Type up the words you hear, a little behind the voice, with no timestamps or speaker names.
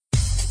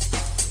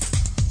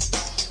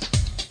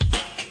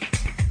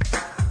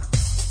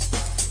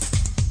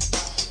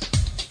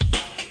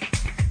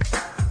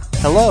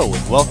Hello,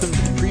 and welcome to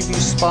the Preview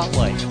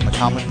Spotlight on the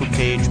Comic Book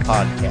Page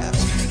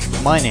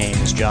podcast. My name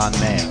is John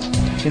Mayo.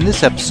 In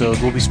this episode,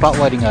 we'll be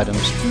spotlighting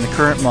items from the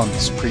current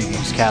month's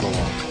Previews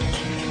catalog.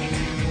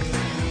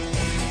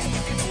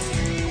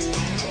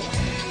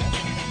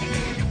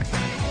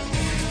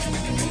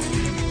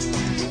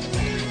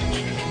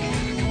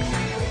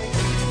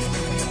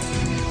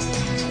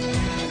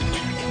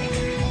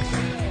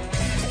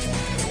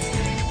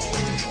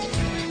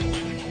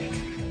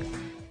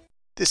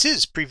 This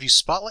is Preview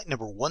Spotlight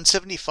number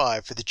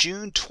 175 for the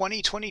June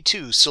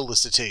 2022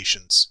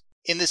 solicitations.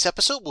 In this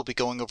episode, we'll be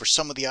going over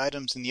some of the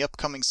items in the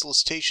upcoming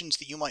solicitations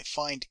that you might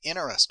find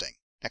interesting.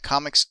 Now,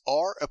 comics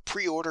are a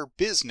pre-order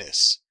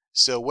business,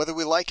 so whether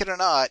we like it or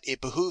not,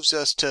 it behooves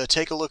us to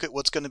take a look at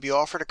what's going to be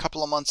offered a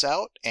couple of months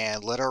out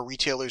and let our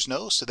retailers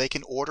know so they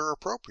can order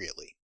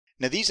appropriately.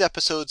 Now, these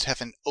episodes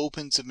have an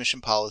open submission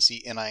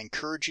policy, and I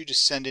encourage you to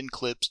send in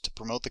clips to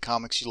promote the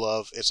comics you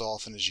love as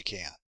often as you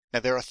can. Now,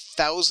 there are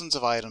thousands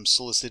of items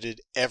solicited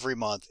every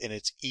month, and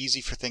it's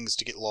easy for things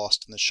to get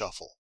lost in the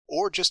shuffle,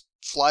 or just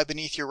fly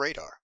beneath your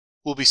radar.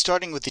 We'll be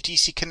starting with the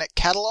DC Connect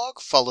catalog,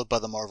 followed by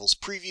the Marvel's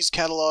Previews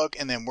catalog,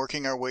 and then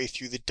working our way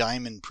through the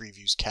Diamond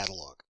Previews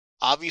catalog.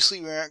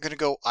 Obviously, we aren't going to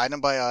go item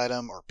by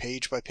item, or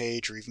page by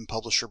page, or even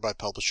publisher by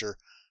publisher.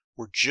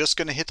 We're just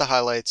going to hit the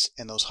highlights,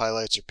 and those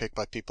highlights are picked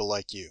by people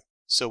like you.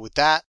 So with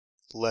that,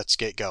 let's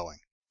get going.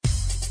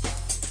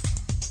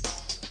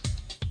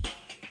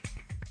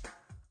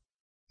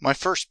 My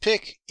first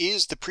pick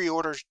is the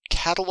pre-order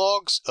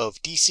catalogs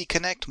of DC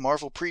Connect,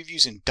 Marvel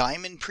Previews, and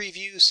Diamond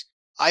Previews.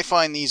 I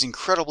find these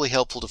incredibly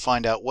helpful to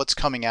find out what's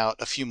coming out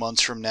a few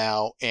months from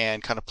now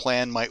and kind of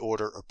plan my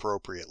order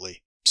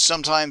appropriately.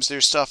 Sometimes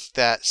there's stuff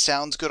that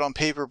sounds good on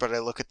paper, but I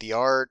look at the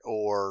art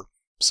or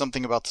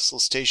something about the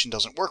solicitation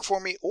doesn't work for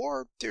me,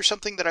 or there's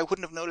something that I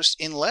wouldn't have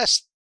noticed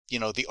unless,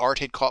 the art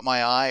had caught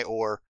my eye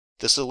or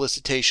the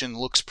solicitation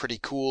looks pretty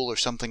cool or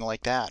something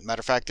like that. Matter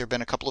of fact, there have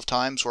been a couple of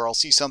times where I'll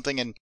see something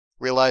and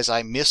realize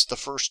I missed the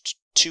first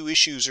 2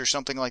 issues or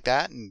something like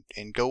that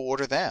and go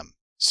order them.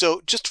 So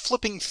just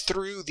flipping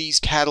through these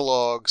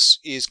catalogs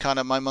is kind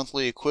of my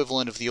monthly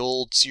equivalent of the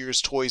old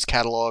Sears Toys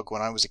catalog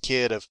when I was a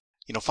kid of,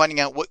 finding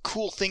out what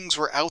cool things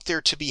were out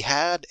there to be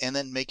had and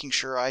then making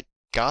sure I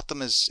got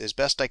them as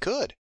best I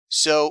could.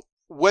 So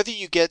whether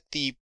you get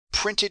the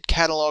printed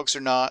catalogs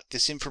or not,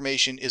 this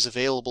information is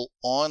available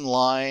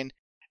online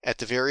at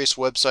the various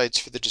websites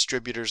for the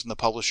distributors and the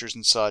publishers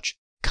and such.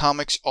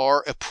 Comics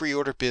are a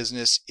pre-order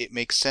business. It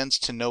makes sense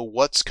to know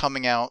what's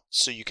coming out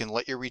so you can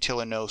let your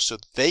retailer know so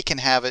they can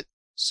have it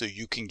so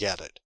you can get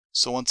it.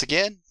 So once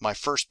again, my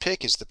first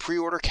pick is the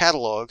pre-order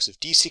catalogs of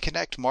DC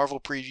Connect,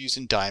 Marvel Previews,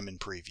 and Diamond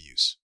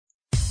Previews.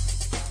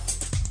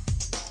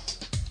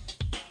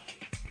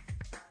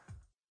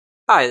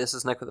 Hi, this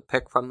is Nick with a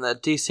pick from the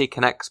DC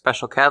Connect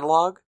special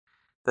catalog.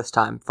 This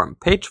time from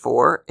page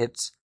 4,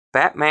 it's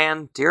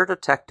Batman Dear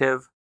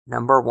Detective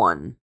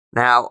 #1.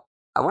 Now,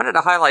 I wanted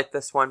to highlight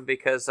this one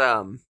because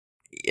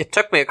it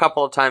took me a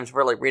couple of times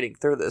really reading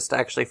through this to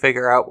actually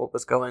figure out what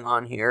was going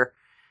on here.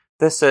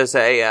 This is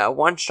a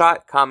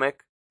one-shot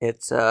comic.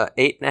 It's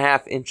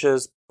 8.5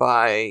 inches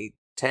by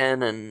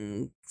 10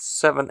 and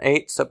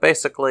 7/8. So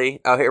basically,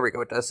 oh, here we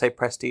go. It does say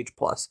Prestige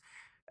Plus.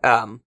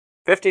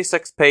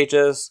 56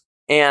 pages.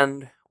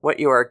 And what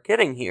you are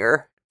getting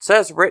here, it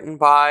says written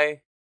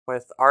by,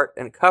 with art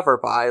and cover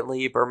by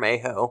Lee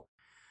Bermejo.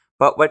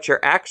 But what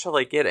you're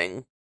actually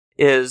getting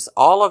is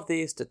all of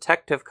these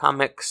Detective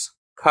Comics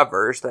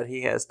covers that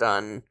he has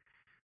done.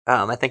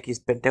 I think he's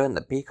been doing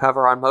the B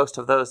cover on most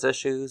of those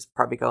issues,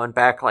 probably going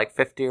back like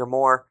 50 or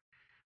more.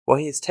 Well,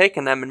 he's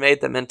taken them and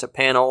made them into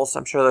panels.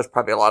 I'm sure there's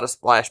probably a lot of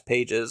splash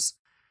pages,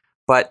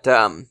 but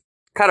kind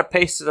of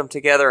pasted them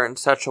together in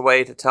such a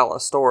way to tell a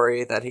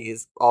story that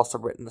he's also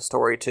written the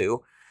story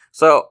to.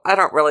 So I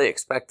don't really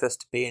expect this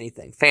to be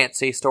anything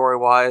fancy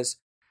story-wise,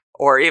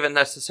 or even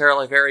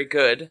necessarily very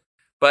good.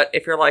 But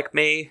if you're like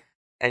me,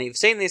 and you've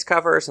seen these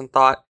covers and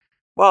thought,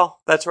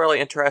 well, that's really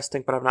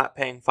interesting, but I'm not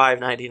paying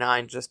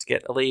 $5.99 just to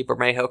get a Lee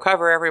Bermejo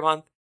cover every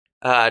month,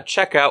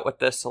 check out what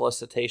this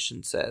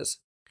solicitation says.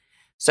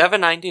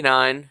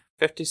 $7.99,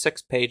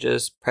 56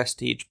 pages,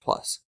 Prestige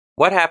Plus.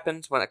 What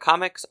happens when a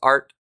comics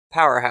art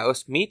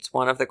powerhouse meets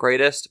one of the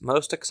greatest,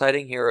 most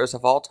exciting heroes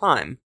of all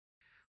time?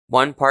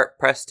 1 part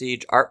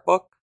prestige art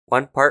book,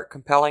 1 part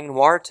compelling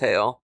noir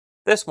tale.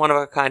 This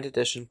one-of-a-kind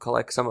edition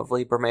collects some of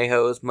Lee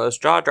Bermejo's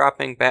most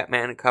jaw-dropping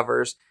Batman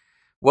covers,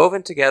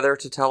 woven together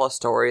to tell a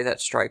story that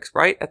strikes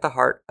right at the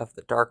heart of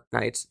the Dark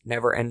Knight's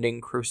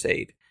never-ending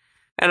crusade.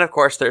 And of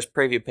course, there's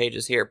preview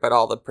pages here, but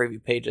all the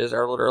preview pages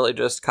are literally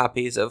just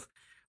copies of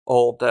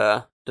old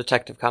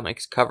Detective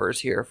Comics covers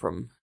here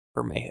from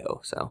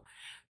Bermejo. So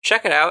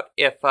check it out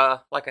if,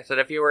 like I said,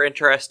 if you were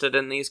interested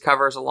in these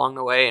covers along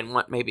the way and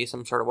want maybe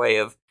some sort of way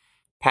of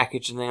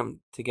packaging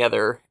them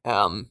together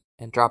and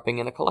dropping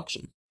in a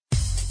collection.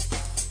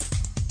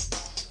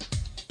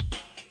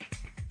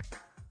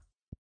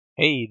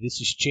 Hey, this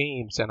is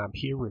James, and I'm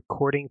here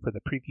recording for the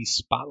Preview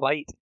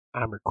Spotlight.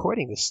 I'm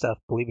recording this stuff,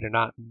 believe it or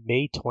not,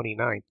 May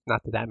 29th.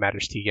 Not that that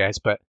matters to you guys,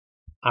 but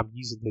I'm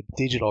using the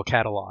digital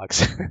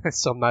catalogs,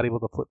 so I'm not able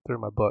to flip through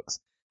my books.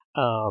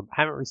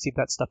 Haven't received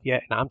that stuff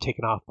yet, and I'm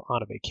taking off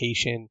on a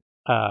vacation,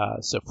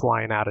 so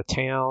flying out of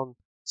town.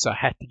 So I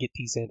had to get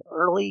these in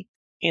early.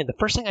 And the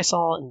first thing I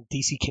saw in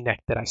DC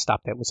Connect that I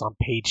stopped at was on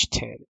page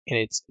 10, and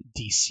it's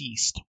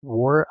Deceased,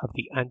 War of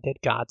the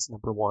Undead Gods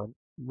 #1,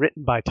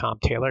 written by Tom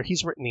Taylor.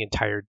 He's written the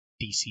entire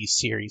DC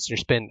series.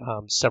 There's been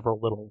several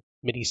little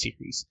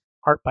miniseries.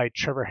 Art by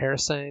Trevor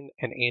Harrison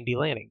and Andy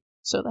Lanning.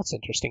 So that's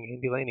interesting.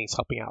 Andy Lanning's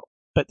helping out.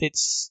 But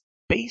it's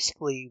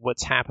basically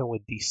what's happened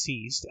with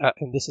Deceased,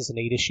 and this is an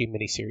 8-issue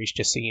miniseries,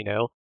 just so you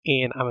know.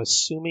 And I'm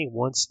assuming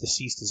once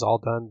Deceased is all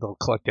done, they'll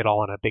collect it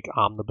all in a big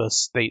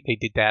omnibus. They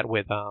did that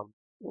with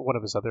one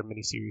of his other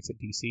miniseries at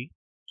DC.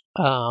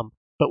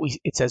 But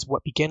it says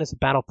what began as a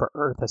battle for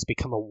Earth has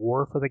become a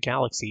war for the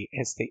galaxy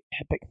as the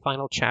epic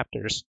final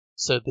chapters.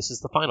 So this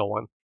is the final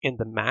one in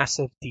the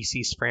massive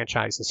DC's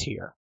franchise is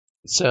here.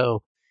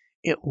 So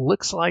it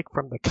looks like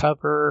from the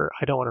cover,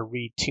 I don't want to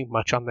read too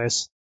much on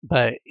this,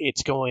 but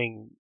it's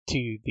going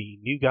to the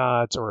new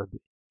gods, and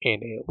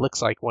it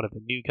looks like one of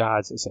the new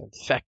gods is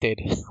infected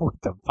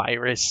with the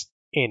virus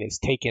and is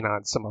taking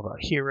on some of our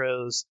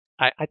heroes.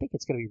 I think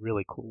it's going to be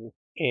really cool.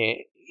 And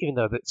even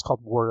though it's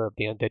called War of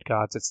the Undead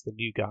Gods, it's the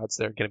new gods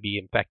that are going to be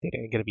infected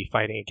and going to be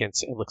fighting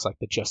against, it looks like,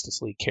 the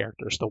Justice League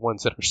characters, the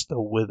ones that are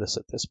still with us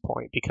at this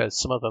point, because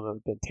some of them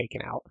have been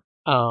taken out.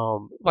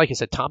 Like I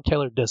said, Tom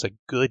Taylor does a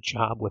good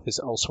job with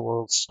his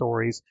Elseworlds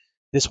stories.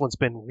 This one's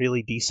been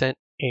really decent,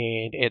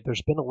 and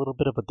there's been a little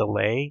bit of a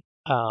delay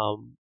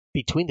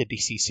between the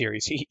DC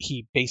series.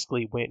 He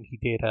basically went and he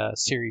did a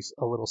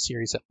little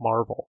series at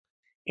Marvel,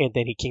 and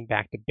then he came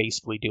back to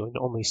basically doing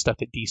only stuff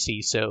at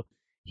DC. So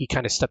he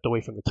kind of stepped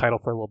away from the title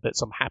for a little bit.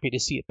 So I'm happy to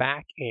see it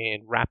back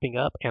and wrapping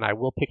up, and I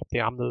will pick up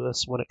the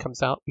omnibus when it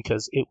comes out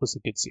because it was a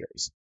good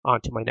series. On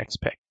to my next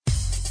pick.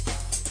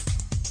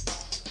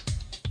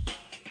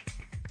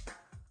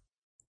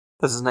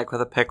 This is Nick with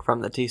a pick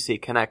from the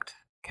DC Connect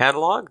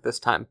catalog, this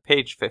time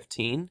page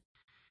 15.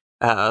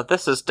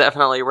 This is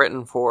definitely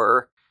written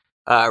for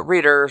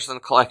readers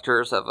and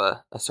collectors of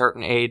a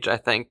certain age, I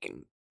think.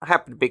 I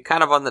happen to be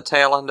kind of on the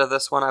tail end of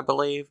this one, I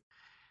believe.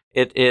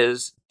 It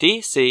is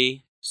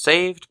DC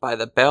Saved by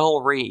the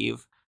Belle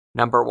Reve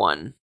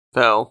 #1.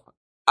 So,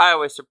 I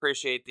always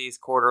appreciate these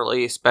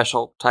quarterly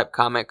special type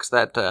comics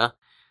that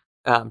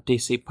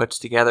DC puts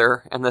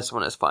together, and this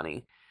one is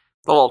funny.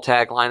 The little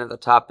tagline at the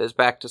top is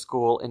 "Back to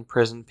School in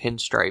Prison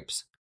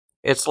Pinstripes."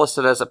 It's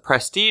listed as a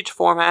prestige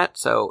format,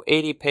 so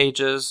 80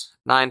 pages,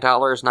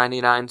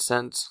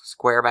 $9.99,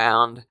 square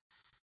bound,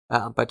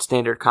 but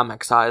standard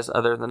comic size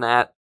other than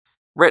that.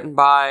 Written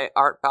by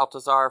Art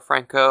Baltazar,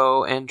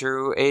 Franco,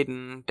 Andrew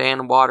Aiden,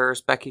 Dan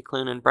Waters, Becky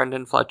Cloonan,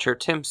 Brendan Fletcher,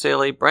 Tim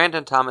Seeley,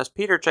 Brandon Thomas,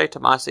 Peter J.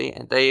 Tomasi,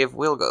 and Dave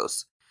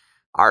Wilgos.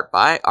 Art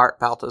by Art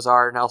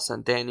Baltazar,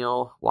 Nelson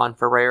Daniel, Juan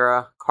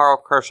Ferreira,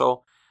 Carl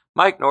Kerschel,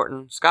 Mike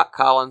Norton, Scott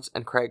Collins,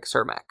 and Craig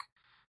Cermak.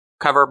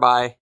 Cover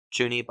by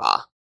Junie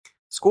Ba.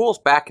 School's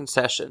back in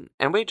session,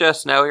 and we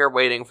just know you're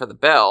waiting for the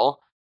bell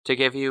to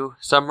give you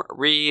some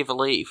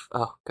relief.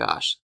 Oh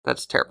gosh,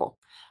 that's terrible.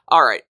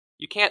 Alright,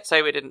 you can't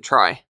say we didn't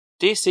try.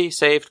 DC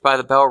Saved by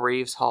the Belle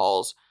Reve's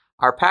halls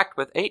are packed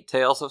with 8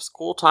 tales of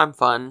school-time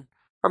fun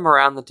from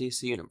around the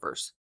DC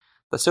universe.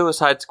 The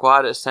Suicide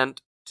Squad is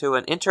sent to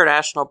an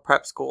international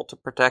prep school to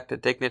protect a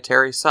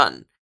dignitary's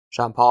son.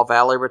 Jean-Paul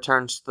Valley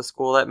returns to the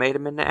school that made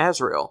him into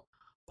Azrael.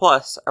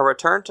 Plus, a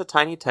return to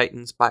Tiny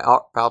Titans by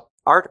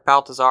Art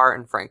Baltazar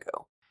and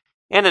Franco.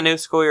 And a new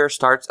school year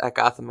starts at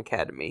Gotham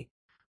Academy.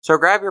 So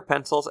grab your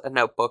pencils and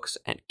notebooks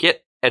and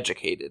get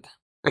educated.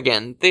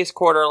 Again, these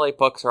quarterly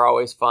books are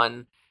always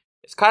fun.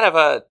 It's kind of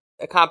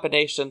a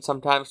combination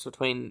sometimes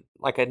between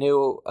like a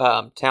new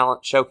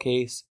talent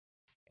showcase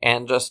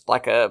and just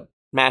like a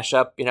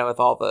mashup, with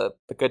all the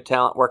good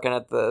talent working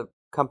at the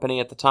company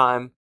at the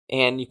time.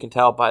 And you can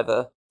tell by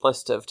the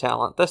list of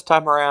talent this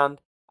time around,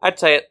 I'd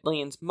say it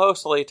leans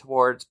mostly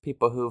towards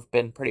people who've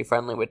been pretty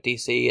friendly with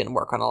DC and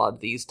work on a lot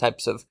of these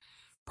types of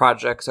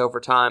projects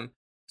over time.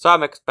 So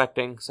I'm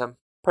expecting some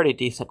pretty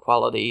decent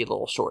quality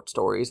little short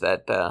stories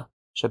that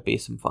should be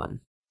some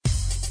fun.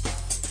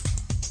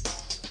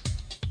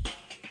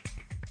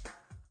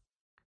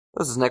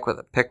 This is Nick with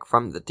a pick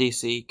from the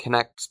DC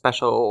Connect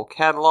special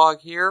catalog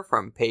here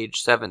from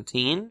page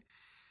 17.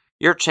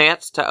 Your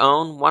chance to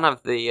own one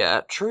of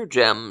the true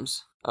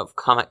gems of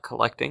comic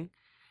collecting.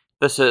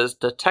 This is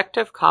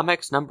Detective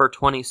Comics number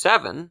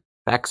 27,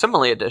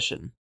 Facsimile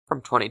Edition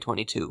from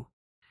 2022.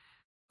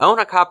 Own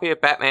a copy of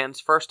Batman's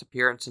first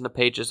appearance in the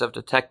pages of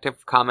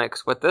Detective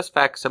Comics with this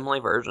facsimile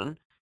version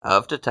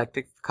of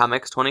Detective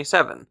Comics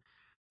 27,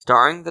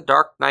 starring the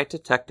Dark Knight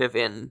detective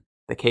in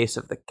The Case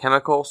of the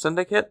Chemical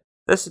Syndicate.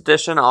 This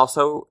edition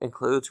also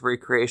includes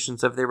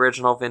recreations of the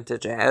original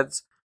vintage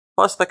ads,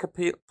 plus the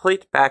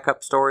complete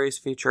backup stories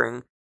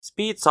featuring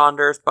Speed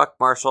Saunders, Buck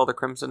Marshall, the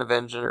Crimson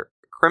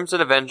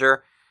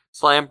Avenger,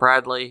 Slam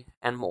Bradley,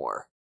 and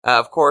more.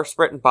 Of course,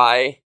 written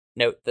by,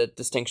 note the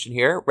distinction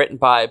here, written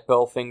by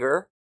Bill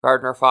Finger,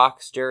 Gardner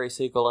Fox, Jerry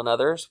Siegel, and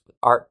others,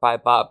 art by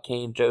Bob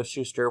Kane, Joe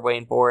Shuster,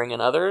 Wayne Boring,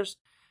 and others,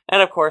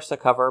 And of course, the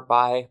cover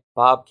by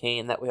Bob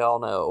Kane that we all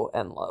know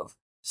and love.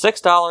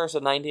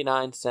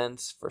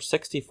 $6.99 for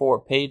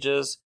 64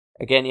 pages.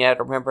 Again, you had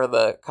to remember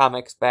the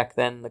comics back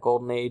then, the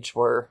Golden Age,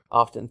 were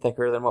often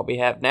thicker than what we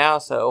have now,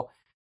 so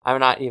I'm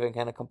not even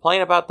going to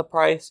complain about the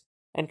price.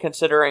 And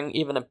considering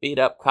even a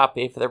beat-up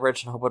copy for the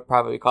original would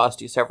probably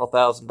cost you several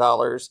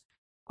 $1,000s,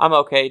 I'm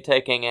okay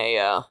taking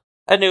a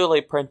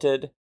newly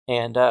printed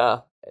and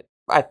I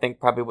think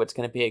probably what's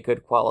going to be a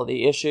good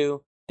quality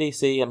issue.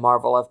 DC and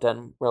Marvel have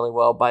done really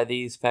well by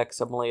these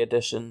facsimile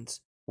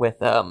editions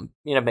with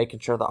making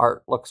sure the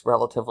art looks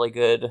relatively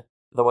good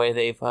the way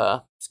they've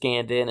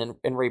scanned in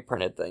and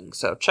reprinted things.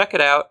 So check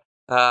it out.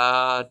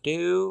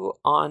 Due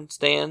on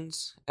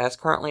stands as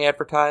currently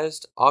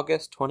advertised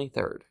August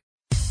 23rd.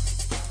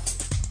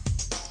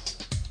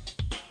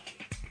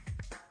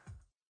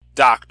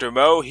 Dr.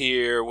 Mo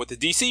here with the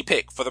DC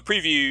pick for the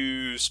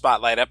preview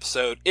spotlight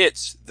episode.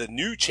 It's the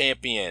new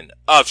champion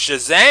of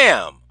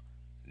Shazam,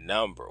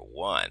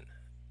 #1.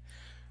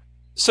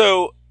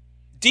 So,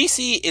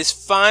 DC is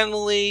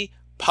finally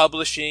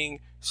publishing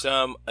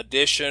some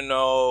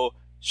additional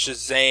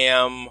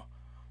Shazam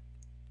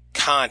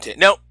content.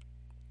 Now,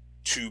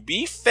 to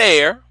be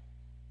fair,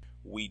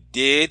 we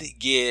did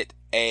get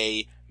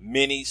a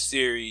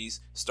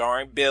mini-series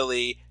starring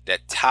Billy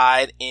that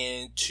tied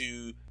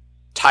into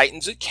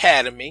Titans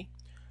Academy,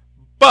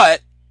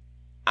 but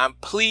I'm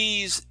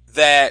pleased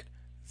that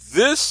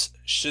this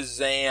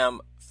Shazam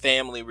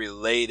family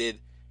related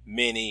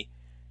mini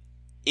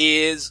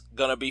is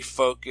gonna be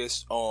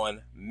focused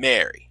on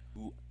Mary,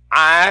 who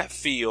I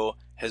feel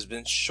has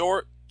been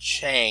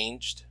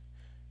shortchanged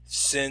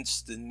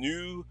since the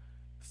new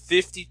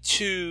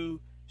 52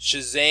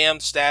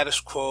 Shazam status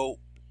quo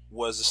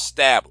was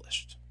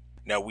established.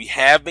 Now, we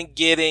have been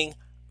getting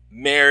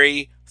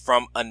Mary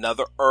from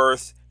Another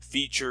Earth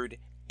featured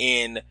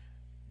in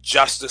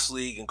Justice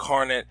League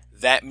Incarnate,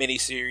 that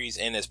miniseries,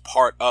 and as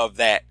part of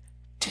that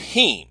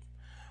team.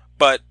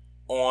 But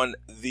on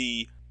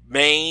the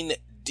main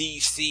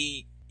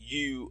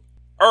DCU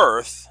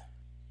Earth,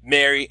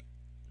 Mary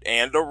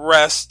and the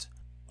rest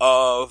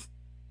of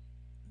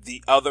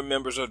the other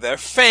members of their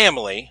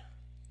family,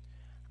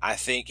 I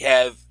think,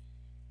 have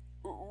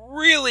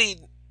really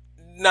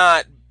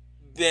not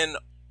been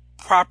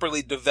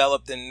properly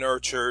developed and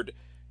nurtured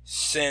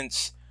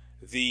since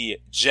the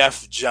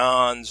Jeff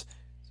Johns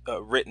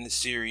written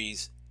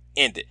series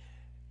ended.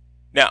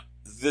 Now,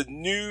 the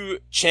new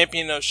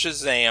champion of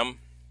Shazam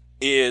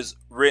is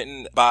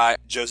written by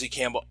Josie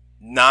Campbell.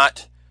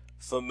 Not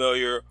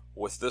familiar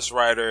with this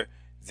writer.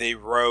 They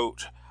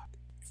wrote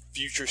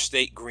Future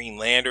State Green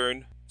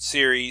Lantern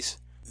series.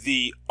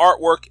 The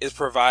artwork is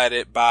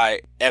provided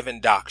by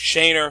Evan Doc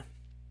Shaner.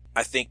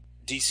 I think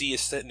DC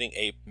is sending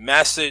a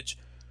message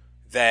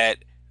that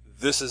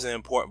this is an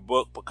important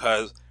book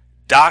because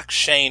Doc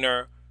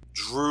Shaner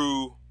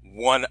drew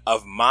one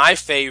of my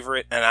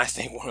favorite, and I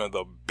think one of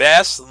the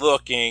best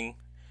looking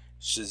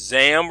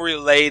Shazam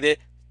related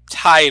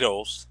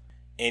titles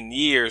in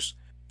years,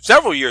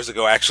 several years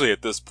ago actually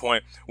at this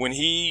point, when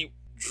he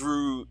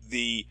drew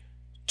the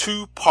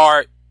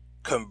 2-part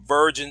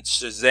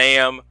Convergence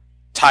Shazam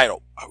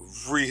title. I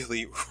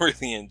really,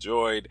 really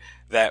enjoyed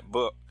that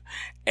book.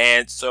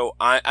 And so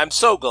I'm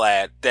so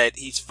glad that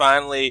he's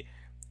finally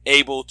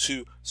able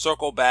to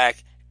circle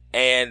back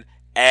and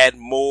add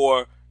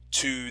more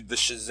to the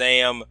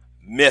Shazam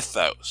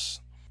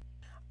mythos.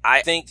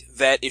 I think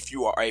that if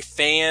you are a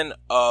fan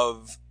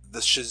of the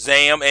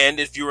Shazam, and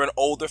if you're an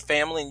older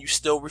family and you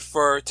still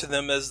refer to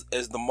them as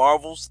the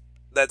Marvels,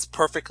 that's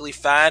perfectly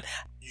fine.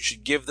 You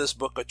should give this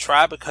book a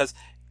try because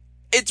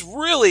it's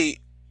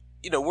really,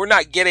 we're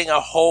not getting a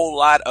whole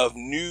lot of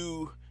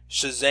new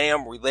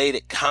Shazam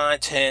related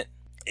content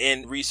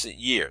in recent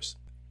years.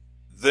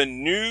 The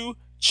new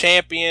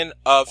champion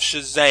of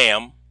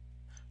Shazam,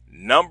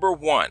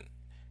 #1,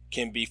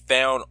 can be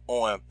found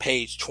on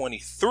page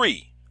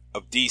 23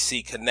 of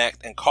DC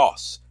Connect and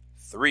costs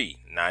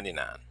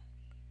 $3.99.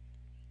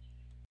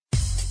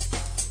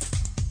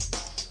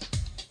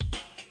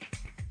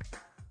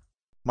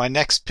 My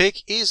next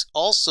pick is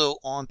also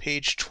on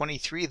page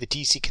 23 of the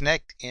DC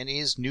Connect and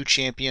is new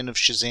champion of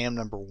Shazam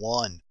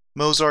 #1.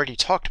 Mo's already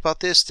talked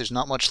about this. There's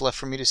not much left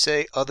for me to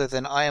say other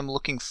than I am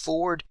looking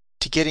forward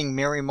to getting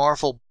Mary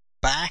Marvel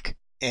back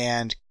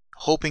and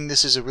hoping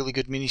this is a really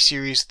good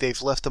miniseries.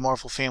 They've left the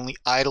Marvel family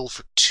idle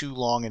for too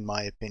long, in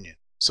my opinion.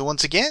 So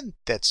once again,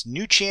 that's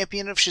new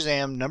champion of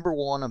Shazam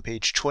 #1 on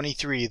page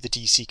 23 of the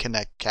DC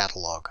Connect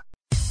catalog.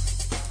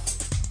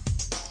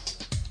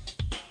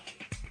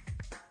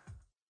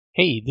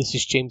 Hey, this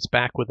is James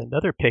back with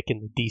another pick in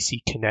the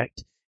DC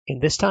Connect,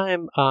 and this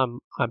time on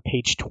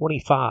page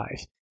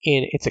 25,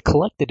 and it's a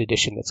collected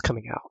edition that's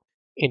coming out,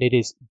 and it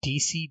is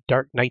DC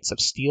Dark Knights of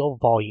Steel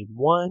Volume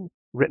 1,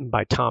 written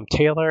by Tom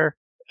Taylor.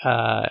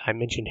 I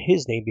mentioned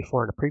his name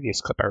before in a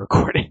previous clip I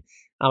recorded.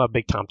 I'm a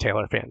big Tom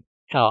Taylor fan.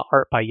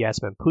 Art by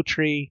Yasmin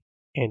Putri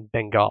and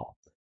Bengal.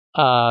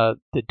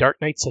 The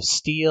Dark Knights of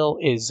Steel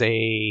is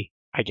I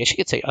guess you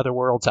could say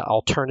Otherworld's an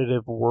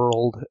alternative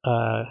world,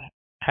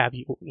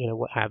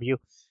 what have you.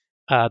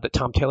 that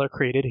Tom Taylor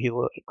created. He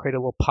created a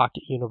little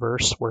pocket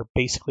universe where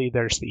basically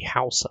there's the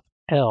House of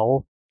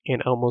El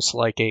in almost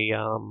like a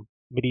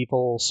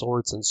medieval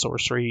swords and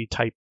sorcery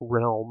type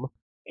realm.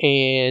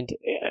 And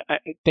I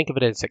think of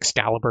it as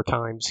Excalibur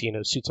times,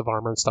 suits of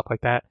armor and stuff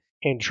like that,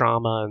 and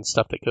drama and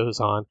stuff that goes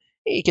on.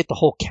 You get the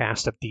whole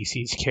cast of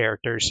DC's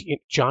characters.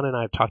 John and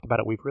I have talked about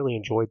it. We've really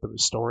enjoyed the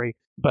story,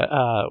 but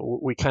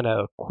we kind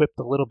of quipped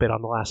a little bit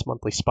on the last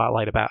monthly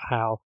spotlight about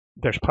how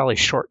there's probably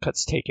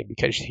shortcuts taken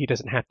because he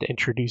doesn't have to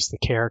introduce the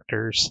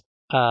characters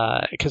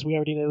because we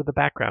already know the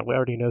background. We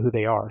already know who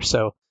they are.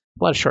 So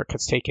a lot of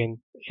shortcuts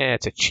taken.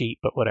 It's a cheat,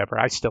 but whatever.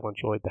 I still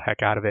enjoyed the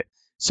heck out of it.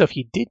 So if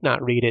you did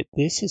not read it,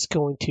 this is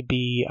going to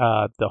be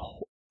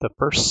the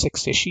first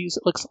 6 issues,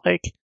 it looks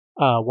like,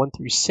 1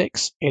 through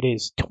 6. It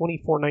is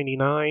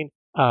 $24.99.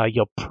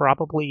 You'll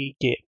probably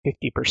get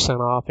 50%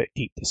 off at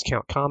Deep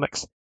Discount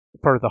Comics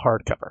for the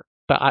hardcover.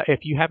 But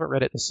if you haven't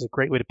read it, this is a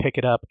great way to pick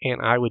it up,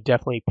 and I would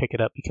definitely pick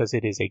it up because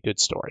it is a good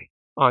story.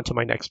 On to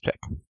my next pick.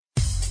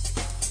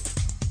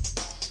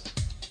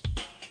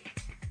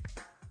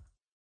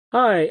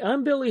 Hi,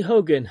 I'm Billy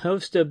Hogan,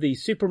 host of the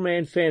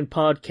Superman Fan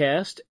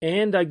Podcast,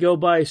 and I go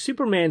by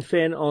Superman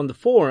Fan on the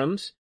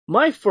forums.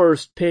 My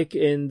first pick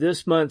in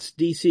this month's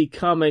DC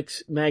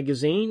Comics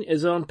magazine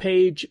is on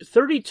page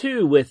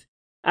 32 with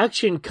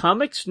Action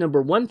Comics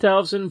number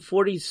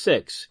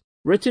 1046,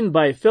 written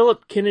by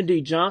Philip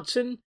Kennedy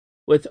Johnson,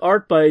 with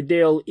art by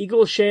Dale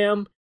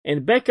Eaglesham,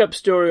 and backup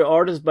story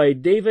art is by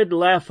David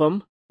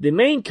Lapham. The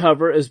main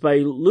cover is by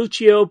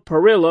Lucio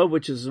Parrillo,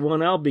 which is the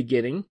one I'll be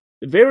getting.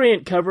 The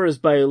variant cover is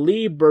by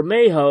Lee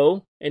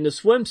Bermejo, and the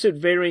swimsuit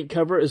variant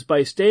cover is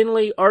by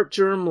Stanley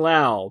Artgerm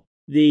Lau.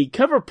 The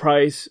cover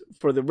price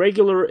for the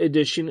regular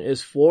edition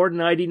is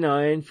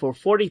 $4.99 for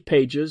 40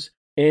 pages,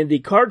 and the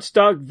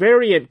cardstock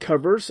variant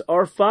covers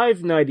are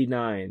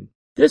 $5.99.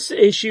 This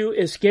issue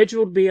is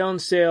scheduled to be on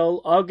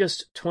sale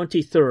August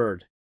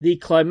 23rd. The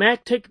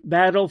climactic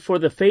battle for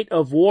the fate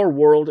of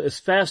Warworld is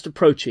fast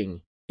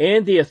approaching,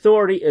 and the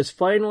Authority is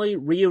finally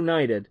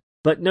reunited,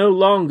 but no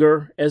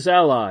longer as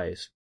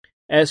allies.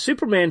 As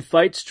Superman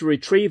fights to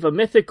retrieve a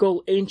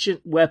mythical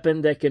ancient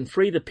weapon that can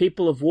free the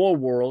people of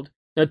Warworld,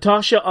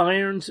 Natasha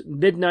Irons,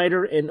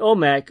 Midnighter, and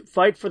Omac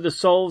fight for the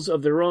souls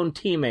of their own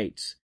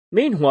teammates.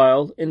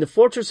 Meanwhile, in the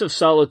Fortress of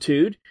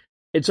Solitude,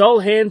 it's all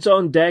hands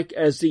on deck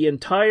as the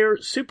entire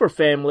Super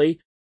Family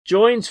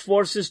joins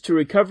forces to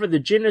recover the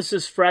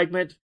Genesis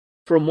fragment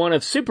from one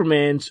of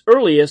Superman's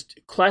earliest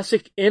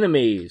classic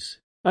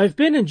enemies. I've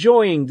been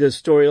enjoying this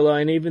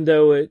storyline even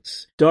though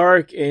it's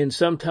dark and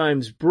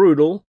sometimes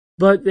brutal.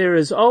 But there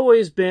has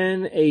always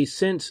been a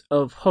sense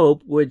of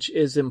hope, which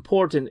is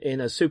important in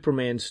a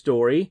Superman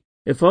story.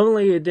 If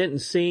only it didn't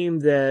seem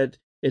that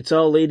it's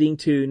all leading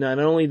to not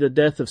only the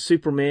death of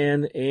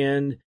Superman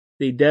and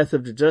the death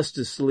of the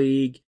Justice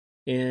League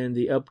in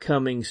the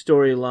upcoming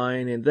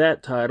storyline in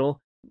that title,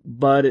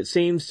 but it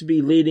seems to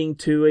be leading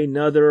to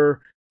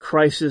another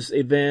crisis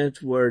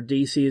event where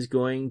DC is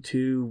going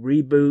to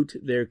reboot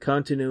their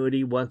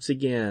continuity once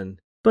again.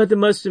 But the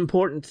most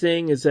important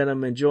thing is that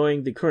I'm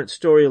enjoying the current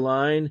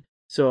storyline,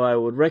 so I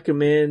would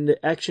recommend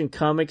Action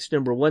Comics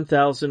number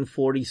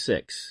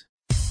 1046.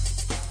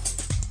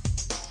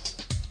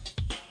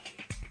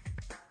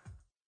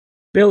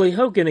 Billy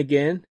Hogan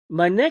again.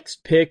 My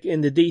next pick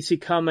in the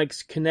DC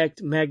Comics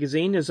Connect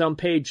magazine is on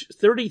page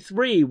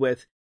 33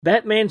 with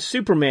Batman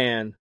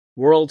Superman,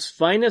 World's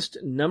Finest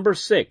number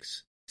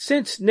 6.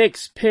 Since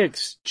Nick's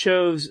Picks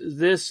chose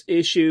this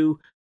issue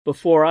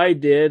before I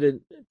did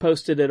and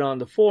posted it on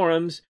the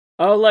forums,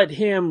 I'll let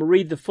him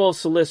read the full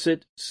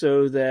solicit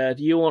so that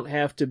you won't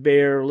have to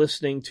bear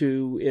listening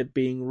to it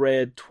being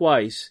read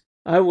twice.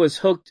 I was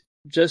hooked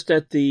just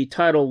at the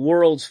title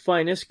World's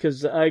Finest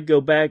because I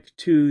go back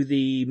to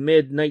the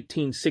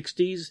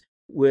mid-1960s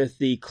with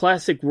the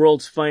classic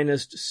World's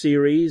Finest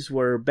series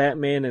where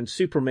Batman and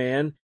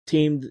Superman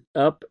teamed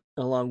up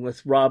along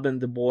with Robin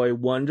the Boy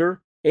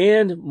Wonder.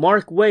 And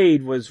Mark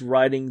Waid was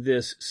writing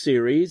this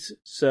series,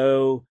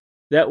 so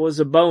that was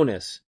a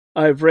bonus.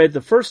 I've read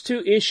the first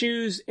 2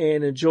 issues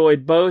and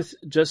enjoyed both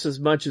just as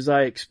much as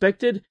I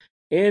expected,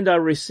 and I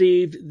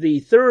received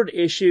the 3rd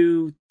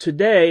issue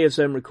today as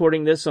I'm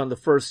recording this on the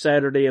first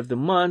Saturday of the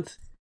month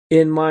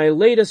in my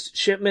latest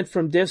shipment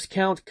from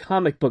Discount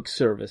Comic Book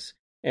Service.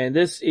 And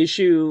this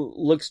issue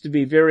looks to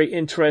be very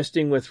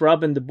interesting with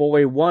Robin the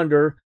Boy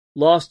Wonder,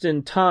 Lost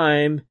in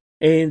Time,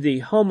 and the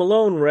Home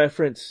Alone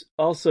reference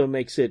also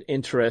makes it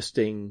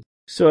interesting.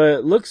 So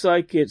it looks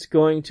like it's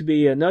going to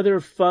be another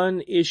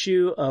fun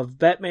issue of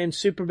Batman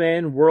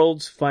Superman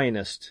World's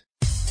Finest.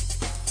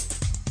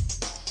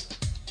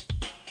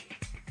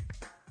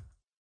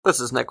 This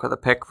is Nick with a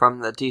pick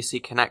from the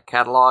DC Connect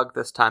catalog,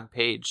 this time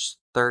page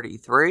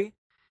 33.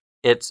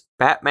 It's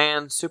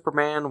Batman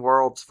Superman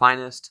World's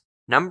Finest,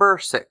 number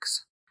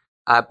 6.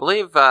 I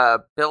believe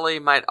Billy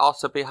might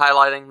also be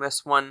highlighting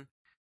this one,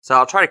 so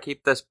I'll try to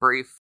keep this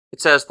brief.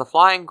 It says, the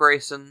Flying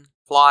Grayson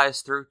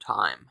flies through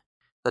time.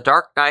 The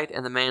Dark Knight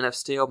and the Man of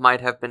Steel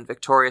might have been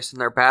victorious in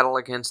their battle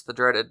against the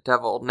dreaded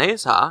Devil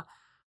Nezha,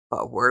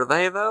 but were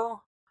they,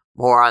 though?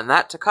 More on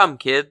that to come,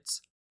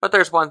 kids. But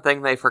there's one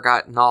thing they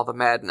forgot in all the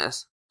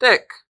madness.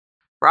 Dick,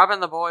 Robin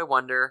the Boy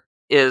Wonder,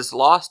 is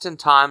lost in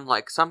time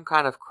like some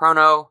kind of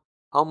chrono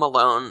Home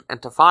Alone,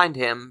 and to find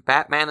him,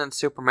 Batman and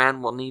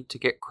Superman will need to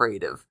get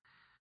creative.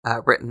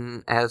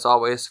 Written, as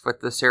always, for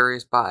the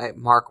series by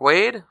Mark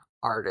Waid,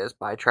 art is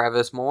by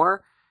Travis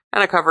Moore,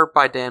 and a cover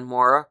by Dan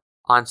Mora,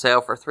 on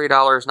sale for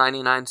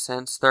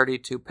 $3.99,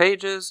 32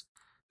 pages.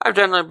 I've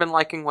generally been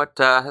liking what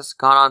has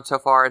gone on so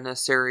far in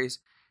this series,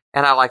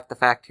 and I like the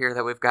fact here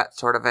that we've got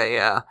sort of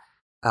a,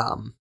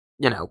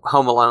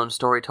 Home Alone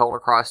story told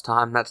across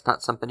time. That's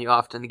not something you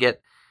often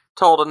get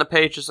told in the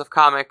pages of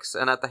comics,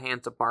 and at the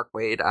hands of Mark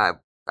Waid, I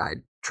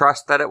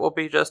trust that it will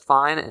be just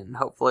fine, and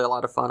hopefully a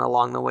lot of fun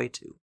along the way,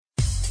 too.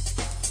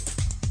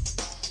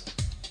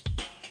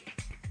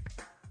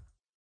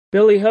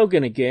 Billy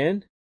Hogan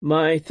again.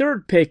 My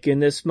third pick in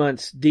this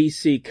month's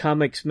DC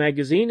Comics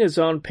magazine is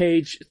on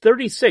page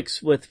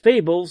 36 with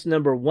Fables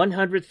number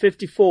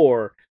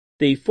 154,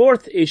 the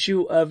fourth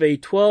issue of a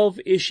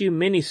 12-issue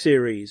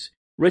miniseries,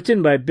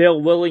 written by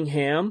Bill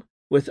Willingham,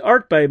 with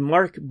art by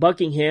Mark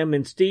Buckingham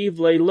and Steve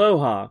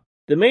Leiloha.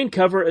 The main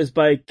cover is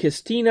by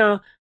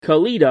Kristina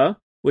Kalita,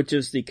 which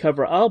is the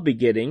cover I'll be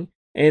getting,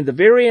 and the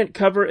variant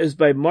cover is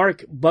by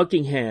Mark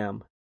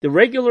Buckingham. The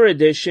regular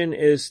edition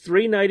is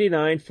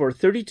 $3.99 for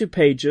 32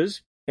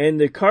 pages, and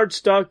the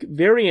cardstock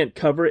variant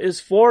cover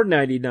is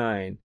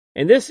 $4.99.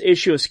 And this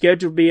issue is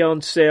scheduled to be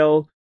on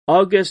sale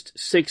August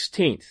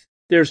 16th.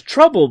 There's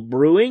trouble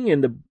brewing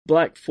in the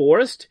Black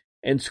Forest,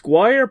 and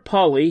Squire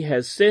Polly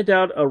has sent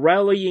out a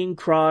rallying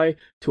cry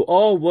to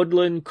all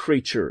woodland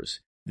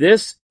creatures.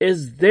 This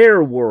is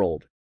their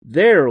world,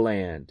 their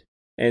land,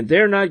 and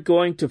they're not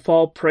going to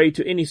fall prey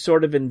to any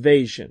sort of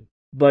invasion.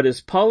 But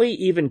is Polly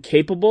even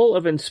capable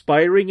of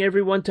inspiring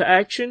everyone to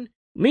action?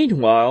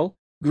 Meanwhile,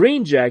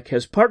 Green Jack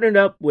has partnered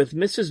up with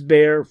Mrs.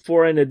 Bear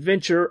for an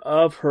adventure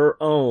of her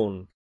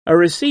own. I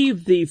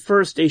received the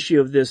first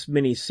issue of this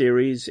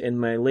miniseries in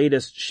my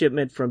latest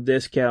shipment from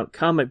Discount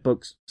Comic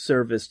Books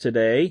Service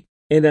today,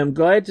 and I'm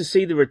glad to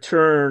see the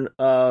return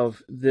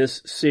of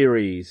this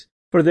series.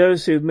 For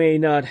those who may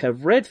not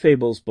have read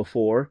Fables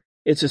before,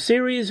 it's a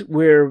series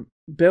where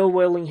Bill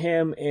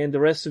Willingham and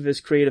the rest of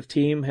his creative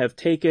team have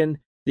taken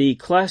the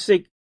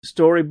classic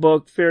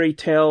storybook fairy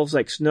tales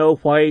like Snow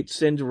White,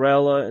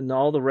 Cinderella, and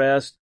all the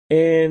rest,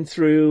 and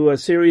through a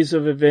series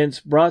of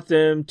events brought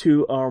them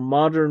to our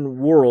modern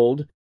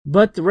world.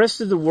 But the rest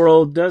of the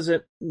world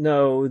doesn't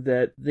know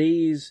that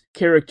these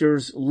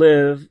characters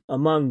live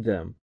among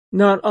them.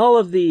 Not all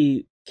of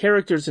the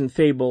characters in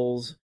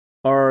Fables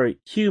are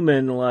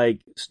human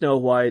like Snow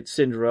White,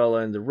 Cinderella,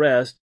 and the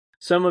rest.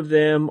 Some of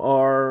them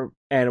are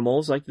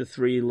animals like the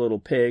three little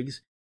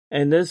pigs.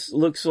 And this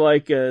looks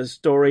like a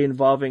story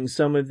involving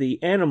some of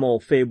the animal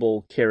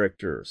fable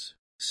characters.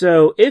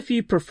 So if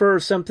you prefer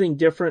something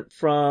different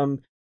from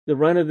the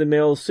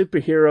run-of-the-mill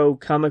superhero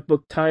comic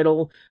book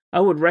title, I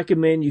would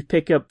recommend you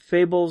pick up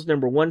Fables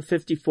number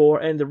 154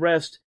 and the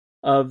rest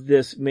of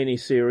this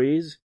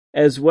miniseries,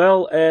 as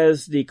well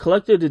as the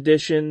collected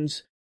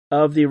editions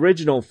of the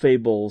original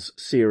Fables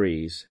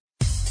series.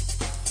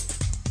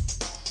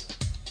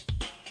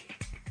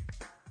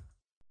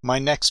 My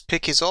next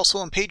pick is also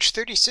on page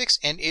 36,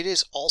 and it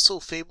is also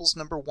Fables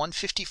number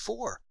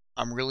 154.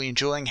 I'm really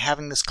enjoying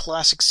having this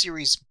classic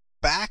series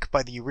back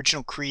by the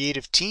original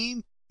creative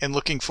team, and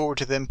looking forward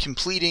to them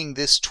completing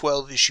this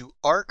 12-issue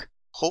arc.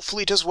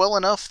 Hopefully it does well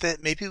enough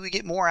that maybe we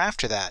get more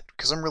after that,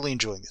 because I'm really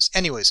enjoying this.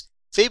 Anyways,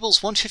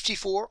 Fables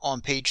 154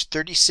 on page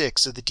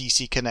 36 of the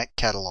DC Connect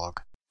catalog.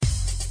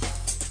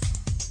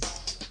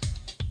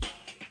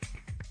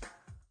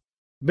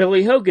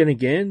 Billy Hogan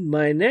again.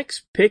 My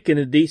next pick in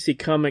the DC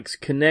Comics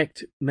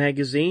Connect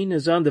magazine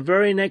is on the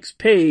very next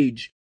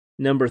page,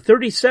 number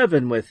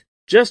 37, with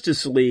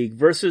Justice League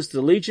versus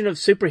the Legion of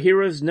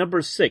Superheroes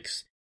number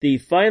 6, the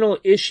final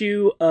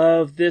issue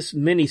of this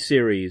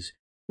miniseries,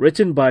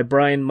 written by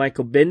Brian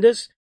Michael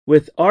Bendis,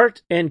 with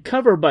art and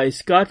cover by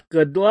Scott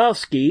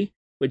Godlowski,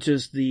 which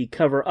is the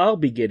cover I'll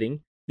be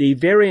getting. The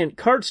variant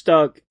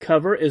cardstock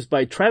cover is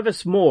by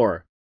Travis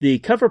Moore. The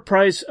cover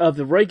price of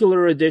the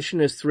regular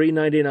edition is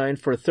 $3.99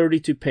 for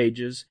 32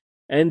 pages,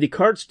 and the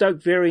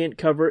cardstock variant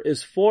cover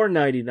is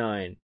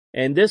 $4.99,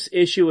 and this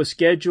issue is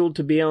scheduled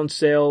to be on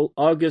sale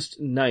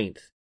August 9th.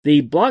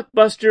 The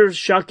blockbuster's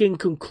shocking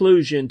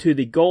conclusion to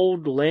the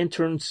Gold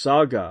Lantern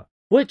saga.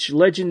 Which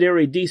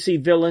legendary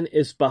DC villain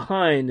is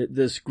behind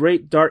this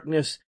great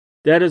darkness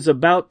that is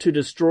about to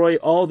destroy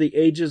all the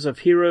ages of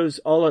heroes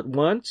all at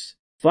once?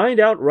 Find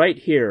out right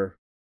here.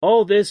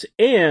 All this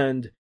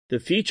and the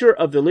future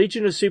of the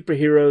Legion of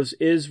Superheroes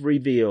is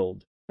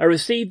revealed. I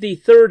received the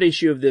third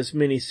issue of this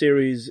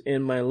miniseries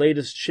in my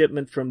latest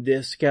shipment from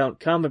Discount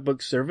Comic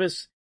Book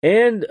Service,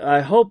 and I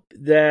hope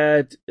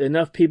that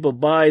enough people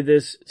buy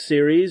this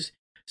series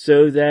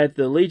so that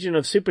the Legion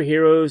of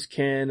Superheroes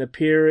can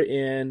appear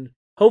in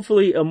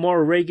hopefully a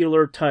more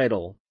regular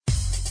title.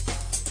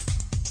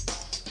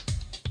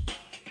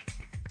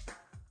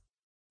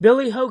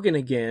 Billy Hogan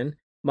again.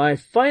 My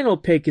final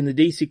pick in the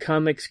DC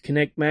Comics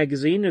Connect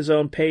magazine is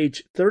on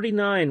page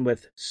 39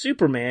 with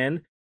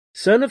Superman,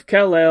 Son of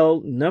Kal-El,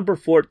 number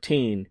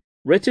 14,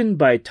 written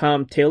by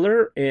Tom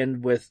Taylor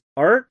and with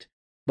art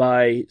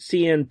by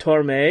Cian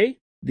Tormey.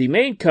 The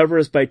main cover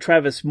is by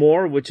Travis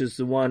Moore, which is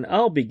the one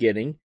I'll be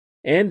getting,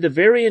 and the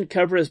variant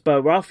cover is by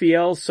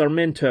Rafael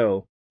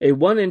Sarmiento. A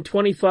 1 in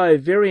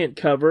 25 variant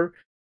cover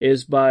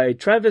is by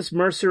Travis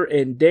Mercer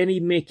and Danny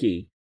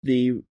Mickey.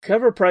 The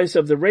cover price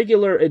of the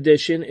regular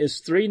edition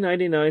is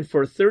 $3.99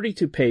 for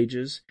 32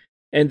 pages,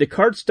 and the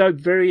cardstock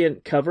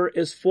variant cover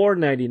is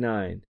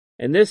 $4.99.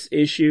 And this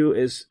issue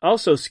is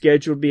also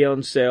scheduled to be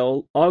on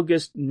sale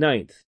August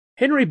 9th.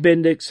 Henry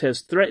Bendix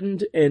has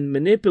threatened and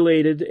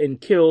manipulated and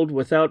killed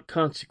without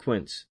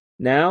consequence.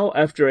 Now,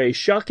 after a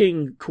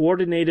shocking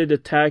coordinated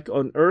attack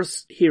on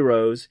Earth's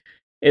heroes,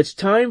 it's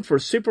time for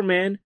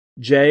Superman,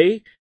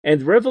 Jay,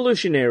 and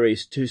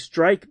revolutionaries to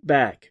strike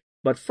back.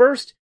 But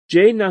first,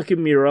 Jay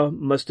Nakamura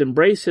must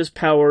embrace his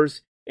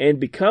powers and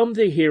become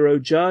the hero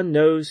John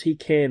knows he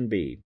can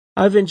be.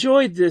 I've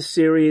enjoyed this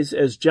series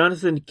as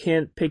Jonathan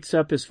Kent picks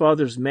up his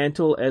father's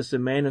mantle as the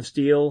Man of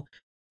Steel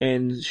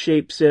and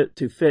shapes it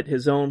to fit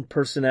his own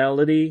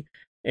personality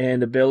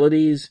and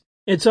abilities.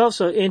 It's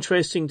also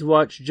interesting to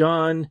watch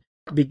John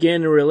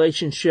begin a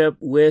relationship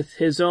with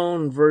his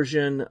own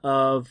version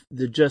of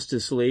the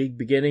Justice League,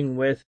 beginning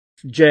with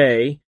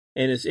Jay.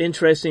 And it's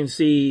interesting to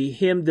see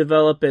him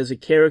develop as a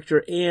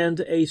character and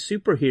a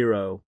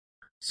superhero.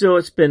 So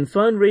it's been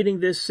fun reading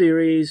this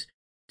series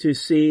to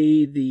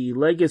see the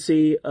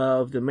legacy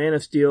of the Man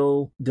of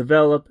Steel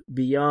develop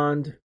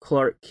beyond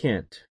Clark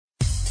Kent.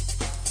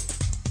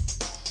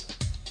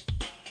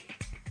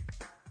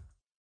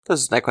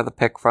 This is Nick with a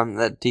pick from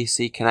the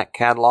DC Connect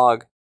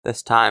catalog,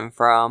 this time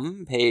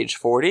from page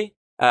 40.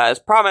 As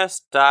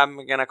promised,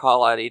 I'm going to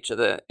call out each of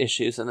the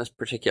issues in this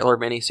particular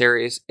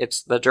miniseries.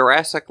 It's the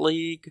Jurassic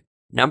League,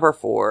 number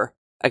 4.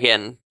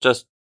 Again,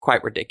 just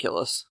quite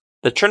ridiculous.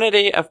 The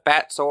Trinity of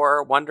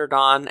Bat-Zor, Wonder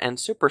Dawn, and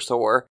Super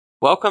Zor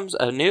welcomes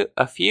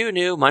a few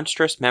new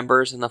monstrous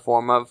members in the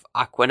form of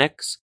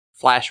Aquanix,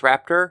 Flash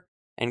Raptor,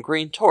 and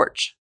Green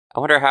Torch.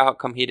 I wonder how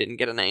come he didn't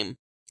get a name,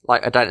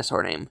 like a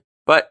dinosaur name.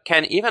 But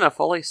can even a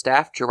fully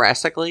staffed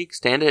Jurassic League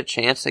stand a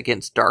chance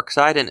against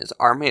Darkseid and his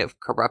army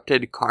of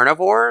corrupted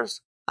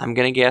carnivores? I'm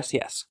gonna guess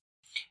yes.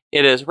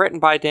 It is written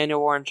by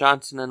Daniel Warren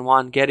Johnson and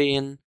Juan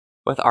Gedeon,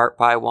 with art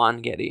by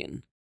Juan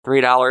Gedeon.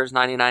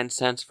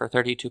 $3.99 for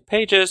 32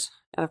 pages,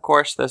 and of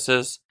course this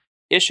is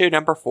issue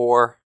number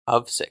 4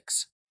 of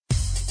 6.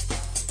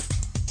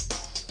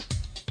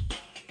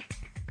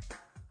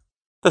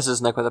 This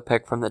is Nick with a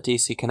pick from the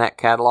DC Connect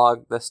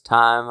catalog. This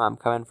time I'm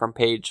coming from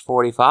page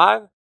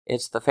 45.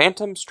 It's the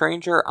Phantom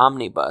Stranger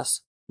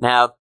Omnibus.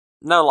 Now,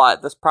 no lie,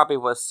 this probably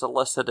was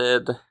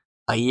solicited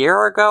a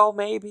year ago,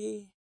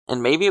 maybe?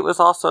 And maybe it was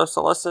also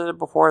solicited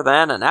before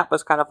then, and that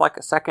was kind of like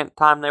a second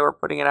time they were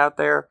putting it out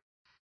there.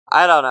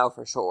 I don't know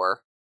for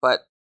sure.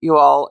 But you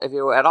all, if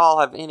you at all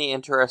have any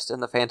interest in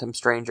the Phantom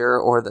Stranger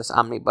or this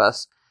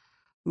omnibus,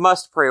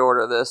 must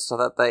pre-order this so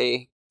that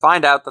they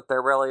find out that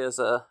there really is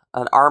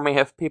an army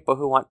of people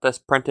who want this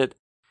printed.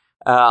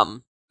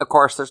 Of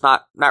course, there's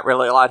not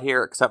really a lot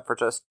here except for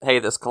just, hey,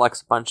 this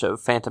collects a bunch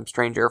of Phantom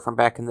Stranger from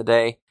back in the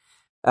day.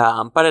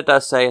 But it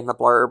does say in the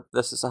blurb,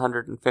 this is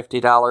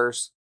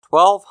 $150,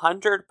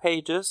 1,200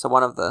 pages, so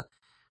one of the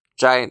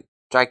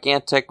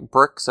gigantic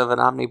bricks of an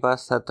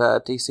omnibus that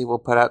DC will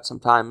put out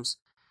sometimes,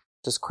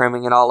 just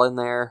cramming it all in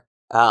there.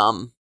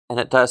 And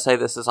it does say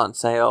this is on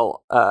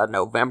sale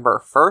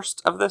November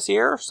 1st of this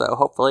year, so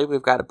hopefully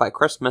we've got it by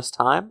Christmas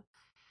time.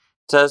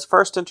 It says,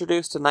 first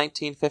introduced in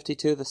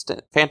 1952,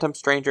 the Phantom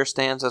Stranger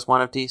stands as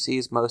one of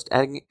DC's most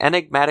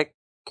enigmatic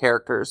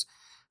characters,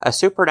 a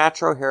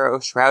supernatural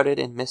hero shrouded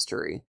in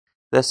mystery.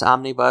 This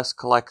omnibus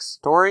collects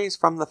stories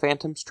from the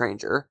Phantom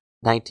Stranger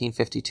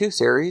 1952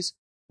 series,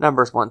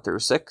 numbers 1 through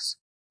 6,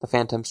 the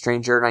Phantom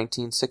Stranger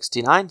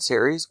 1969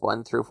 series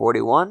 1 through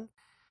 41,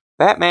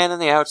 Batman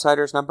and the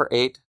Outsiders number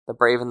 8, The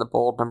Brave and the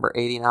Bold number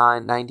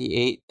 89,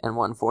 98, and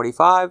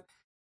 145,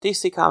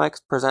 DC Comics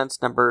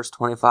presents numbers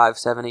 25,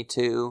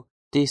 72,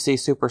 DC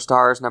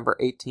Superstars number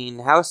 18,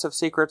 House of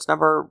Secrets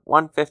number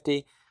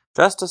 150,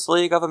 Justice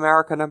League of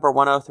America number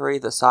 103,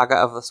 The Saga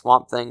of the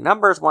Swamp Thing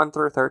numbers 1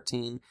 through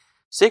 13,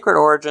 Secret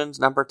Origins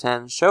number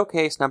 10,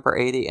 Showcase number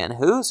 80, and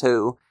Who's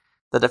Who,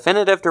 the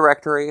Definitive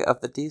Directory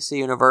of the DC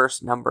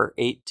Universe number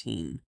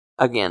 18.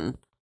 Again,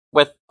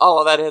 with all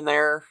of that in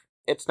there,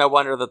 it's no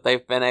wonder that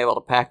they've been able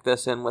to pack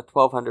this in with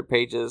 1,200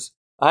 pages.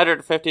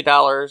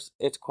 $150,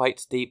 it's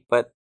quite steep,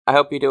 but I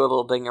hope you do a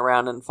little ding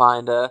around and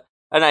find a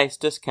nice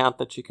discount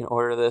that you can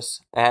order this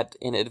at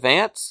in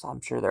advance.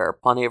 I'm sure there are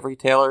plenty of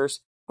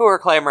retailers who are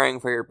clamoring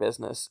for your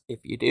business if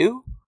you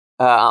do.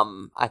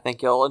 I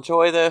think you'll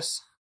enjoy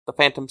this. The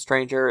Phantom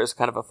Stranger is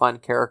kind of a fun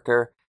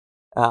character,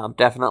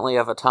 definitely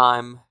of a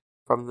time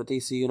from the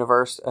DC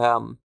universe.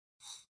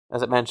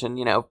 As I mentioned,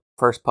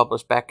 first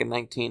published back in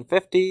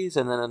 1950s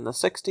and then in the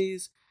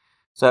 60s.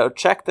 So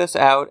check this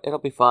out. It'll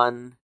be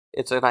fun.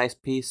 It's a nice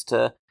piece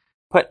to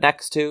put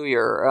next to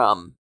your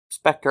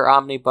Spectre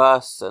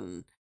Omnibus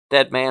and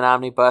Dead Man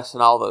Omnibus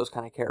and all those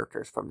kind of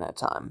characters from that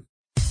time.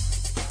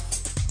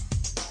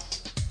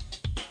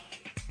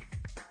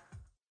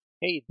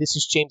 Hey, this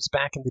is James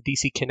back in the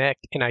DC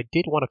Connect, and I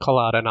did want to call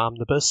out an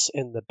omnibus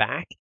in the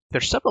back.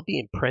 There's several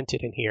being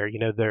printed in here.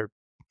 They're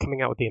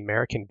coming out with the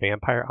American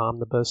Vampire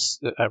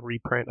Omnibus, a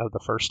reprint of the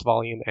first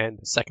volume, and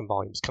the second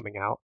volume's coming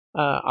out.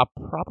 I'll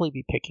probably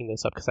be picking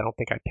this up because I don't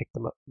think I picked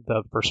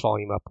the first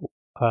volume up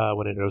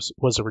when it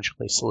was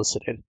originally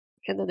solicited.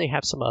 And then they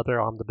have some other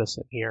omnibus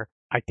in here.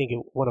 I think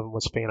one of them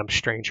was Phantom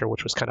Stranger,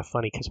 which was kind of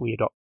funny because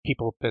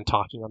people have been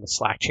talking on the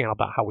Slack channel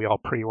about how we all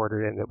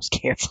pre-ordered it and it was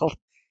canceled.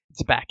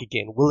 It's back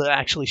again. Will it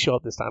actually show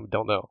up this time? I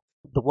don't know.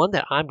 The one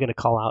that I'm going to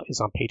call out is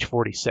on page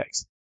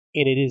 46,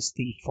 and it is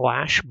the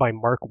Flash by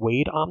Mark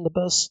Waid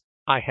omnibus.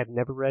 I have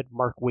never read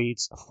Mark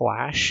Waid's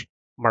Flash.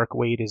 Mark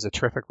Waid is a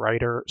terrific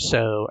writer,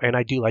 and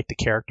I do like the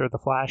character of the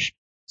Flash,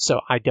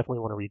 so I definitely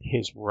want to read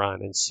his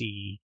run and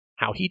see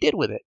how he did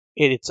with it.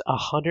 It's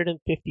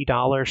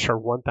 $150 for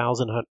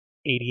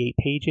 1,088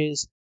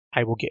 pages.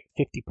 I will get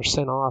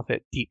 50% off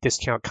at Deep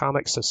Discount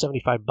Comics, so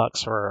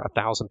 $75 for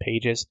 1,000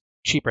 pages.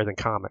 Cheaper than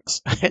comics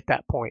at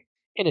that point.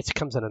 And it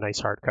comes in a nice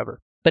hardcover.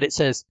 But it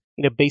says,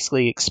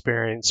 basically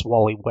experience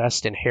Wally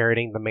West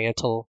inheriting the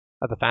mantle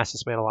of the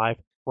fastest man alive.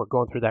 We're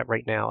going through that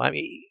right now. I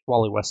mean,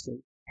 Wally West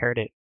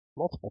inherited it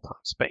multiple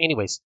times. But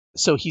anyways,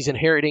 so he's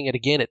inheriting it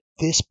again at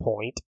this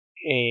point.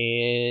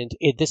 And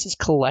this is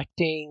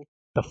collecting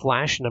the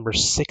Flash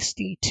numbers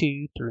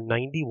 62 through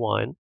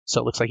 91. So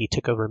it looks like he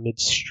took over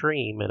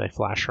midstream in a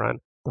Flash run.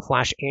 The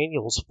Flash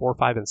annuals 4,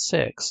 5, and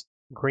 6.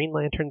 Green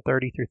Lantern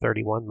 30 through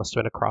 31 must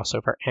have been a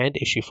crossover, and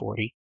issue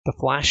 40. The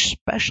Flash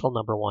Special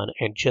number 1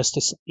 and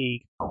Justice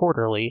League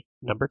Quarterly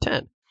number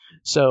 10.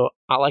 So,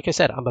 like I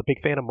said, I'm a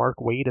big fan of Mark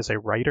Waid as a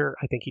writer.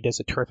 I think he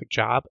does a terrific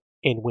job,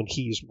 and when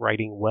he's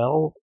writing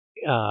well,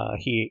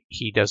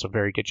 he does a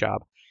very good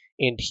job.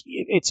 And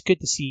it's good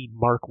to see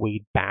Mark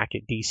Waid back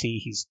at DC.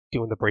 He's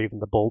doing the Brave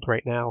and the Bold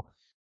right now.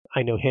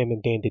 I know him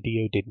and Dan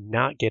DiDio did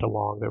not get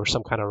along. There was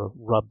some kind of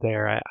rub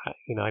there. I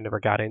never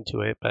got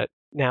into it, but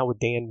now with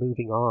Dan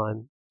moving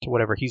on to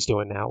whatever he's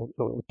doing now,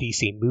 with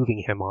DC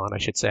moving him on, I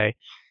should say,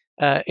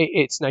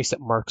 it's nice that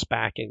Mark's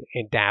back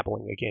and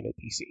dabbling again at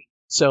DC.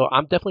 So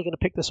I'm definitely going to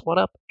pick this one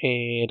up,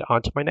 and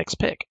on to my next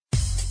pick.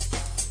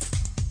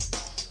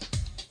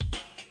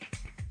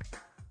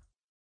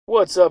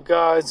 What's up,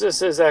 guys?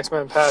 This is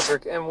X-Men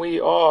Patrick, and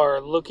we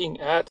are looking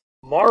at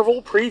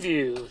Marvel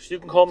previews. You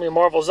can call me a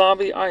Marvel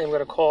zombie. I am going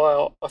to call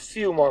out a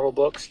few Marvel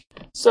books.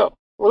 So,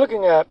 we're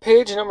looking at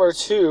page number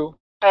 2,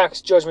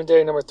 Axe Judgment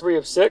Day number 3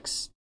 of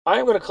 6. I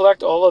am going to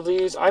collect all of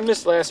these. I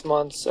missed last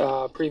month's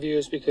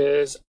previews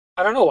because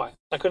I don't know why.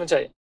 I couldn't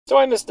tell you. So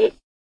I missed it,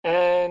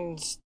 and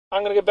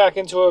I'm going to get back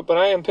into it, but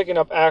I am picking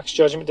up Axe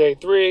Judgment Day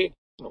 3,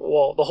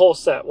 well, the whole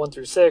set, 1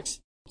 through 6.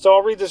 So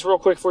I'll read this real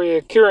quick for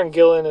you. Kieran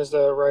Gillen is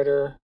the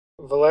writer.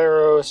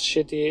 Valerio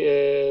Schitti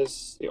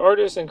is the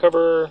artist, and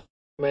cover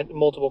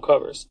multiple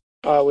covers.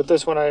 With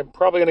this one, I'm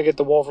probably going to get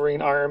the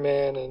Wolverine, Iron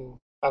Man, and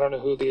I don't know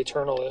who the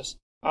Eternal is.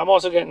 I'm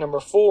also getting number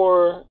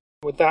 4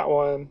 with that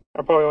one.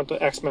 I probably want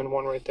the X-Men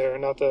one right there.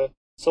 Now the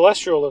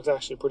Celestial looks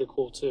actually pretty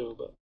cool too.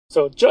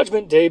 So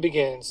Judgment Day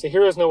begins. The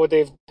heroes know what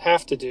they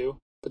have to do,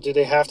 but do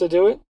they have to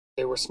do it?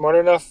 They were smart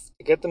enough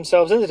to get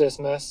themselves into this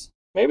mess.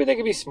 Maybe they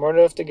could be smart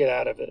enough to get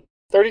out of it.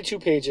 32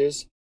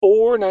 pages,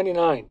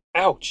 $4.99.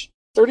 Ouch.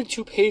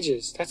 32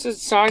 pages. That's the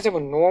size of a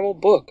normal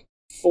book.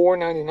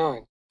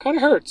 $4.99. Kind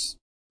of hurts,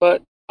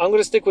 but I'm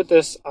going to stick with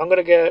this. I'm going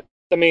to get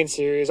the main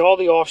series. All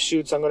the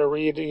offshoots I'm going to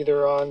read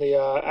either on the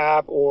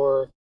app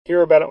or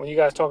hear about it when you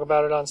guys talk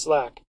about it on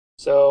Slack.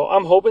 So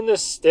I'm hoping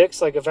this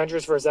sticks, like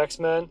Avengers vs.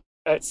 X-Men.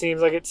 It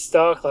seems like it's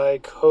stuck.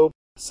 Like Hope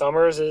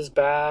Summers is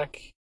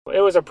back.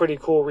 It was a pretty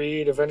cool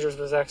read, Avengers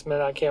vs.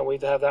 X-Men. I can't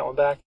wait to have that one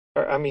back.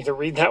 To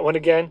read that one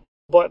again.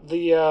 But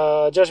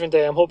the Judgment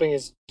Day I'm hoping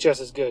is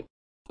just as good.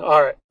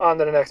 Alright, on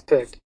to the next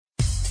pick.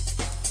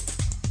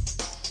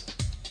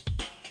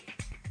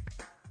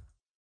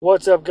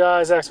 What's up,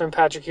 guys? X-Men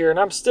Patrick here, and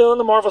I'm still in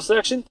the Marvel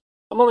section.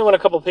 I'm only on a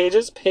couple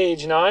pages,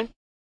 page 9.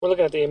 We're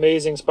looking at the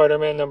Amazing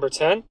Spider-Man number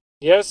 10.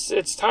 Yes,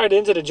 it's tied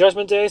into the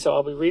Judgment Day, so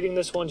I'll be reading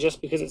this one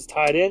just because it's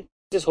tied in.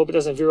 Just hope it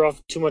doesn't veer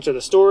off too much of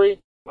the story.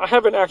 I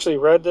haven't actually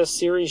read this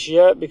series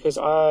yet because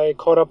I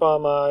caught up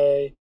on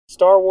my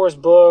Star Wars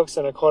books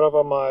and I caught up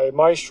on my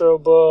Maestro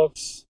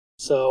books.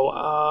 So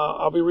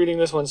I'll be reading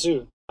this one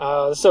soon.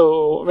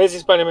 So Amazing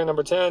Spider-Man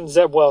number 10,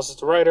 Zeb Wells is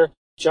the writer.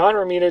 John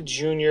Romita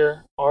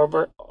Jr.,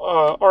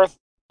 artist,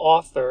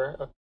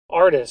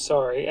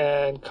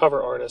 and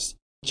cover artist.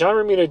 John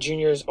Romita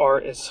Jr.'s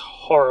art is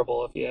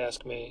horrible, if you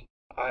ask me.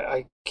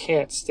 I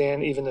can't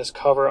stand even this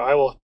cover. I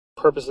will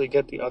purposely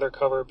get the other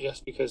cover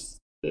just because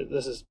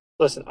this is...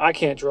 Listen, I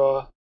can't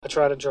draw. I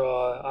try to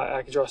draw.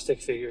 I can draw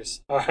stick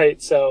figures. All right,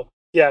 so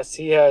yes,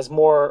 he has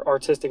more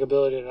artistic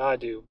ability than I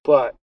do,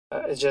 but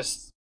it's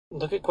just...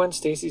 Look at Gwen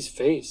Stacy's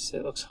face.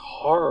 It looks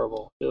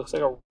horrible. It looks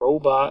like a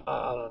robot.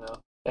 I don't know.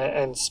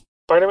 And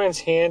Spider-Man's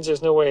hands,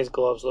 there's no way his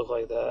gloves look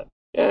like that.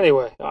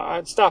 Anyway,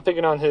 I'd stop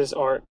picking on his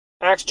art.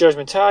 Axe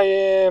Judgment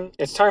tie-in.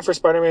 It's time for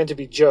Spider-Man to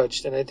be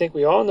judged, and I think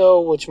we all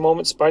know which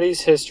moment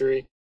Spidey's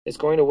history is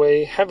going to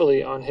weigh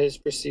heavily on his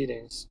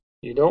proceedings.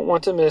 You don't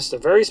want to miss the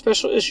very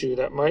special issue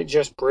that might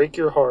just break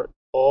your heart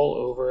all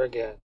over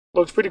again.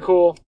 Looks pretty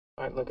cool.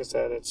 Like I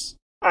said,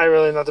 I'm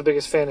really not the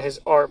biggest fan of his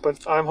art,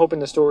 but I'm hoping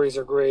the stories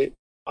are great.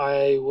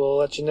 I will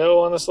let you know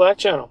on the Slack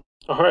channel.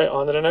 Alright,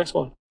 on to the next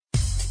one.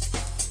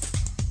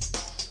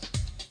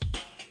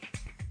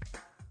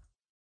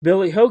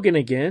 Billy Hogan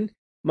again.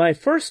 My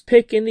first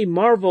pick in the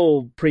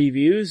Marvel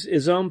previews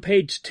is on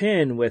page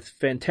 10 with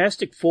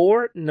Fantastic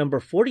Four, number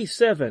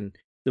 47.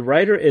 The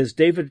writer is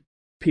David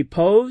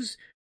Pepose,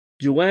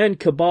 Joanne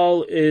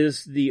Cabal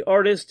is the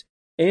artist,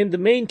 and the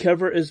main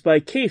cover is by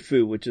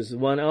Keifu, which is the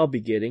one I'll be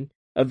getting.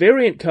 A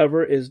variant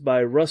cover is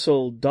by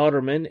Russell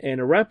Dodderman,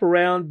 and a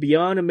wraparound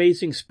Beyond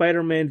Amazing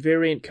Spider-Man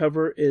variant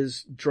cover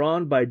is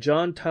drawn by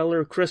John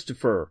Tyler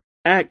Christopher.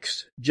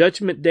 Axe,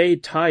 Judgment Day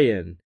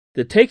tie-in.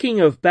 The taking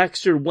of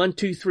Baxter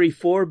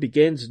 1234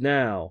 begins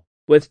now.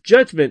 With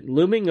Judgment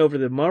looming over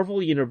the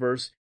Marvel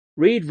Universe,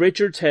 Reed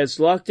Richards has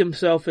locked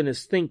himself in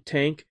his think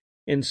tank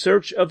in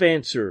search of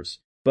answers.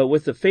 But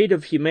with the fate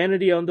of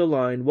humanity on the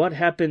line, what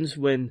happens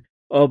when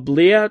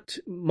Obliat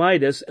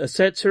Midas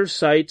sets her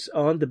sights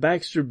on the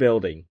Baxter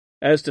building?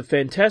 As the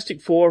Fantastic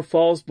Four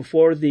falls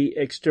before the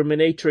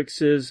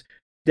Exterminatrix's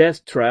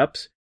death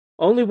traps,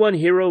 only one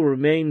hero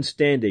remains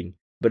standing.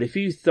 But if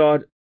you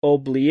thought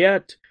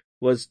Obliat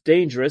was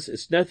dangerous,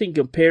 it's nothing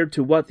compared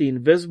to what the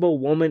Invisible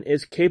Woman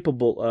is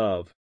capable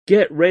of.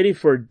 Get ready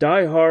for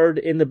Die Hard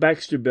in the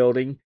Baxter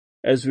building,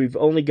 as we've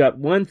only got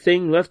one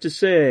thing left to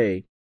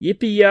say.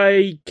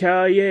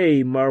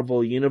 Yippee-yi-ki-yay,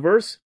 Marvel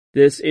Universe.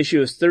 This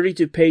issue is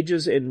 32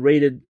 pages and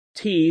rated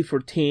T for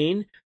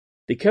teen.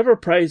 The cover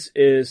price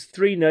is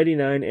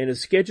 $3.99 and is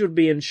scheduled to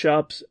be in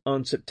shops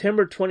on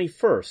September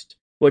 21st,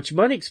 which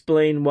might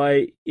explain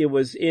why it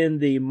was in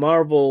the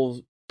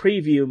Marvel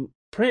Preview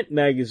print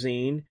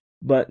magazine,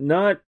 but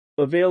not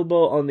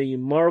available on the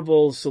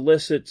Marvel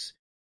solicits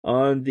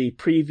on the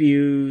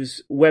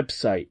Previews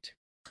website.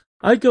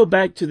 I go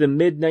back to the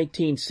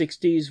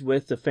mid-1960s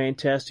with the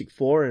Fantastic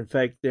Four. In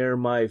fact, they're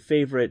my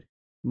favorite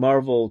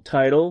Marvel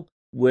title,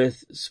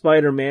 with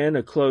Spider-Man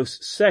a close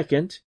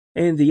second.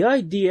 And the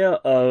idea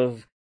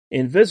of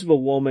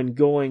Invisible Woman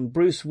going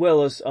Bruce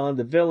Willis on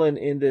the villain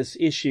in this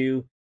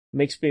issue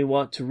makes me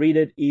want to read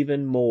it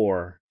even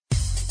more.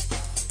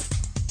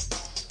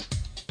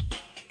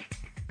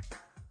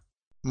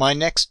 My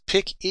next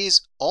pick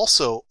is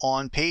also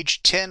on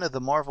page 10 of the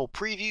Marvel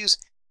Previews.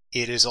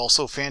 It is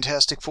also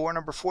Fantastic Four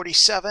number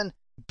 47.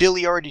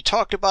 Billy already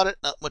talked about it,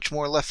 not much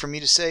more left for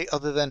me to say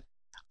other than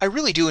I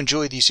really do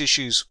enjoy these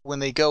issues when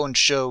they go and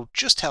show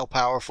just how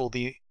powerful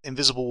the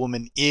Invisible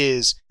Woman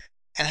is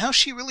and how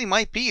she really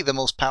might be the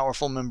most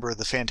powerful member of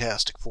the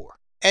Fantastic Four.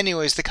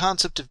 Anyways, the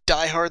concept of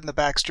Die Hard in the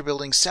Baxter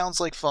building sounds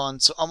like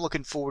fun, so I'm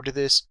looking forward to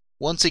this.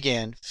 Once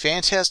again,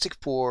 Fantastic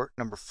Four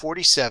number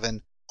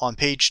 47 on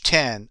page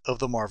 10 of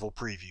the Marvel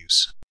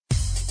Previews.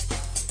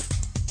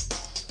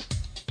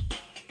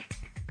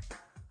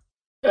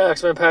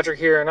 X-Men Patrick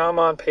here, and I'm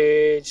on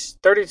page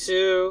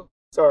 12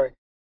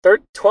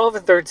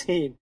 and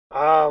 13.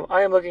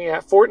 I am looking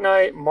at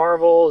Fortnite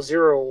Marvel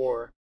Zero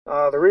War.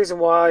 The reason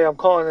why I'm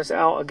calling this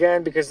out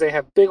again, because they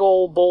have big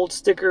old bold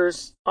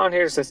stickers on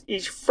here that says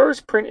each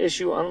first print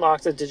issue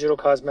unlocks a digital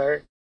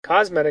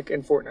cosmetic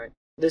in Fortnite.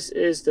 This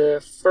is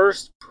the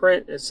first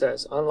print, it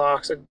says,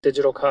 unlocks a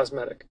digital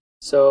cosmetic.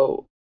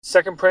 So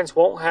second prints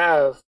won't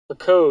have the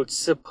code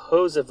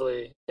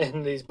supposedly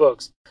in these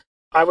books.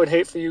 I would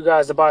hate for you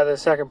guys to buy the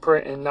second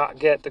print and not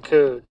get the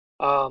code.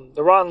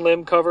 The Ron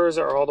Lim covers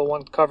are all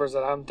the covers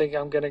that I'm thinking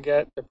I'm going to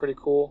get. They're pretty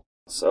cool.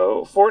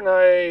 So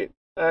Fortnite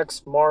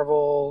X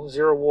Marvel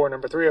Zero War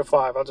number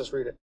 305. I'll just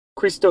read it.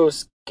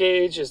 Christos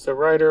Gage is the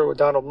writer with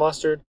Donald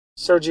Mustard.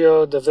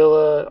 Sergio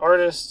Davila,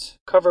 artist.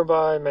 Covered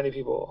by many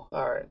people.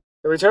 Alright.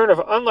 The return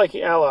of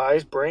unlikely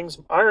allies brings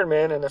Iron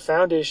Man and the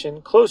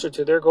Foundation closer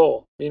to their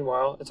goal.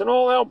 Meanwhile, it's an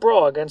all-out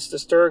brawl against the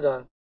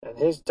Sturgon and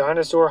his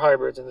dinosaur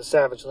hybrids in the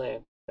Savage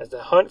Land as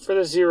the hunt for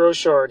the Zero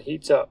Shard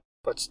heats up.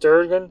 But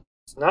Sturgon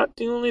is not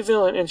the only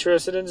villain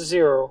interested in the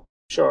Zero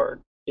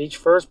Shard. Each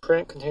first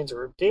print contains a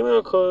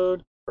redeemable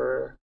code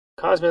for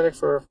cosmetic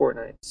for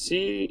Fortnite.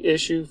 See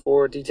issue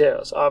for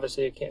details.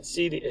 Obviously, I can't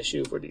see the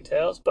issue for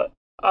details, but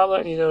I'm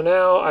letting you know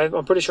now.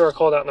 I'm pretty sure I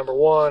called out number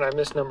 1. I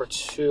missed number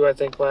 2, I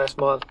think, last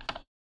month.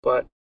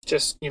 But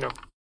just,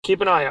 keep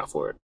an eye out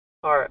for it.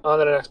 Alright, on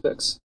to the next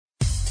picks.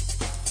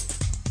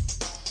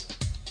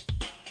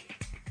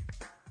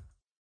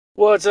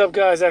 What's up,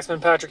 guys? X-Men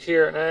Patrick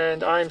here,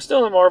 and I'm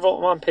still in Marvel.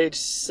 I'm on page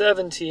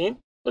 17,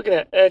 looking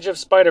at Edge of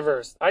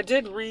Spider-Verse. I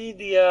did read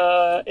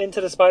the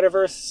Into the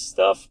Spider-Verse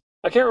stuff.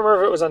 I can't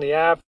remember if it was on the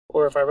app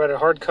or if I read it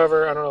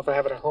hardcover. I don't know if I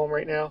have it at home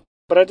right now.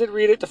 But I did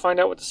read it to find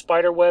out what the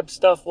spider web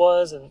stuff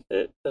was and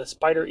the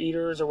spider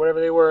eaters or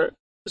whatever they were. It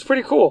was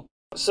pretty cool.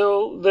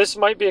 So this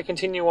might be a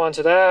continue on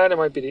to that. It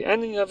might be the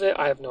ending of it.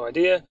 I have no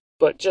idea.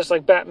 But just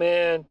like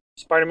Batman,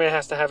 Spider-Man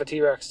has to have a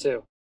T-Rex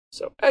too.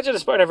 So Edge of the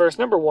Spider-Verse,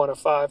 number 1 of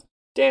 5.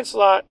 Dan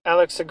Slott,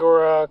 Alex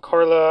Segura,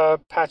 Carla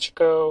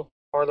Pacheco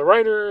are the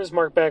writers,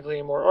 Mark Bagley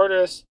and more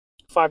artists.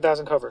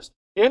 5,000 covers.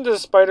 The end of the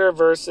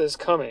Spider-Verse is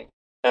coming.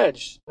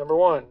 Edge, number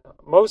 1.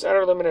 Most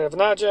outer limit of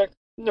an object.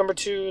 Number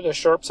 2. The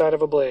sharp side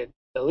of a blade.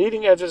 The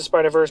leading edge of the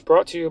Spider-Verse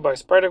brought to you by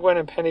Spider-Gwen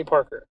and Penny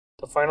Parker.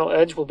 The final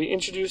edge will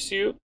introduce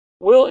you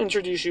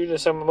to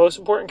some of the most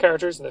important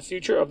characters in the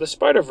future of the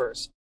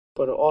Spider-Verse,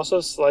 but it'll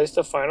also slice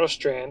the final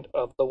strand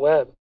of the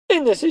web.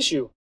 In this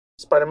issue,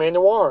 Spider-Man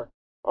Noir,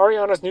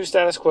 Ariana's new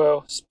status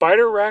quo,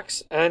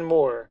 Spider-Rex, and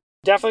more.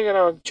 Definitely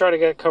going to try to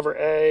get cover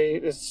A.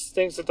 This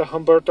thinks that the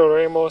Humberto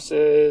Ramos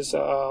is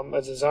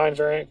a design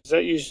variant, because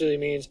that usually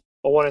means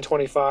a 1 in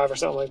 25 or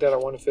something like that, or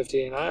 1 in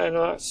 15. I'm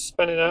not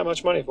spending that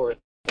much money for it.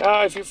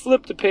 If you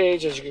flip the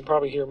page, as you can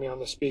probably hear me on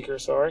the speaker,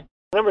 sorry.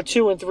 Number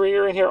 2 and 3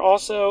 are in here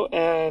also,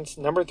 and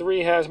number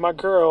 3 has my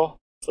girl,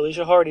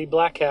 Felicia Hardy,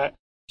 Black Cat.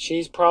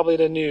 She's probably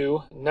the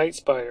new Night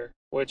Spider,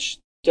 which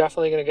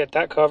definitely going to get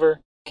that cover.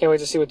 Can't wait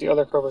to see what the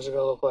other covers are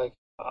going to look like.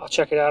 I'll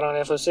check it out on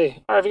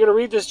FOC. Alright, if you're going to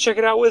read this, check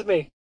it out with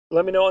me.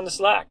 Let me know on the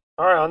Slack.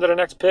 Alright, on to the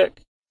next pick.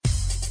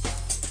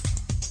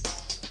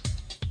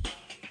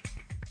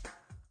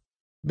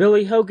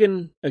 Billy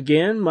Hogan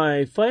again.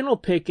 My final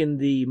pick in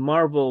the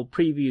Marvel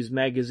Previews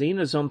magazine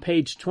is on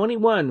page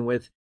 21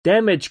 with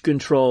Damage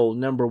Control,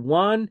 number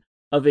 1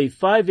 of a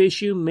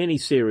 5-issue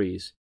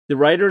miniseries. The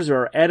writers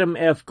are Adam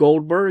F.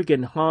 Goldberg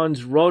and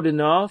Hans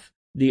Rodinoff.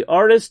 The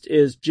artist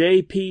is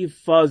J.P.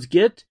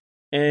 Fosgitt,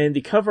 and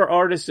the cover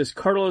artist is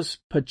Carlos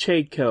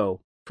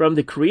Pacheco. From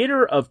the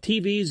creator of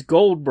TV's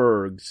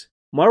Goldbergs,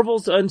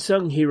 Marvel's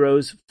unsung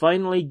heroes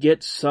finally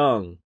get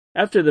sung.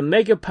 After the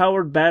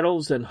mega-powered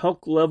battles and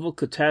Hulk-level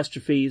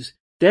catastrophes,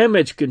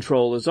 Damage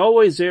Control is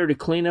always there to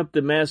clean up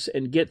the mess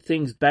and get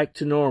things back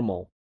to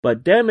normal.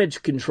 But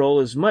Damage Control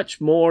is much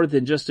more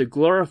than just a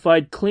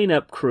glorified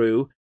cleanup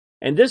crew,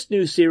 and this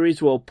new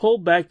series will pull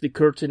back the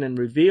curtain and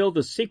reveal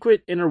the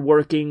secret inner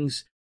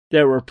workings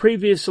that were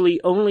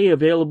previously only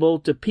available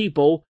to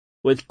people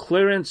with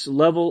clearance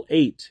level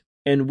 8.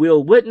 And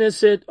we'll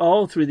witness it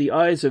all through the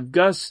eyes of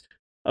Gus,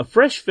 a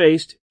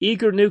fresh-faced,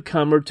 eager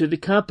newcomer to the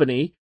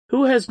company,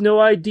 who has no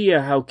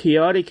idea how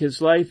chaotic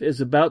his life is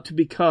about to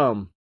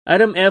become.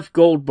 Adam F.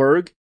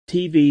 Goldberg,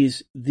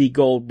 TV's The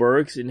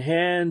Goldbergs, and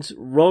Hans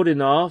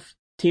Rodinoff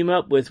team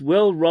up with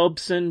Will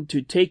Robson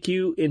to take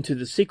you into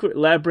the secret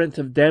labyrinth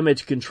of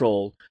Damage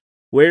Control,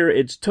 where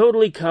it's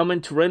totally common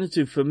to run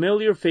into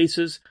familiar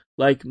faces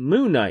like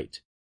Moon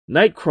Knight,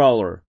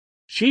 Nightcrawler,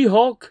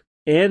 She-Hulk,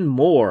 and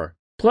more.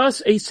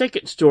 Plus a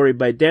second story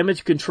by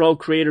Damage Control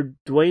creator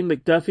Dwayne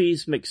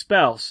McDuffie's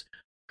McSpouse,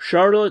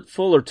 Charlotte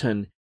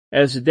Fullerton,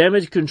 as the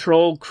Damage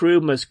Control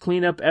crew must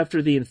clean up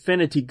after the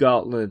Infinity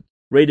Gauntlet.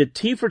 Rated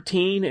T for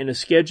Teen and is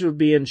scheduled to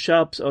be in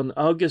shops on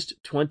August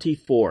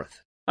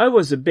 24th. I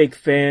was a big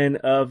fan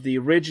of the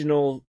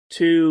original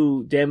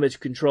 2 Damage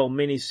Control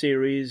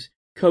miniseries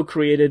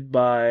co-created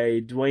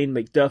by Dwayne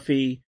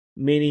McDuffie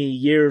many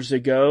years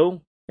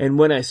ago, and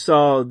when I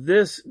saw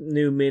this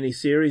new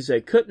miniseries,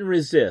 I couldn't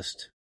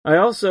resist. I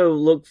also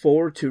look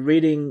forward to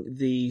reading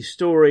the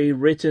story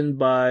written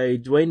by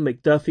Dwayne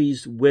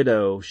McDuffie's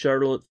widow,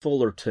 Charlotte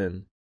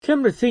Fullerton.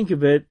 Come to think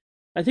of it,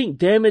 I think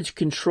Damage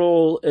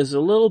Control is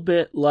a little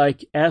bit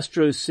like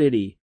Astro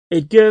City.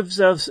 It gives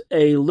us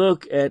a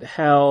look at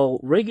how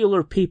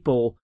regular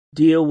people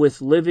deal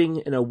with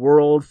living in a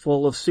world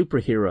full of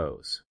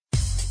superheroes.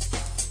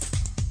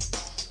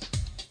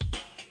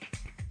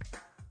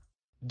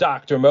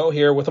 Dr. Mo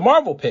here with a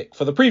Marvel pick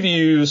for the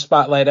preview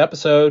spotlight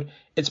episode.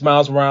 It's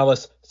Miles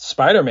Morales'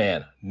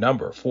 Spider-Man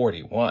number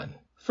 41.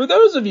 For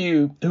those of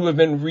you who have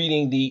been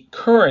reading the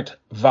current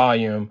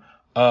volume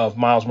of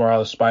Miles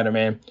Morales'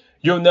 Spider-Man,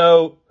 you'll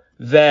know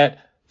that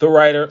the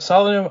writer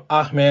Saladin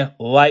Ahmed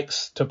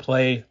likes to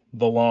play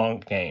the long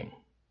game.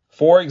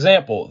 For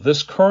example,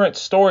 this current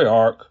story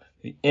arc,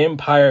 the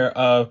Empire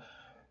of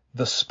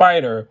the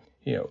Spider,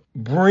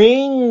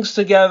 brings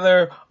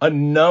together a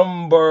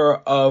number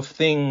of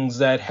things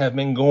that have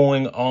been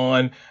going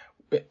on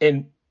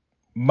in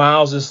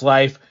Miles's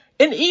life,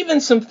 and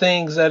even some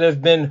things that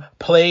have been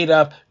played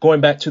up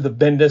going back to the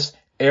Bendis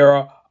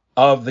era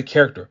of the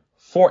character.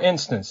 For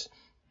instance,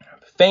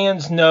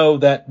 fans know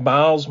that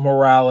Miles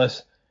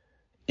Morales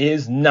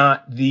is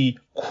not the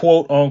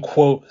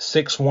quote-unquote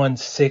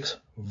 616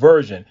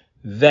 version,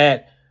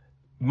 that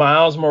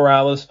Miles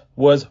Morales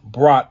was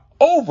brought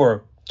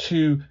over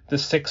to the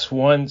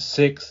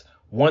 616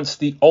 once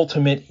the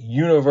Ultimate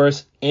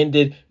Universe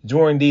ended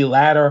during the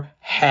latter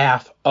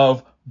half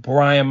of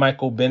Brian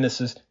Michael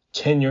Bendis'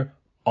 tenure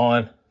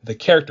on the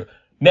character.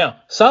 Now,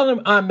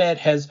 Saladin Ahmed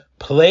has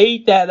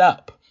played that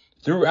up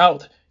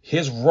throughout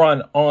his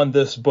run on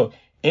this book,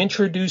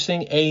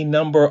 introducing a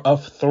number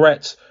of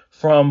threats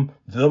from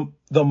the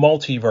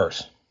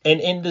multiverse.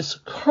 And in this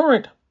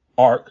current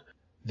arc,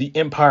 the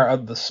Empire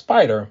of the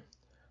Spider,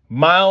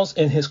 Miles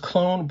and his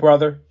clone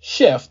brother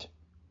Shift,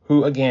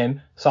 who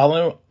again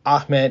Saladin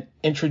Ahmed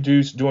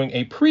introduced during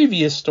a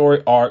previous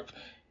story arc,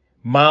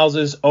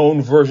 Miles's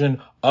own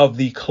version of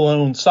the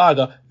Clone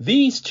Saga,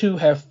 these two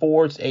have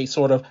forged a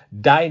sort of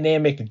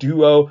dynamic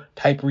duo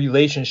type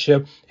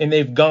relationship, and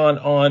they've gone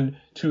on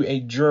to a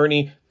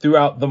journey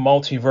throughout the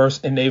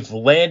multiverse, and they've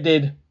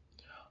landed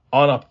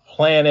on a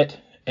planet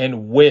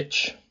in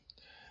which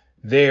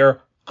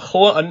their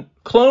clone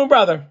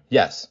brother,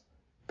 yes,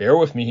 bear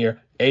with me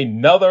here,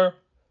 another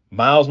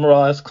Miles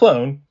Morales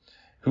clone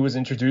who was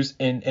introduced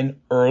in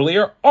an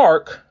earlier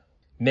arc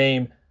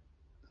named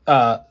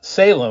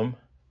Salem,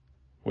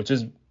 which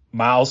is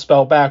Miles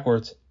spelled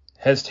backwards,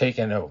 has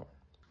taken over.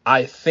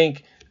 I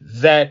think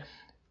that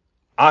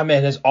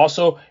Ahmed has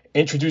also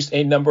introduced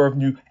a number of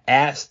new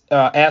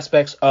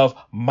aspects of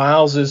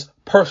Miles's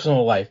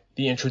personal life.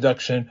 The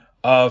introduction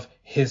of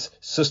his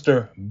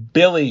sister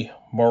Billy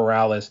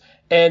Morales,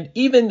 and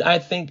even I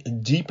think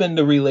deepened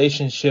the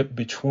relationship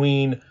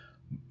between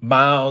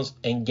Miles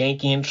and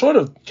Ganke, and sort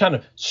of kind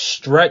of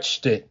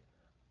stretched it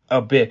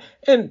a bit.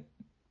 And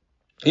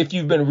if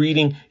you've been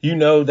reading, you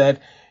know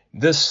that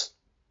this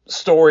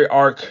story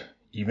arc,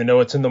 even though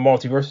it's in the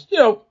multiverse,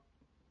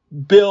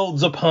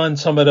 builds upon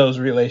some of those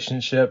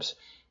relationships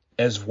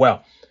as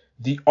well.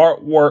 The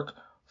artwork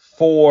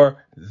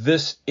for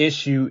this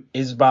issue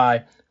is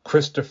by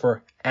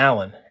Christopher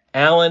Allen.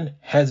 Allen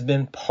has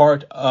been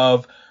part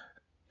of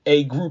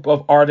a group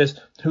of artists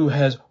who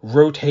has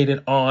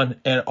rotated on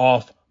and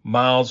off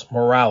Miles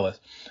Morales.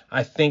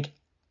 I think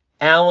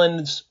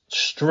Allen's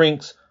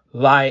strengths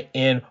lie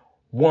in,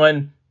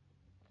 one,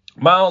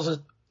 Miles'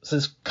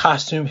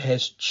 costume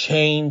has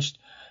changed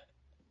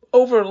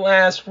over the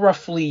last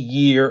roughly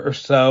year or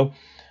so.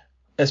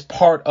 As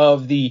part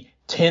of the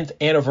 10th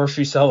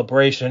anniversary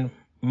celebration,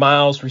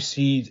 Miles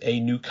receives a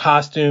new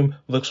costume,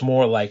 looks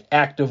more like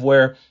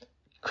activewear.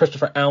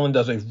 Christopher Allen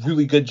does a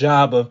really good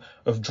job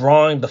of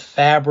drawing the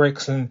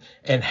fabrics and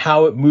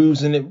how it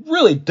moves, and it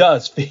really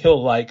does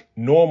feel like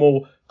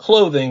normal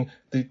clothing,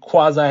 the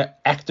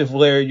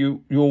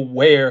quasi-activewear you'll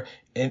wear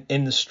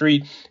in the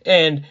street.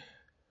 And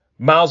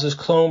Miles's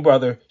clone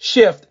brother,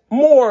 Shift,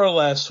 more or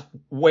less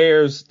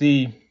wears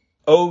the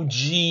OG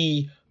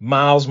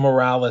Miles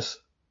Morales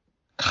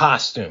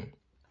costume.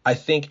 I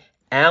think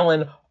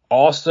Allen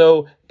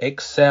also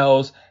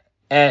excels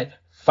at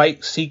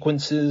fight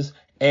sequences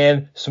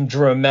and some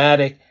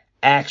dramatic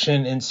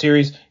action in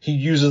series. He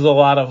uses a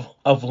lot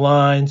of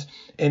lines,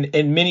 and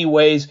in many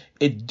ways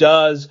it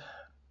does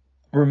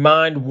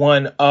remind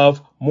one of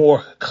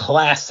more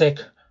classic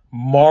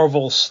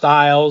Marvel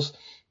styles,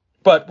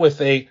 but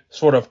with a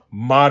sort of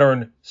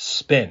modern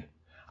spin.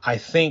 I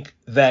think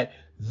that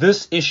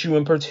this issue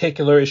in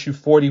particular, issue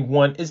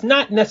 41, is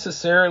not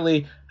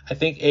necessarily, I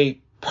think, it's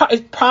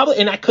probably,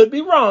 and I could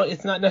be wrong,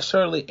 it's not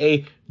necessarily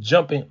a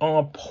jumping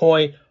on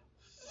point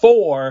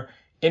for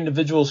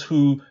individuals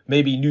who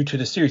may be new to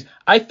the series.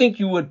 I think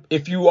you would,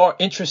 if you are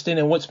interested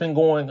in what's been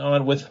going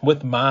on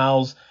with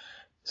Miles'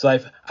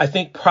 life, I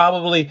think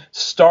probably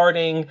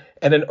starting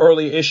at an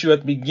early issue at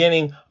the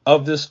beginning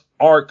of this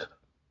arc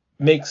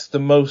makes the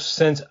most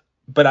sense.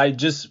 But I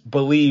just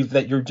believe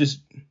that you're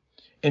just,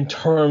 in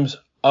terms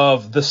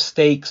of the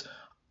stakes,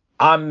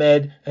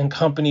 Ahmed and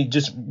company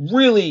just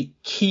really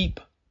keep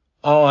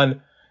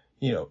on,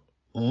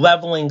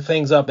 leveling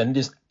things up and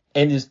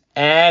just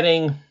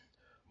adding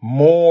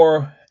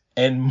more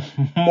and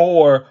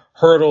more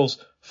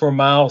hurdles for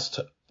Miles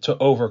to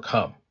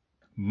overcome.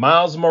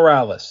 Miles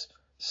Morales,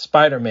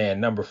 Spider-Man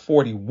number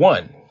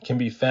 41, can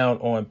be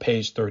found on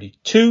page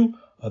 32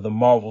 of the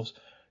Marvel's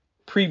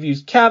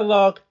Previews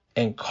catalog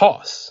and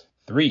costs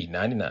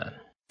 $3.99.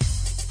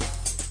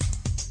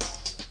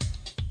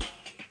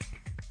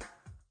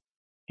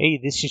 Hey,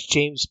 this is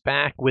James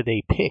back with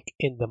a pick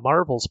in the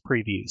Marvels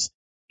previews.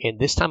 And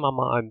this time I'm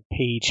on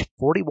page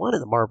 41 of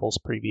the Marvels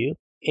preview.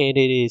 And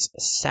it is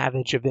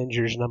Savage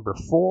Avengers number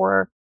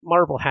 4.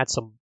 Marvel had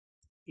some,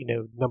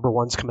 number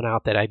ones coming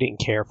out that I didn't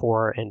care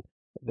for. And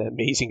the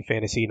Amazing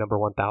Fantasy number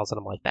 1000,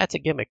 I'm like, that's a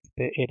gimmick.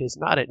 It is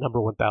not at number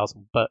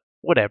 1000, but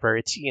whatever.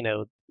 It's,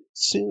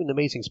 soon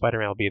Amazing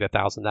Spider-Man will be at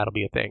 1000. That'll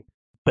be a thing.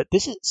 But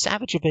this is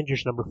Savage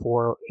Avengers number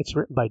 4. It's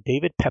written by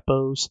David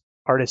Pepose,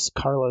 artist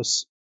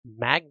Carlos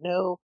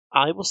Magno.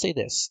 I will say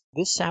this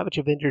Savage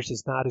Avengers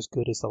is not as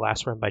good as the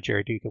last run by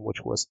Jerry Dugan,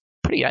 which was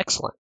pretty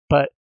excellent.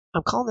 But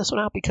I'm calling this one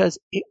out because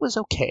it was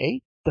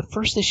okay. The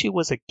first issue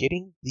was a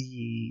getting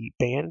the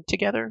band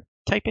together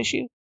type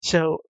issue.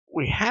 So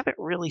we haven't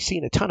really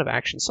seen a ton of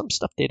action. Some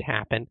stuff did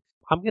happen.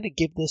 I'm going to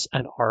give this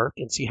an arc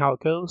and see how it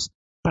goes.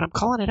 But I'm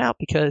calling it out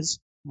because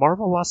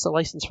Marvel lost the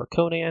license for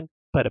Conan,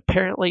 but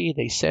apparently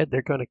they said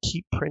they're going to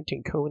keep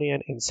printing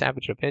Conan in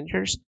Savage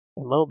Avengers.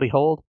 And lo and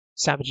behold,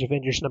 Savage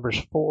Avengers number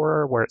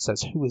 4, where it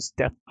says, "Who is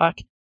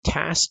Deathlock?"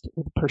 Tasked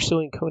with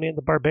pursuing Conan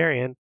the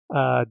Barbarian.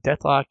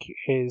 Deathlock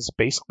is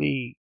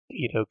basically,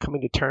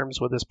 coming to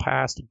terms with his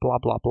past, blah,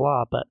 blah,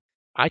 blah. But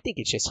I think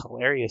it's just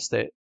hilarious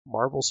that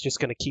Marvel's just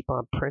going to keep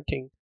on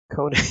printing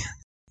Conan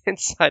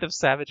inside of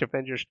Savage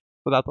Avengers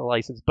without the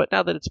license. But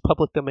now that it's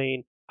public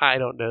domain, I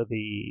don't know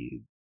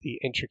the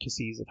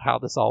intricacies of how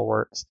this all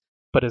works.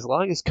 But as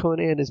long as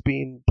Conan is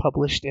being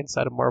published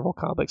inside of Marvel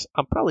Comics,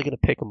 I'm probably going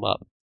to pick him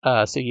up.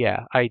 So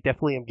yeah, I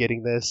definitely am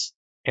getting this.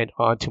 and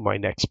on to my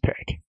next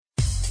pick.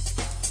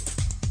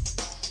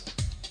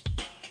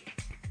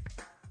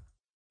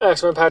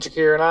 X-Men Patrick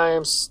here, and I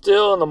am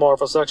still in the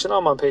Marvel section.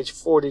 I'm on page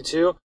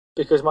 42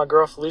 because my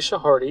girl Felicia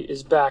Hardy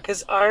is back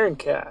as Iron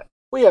Cat.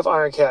 We have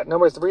Iron Cat,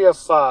 number 3 of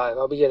 5.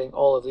 I'll be getting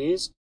all of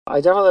these. I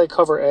definitely like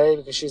cover A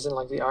because she's in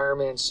like the Iron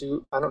Man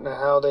suit. I don't know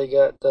how they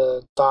get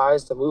the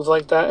thighs to move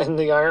like that in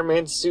the Iron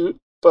Man suit,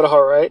 but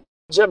alright.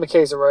 Jed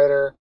MacKay's the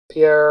writer,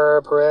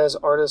 Pierre Perez,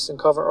 artist and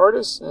cover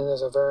artist, and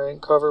there's a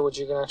variant cover which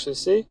you can actually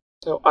see.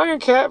 So Iron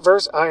Cat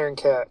versus Iron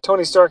Cat.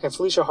 Tony Stark and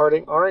Felicia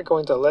Harding aren't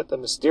going to let the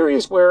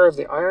mysterious wearer of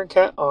the Iron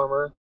Cat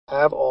armor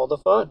have all the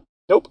fun.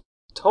 Nope.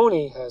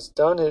 Tony has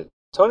done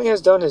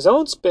his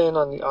own spin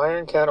on the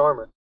Iron Cat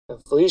armor,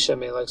 and Felicia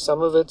may like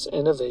some of its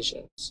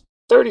innovations.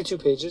 32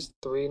 pages,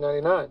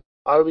 $3.99.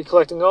 I will be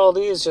collecting all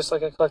these just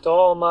like I collect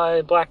all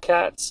my Black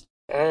Cats,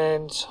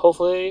 and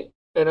hopefully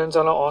it ends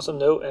on an awesome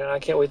note, and I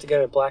can't wait to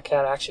get a Black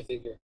Cat action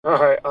figure.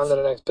 Alright, on to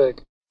the next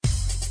pick.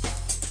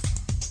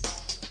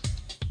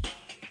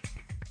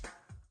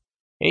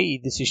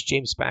 Hey, this is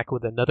James back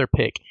with another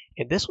pick,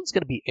 and this one's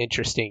going to be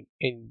interesting,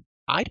 and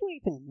I don't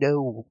even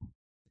know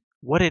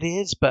what it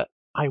is, but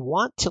I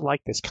want to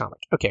like this comic.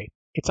 Okay,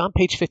 it's on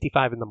page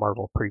 55 in the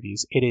Marvel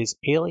previews. It is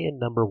Alien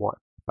number 1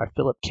 by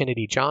Philip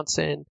Kennedy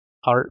Johnson,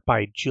 art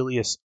by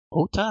Julius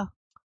Ota.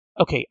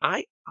 Okay,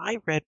 I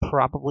read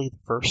probably the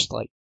first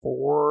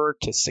 4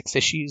 to 6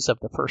 issues of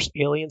the first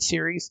Alien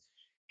series,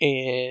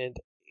 and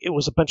it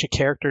was a bunch of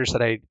characters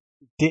that I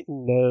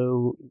didn't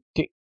know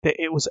that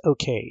it was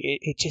okay.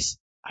 It just,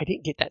 I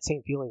didn't get that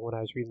same feeling when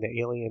I was reading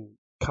the Alien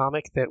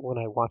comic that when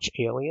I watched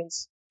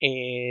Aliens,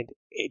 and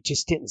it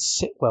just didn't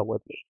sit well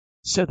with me.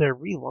 So they're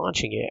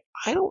relaunching it.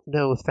 I don't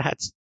know if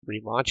that's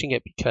relaunching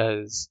it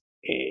because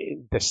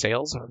the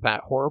sales are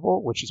that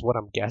horrible, which is what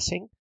I'm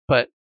guessing,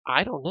 but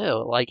I don't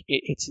know.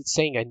 It's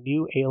saying a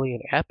new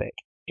Alien epic,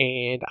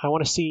 and I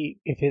want to see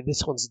if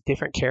this one's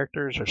different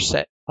characters or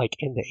set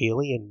in the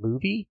Alien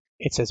movie.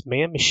 It says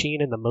man,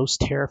 machine, and the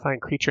most terrifying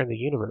creature in the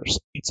universe.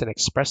 It's an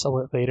express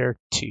elevator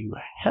to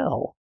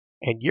hell,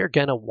 and you're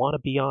gonna want to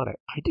be on it.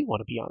 I do want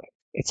to be on it.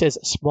 It says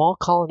a small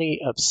colony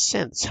of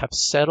synths have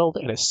settled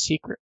in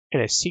secret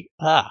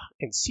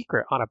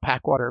on a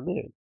Packwater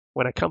moon.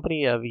 When a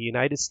company of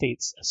United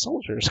States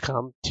soldiers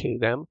come to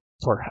them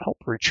for help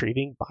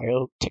retrieving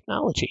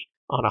biotechnology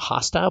on a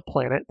hostile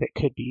planet that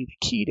could be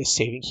the key to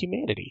saving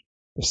humanity.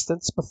 The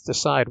synths must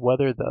decide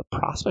whether the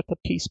prospect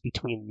of peace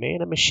between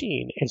man and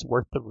machine is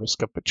worth the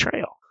risk of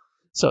betrayal.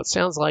 So it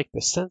sounds like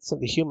the synths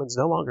and the humans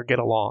no longer get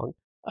along.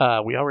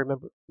 We all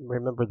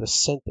remember the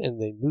synth in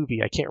the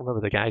movie. I can't remember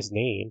the guy's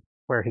name,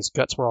 where his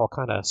guts were all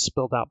kind of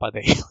spilled out by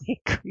the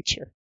alien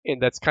creature. And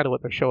that's kind of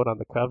what they're showing on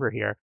the cover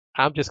here.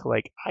 I'm just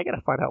I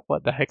gotta find out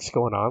what the heck's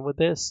going on with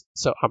this.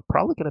 So I'm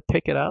probably gonna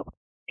pick it up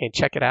and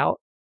check it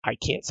out. I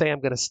can't say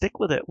I'm gonna stick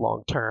with it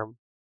long term,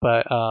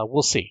 but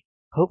we'll see.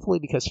 Hopefully,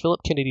 because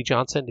Philip Kennedy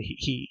Johnson,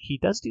 he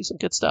does do some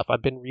good stuff.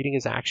 I've been reading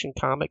his Action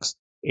Comics.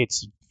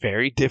 It's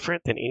very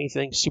different than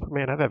anything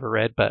Superman I've ever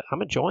read, but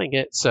I'm enjoying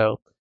it.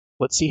 So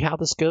let's see how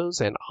this goes,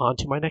 and on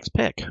to my next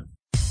pick.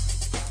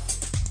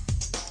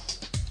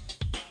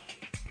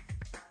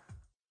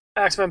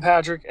 X-Men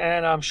Patrick,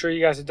 and I'm sure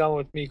you guys are done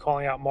with me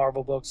calling out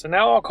Marvel books. So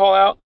now I'll call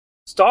out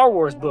Star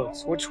Wars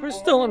books, which we're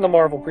still in the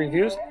Marvel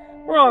previews.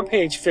 We're on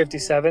page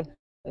 57.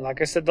 And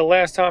like I said the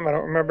last time, I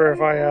don't remember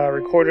if I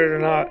recorded or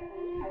not,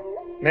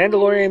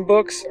 Mandalorian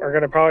books are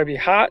going to probably be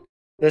hot.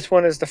 This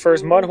one is the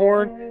first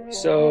Mudhorn,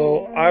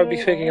 so I'll be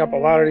picking up a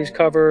lot of these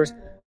covers,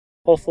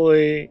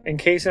 hopefully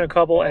encasing a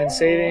couple and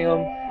saving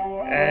them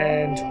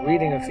and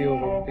reading a few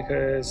of them,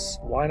 because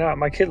why not?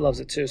 My kid loves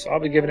it too, so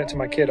I'll be giving it to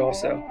my kid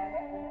also.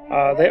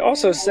 They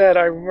also said,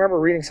 I remember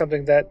reading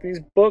something, that these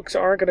books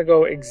aren't going to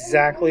go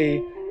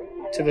exactly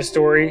to the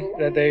story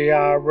that they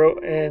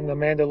wrote in The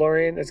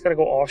Mandalorian. It's going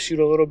to go offshoot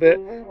a little bit,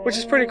 which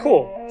is pretty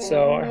cool.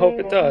 So I hope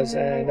it does,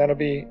 and that'll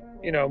be,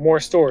 more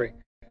story.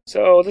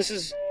 So this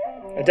is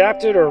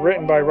adapted or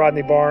written by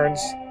Rodney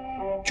Barnes.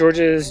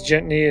 Georges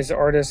Gentny is the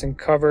artist, and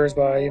covers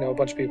by, a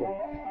bunch of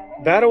people.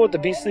 Battle with the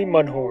beastly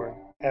Mudhorn.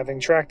 Having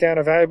tracked down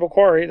a valuable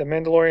quarry, the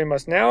Mandalorian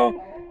must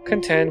now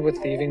contend with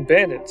thieving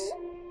bandits.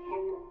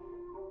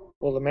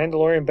 Will the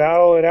Mandalorian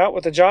battle it out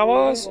with the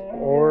Jawas,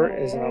 or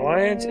is an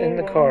alliance in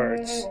the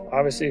cards?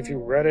 Obviously, if you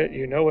read it,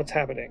 you know what's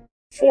happening.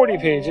 40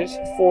 pages,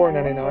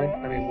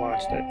 $4.99.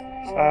 Watched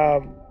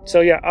it.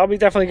 So yeah, I'll be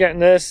definitely getting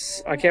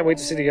this. I can't wait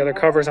to see the other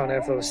covers on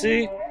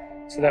FOC,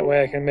 so that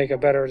way I can make a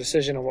better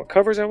decision on what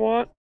covers I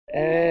want.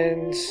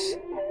 And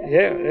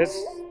yeah, it's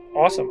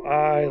awesome.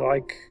 I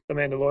like The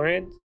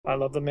Mandalorian. I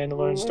love The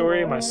Mandalorian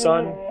story. My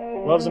son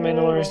loves The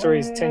Mandalorian story.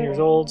 He's 10 years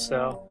old,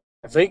 so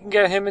if they can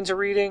get him into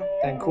reading,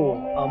 then cool.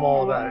 I'm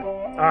all about it.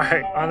 All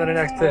right, on to the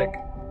next pick.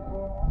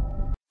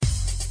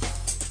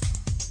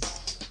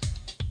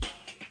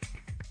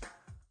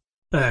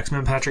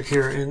 X-Men Patrick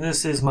here, and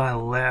this is my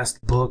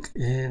last book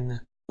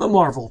in the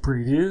Marvel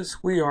previews.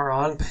 We are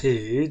on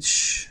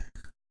page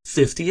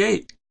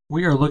 58.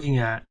 We are looking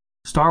at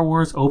Star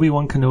Wars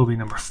Obi-Wan Kenobi,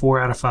 number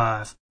 4 out of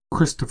 5.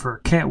 Christopher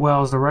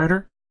Cantwell is the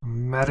writer.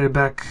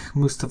 Madibek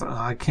Mustafa.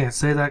 I can't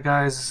say that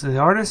guy's the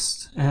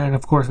artist. And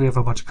of course, we have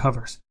a bunch of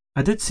covers.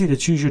 I did see the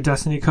Choose Your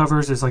Destiny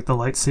covers as like the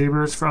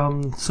lightsabers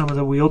from some of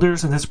the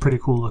wielders, and that's pretty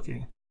cool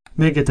looking.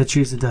 May get to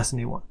choose the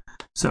Destiny one.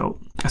 So,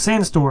 a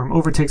sandstorm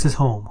overtakes his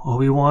home.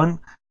 Obi-Wan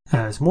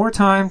has more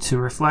time to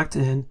reflect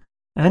in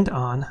and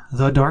on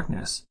the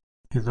darkness.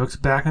 He looks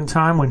back in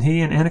time when he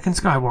and Anakin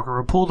Skywalker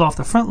were pulled off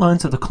the front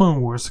lines of the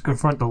Clone Wars to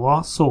confront the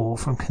lost soul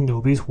from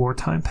Kenobi's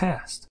wartime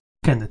past.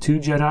 Can the two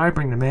Jedi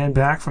bring the man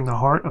back from the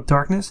heart of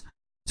darkness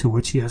to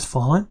which he has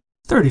fallen?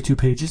 32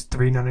 pages,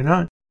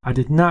 $3.99. I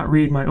did not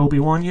read my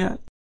Obi-Wan yet.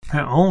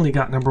 I only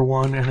got number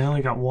 1, and I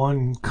only got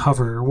one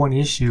cover, one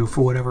issue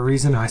for whatever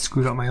reason. I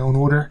screwed up my own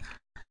order.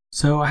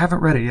 So I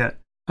haven't read it yet.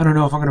 I don't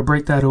know if I'm going to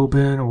break that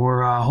open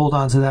or hold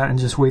on to that and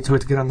just wait till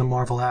it to get on the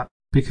Marvel app,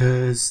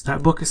 because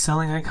that book is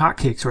selling like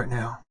hotcakes right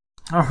now.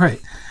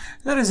 Alright,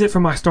 that is it for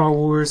my Star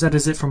Wars, that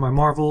is it for my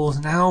Marvels.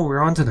 Now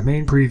we're on to the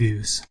main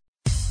previews.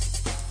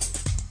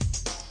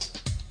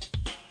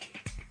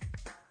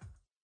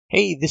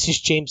 Hey, this is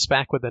James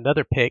back with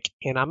another pick,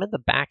 and I'm in the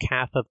back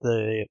half of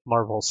the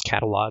Marvel's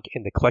catalog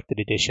in the collected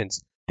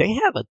editions. They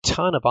have a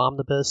ton of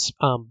omnibus.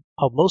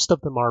 Most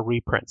of them are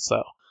reprints,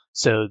 though.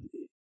 So,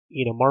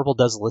 Marvel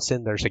does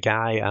listen. There's a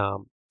guy,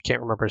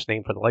 can't remember his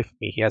name for the life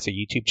of me. He has a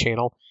YouTube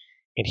channel,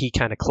 and he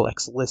kind of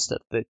collects a list of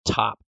the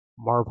top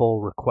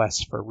Marvel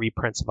requests for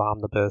reprints of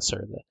omnibus or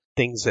the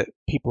things that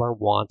people are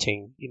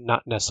wanting,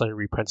 not necessarily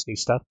reprints new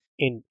stuff.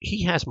 And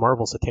he has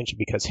Marvel's attention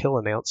because he'll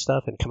announce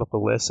stuff and come up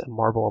with lists, and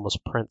Marvel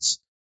almost prints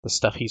the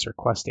stuff he's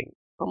requesting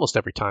almost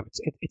every time.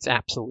 It's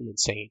absolutely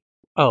insane.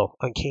 Oh,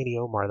 Uncanny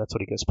Omar, that's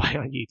what he goes by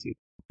on YouTube.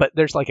 But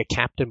there's like a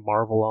Captain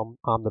Marvel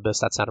omnibus,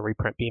 that's not a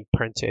reprint, being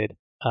printed.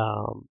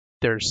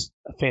 There's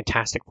a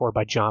Fantastic Four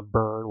by John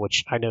Byrne,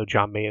 which I know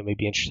John Mayo may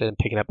be interested in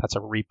picking up. That's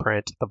a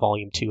reprint, the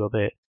volume 2 of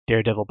it.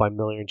 Daredevil by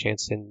Miller and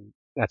Jansen,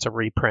 that's a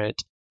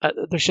reprint.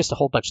 There's just a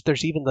whole bunch.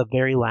 There's even the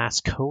very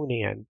last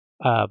Conan,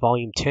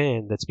 volume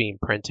 10, that's being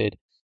printed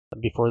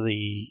before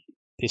the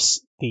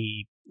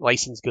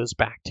license goes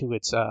back to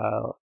its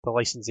the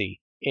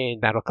licensee,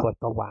 and that'll collect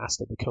the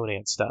last of the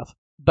Conan stuff.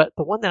 But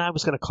the one that I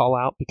was going to call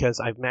out, because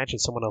I imagine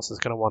someone else is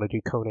going to want to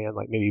do Conan,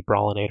 like maybe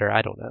Brawlinator,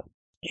 I don't know,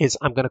 is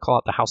I'm going to call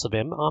out the House of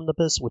M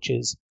omnibus, which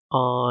is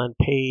on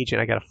page,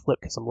 and I got to flip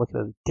because I'm looking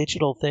at the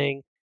digital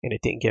thing, and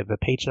it didn't give the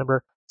page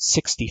number,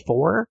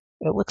 64,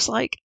 it looks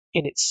like.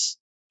 And it's,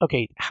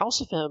 okay,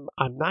 House of M,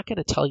 I'm not going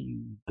to tell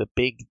you the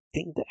big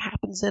thing that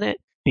happens in it,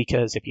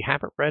 because if you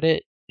haven't read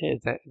it,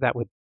 that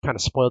would kind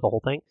of spoil the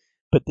whole thing.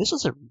 But this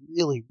is a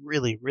really,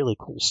 really, really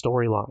cool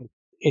storyline.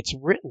 It's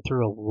written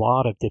through a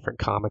lot of different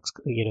comics,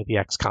 the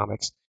X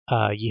comics.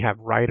 You have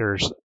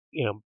writers,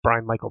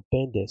 Brian Michael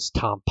Bendis,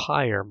 Tom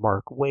Peyer,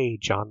 Mark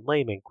Waid, John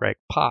Layman, Greg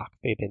Pak,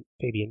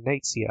 Fabian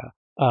Naitzia,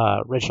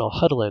 Reginald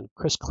Hudlin,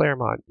 Chris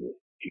Claremont.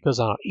 It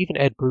goes on. Even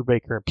Ed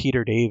Brubaker and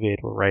Peter David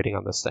were writing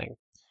on this thing.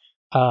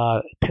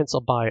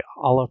 Penciled by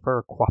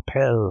Oliver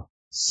Coipel,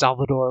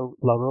 Salvador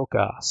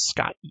LaRocca,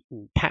 Scott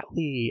Eaton, Pat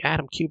Lee,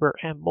 Adam Kubert,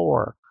 and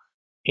more.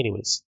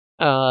 Anyways,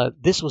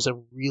 this was a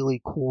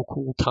really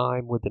cool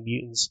time with the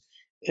mutants.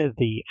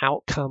 The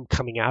outcome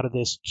coming out of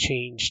this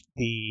changed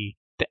the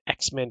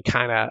X-Men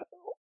kind of,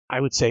 I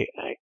would say,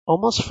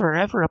 almost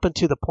forever up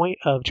until the point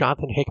of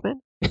Jonathan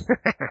Hickman.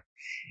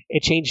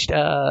 It changed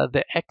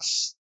the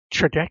X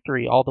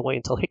trajectory all the way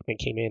until Hickman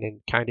came in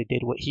and kind of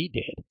did what he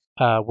did,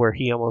 where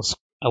he almost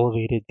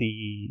elevated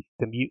the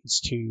mutants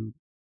to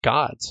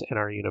gods in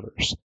our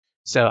universe.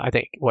 So I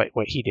think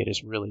what he did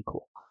is really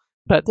cool.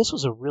 But this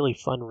was a really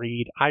fun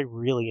read. I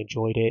really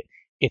enjoyed it.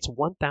 It's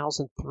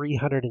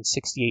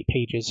 1,368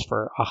 pages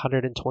for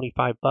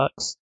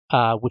 $125,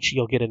 which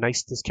you'll get a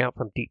nice discount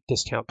from Deep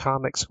Discount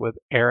Comics with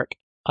Eric.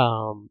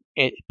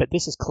 But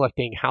this is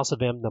collecting House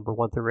of M number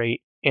 1 through 8,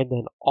 and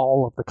then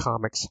all of the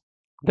comics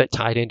that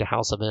tied into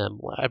House of M.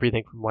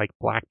 Everything from like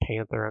Black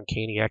Panther,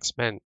 Uncanny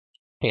X-Men,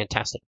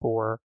 Fantastic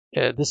Four.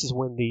 This is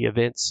when the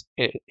events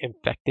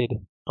infected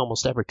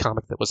almost every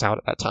comic that was out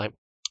at that time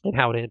and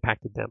how it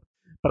impacted them.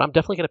 But I'm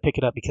definitely going to pick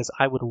it up because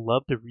I would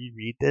love to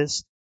reread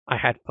this. I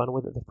had fun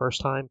with it the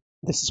first time.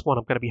 This is one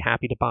I'm going to be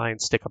happy to buy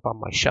and stick up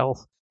on my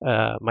shelf.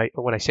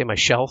 When I say my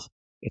shelf,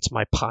 it's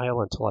my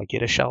pile until I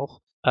get a shelf.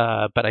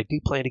 But I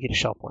do plan to get a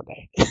shelf one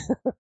day.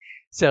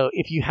 So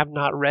if you have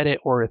not read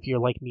it, or if you're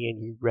like me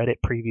and you read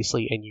it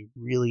previously and you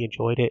really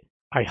enjoyed it,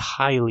 I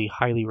highly,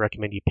 highly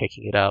recommend you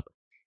picking it up.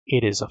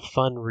 It is a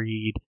fun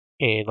read,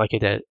 and like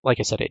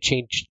I said, it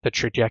changed the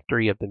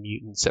trajectory of the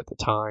mutants at the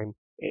time.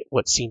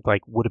 What seemed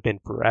like would have been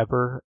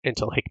forever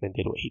until Hickman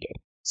did what he did.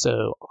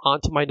 So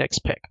on to my next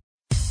pick.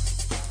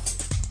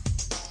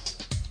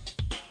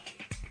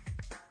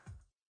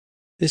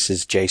 This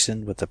is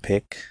Jason with a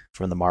pick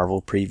from the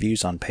Marvel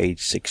Previews on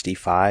page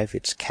 65.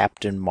 It's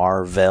Captain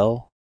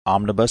Marvel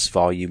Omnibus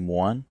Volume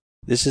 1.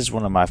 This is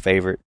one of my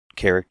favorite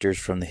characters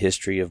from the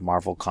history of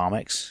Marvel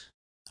Comics.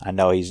 I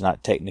know he's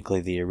not technically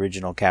the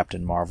original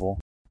Captain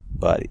Marvel,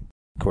 but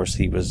of course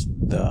he was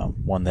the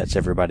one that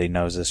everybody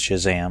knows as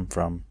Shazam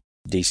from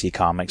DC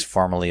Comics,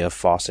 formerly of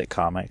Fawcett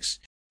Comics.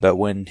 But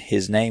when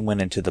his name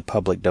went into the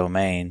public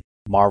domain,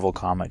 Marvel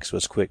Comics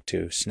was quick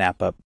to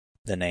snap up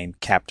the name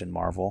Captain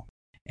Marvel,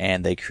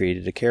 and they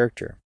created a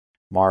character,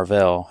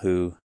 Mar-Vell,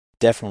 who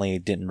definitely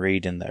didn't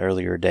read in the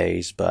earlier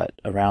days, but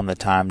around the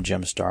time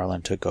Jim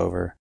Starlin took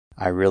over,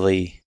 I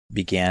really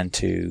began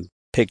to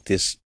pick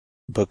this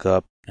book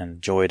up and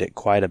enjoyed it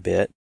quite a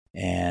bit,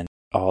 and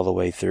all the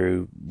way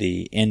through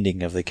the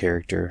ending of the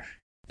character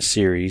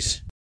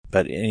series.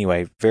 But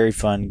anyway, very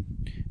fun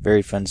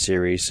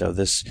series. So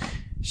this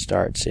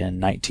starts in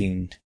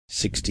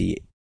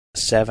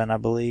 1967, I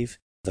believe.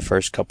 The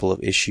first couple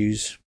of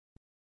issues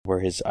where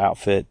his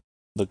outfit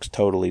looks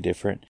totally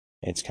different.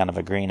 It's kind of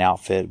a green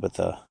outfit with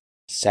a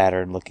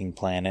Saturn-looking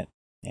planet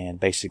and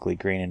basically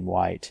green and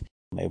white.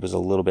 It was a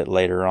little bit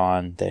later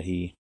on that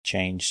he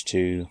changed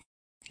to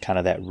kind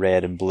of that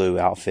red and blue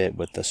outfit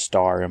with the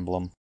star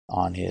emblem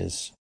on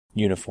his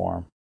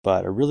uniform.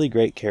 But a really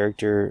great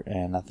character,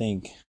 and I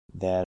think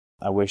that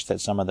I wish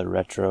that some of the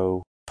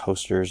retro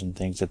posters and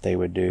things that they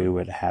would do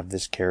would have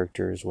this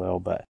character as well,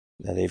 but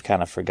they've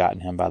kind of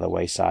forgotten him by the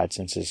wayside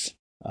since his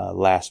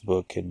last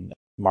book in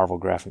Marvel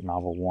Graphic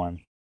Novel 1.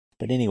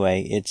 But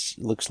anyway, it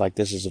looks like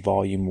this is a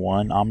Volume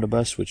 1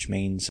 omnibus, which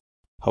means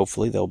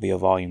hopefully there'll be a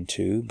Volume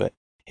 2, but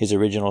his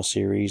original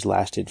series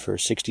lasted for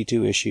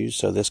 62 issues,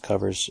 so this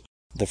covers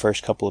the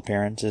first couple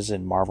appearances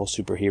in Marvel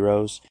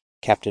Superheroes,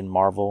 Captain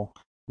Marvel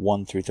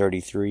 1 through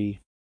 33,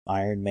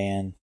 Iron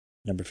Man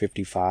number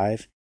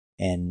 55,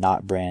 and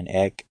Not-Brand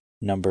Ek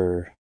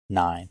number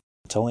 9.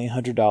 It's only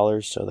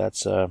 $100, so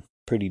that's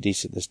pretty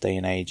decent this day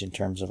and age in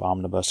terms of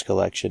omnibus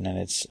collection, and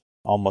it's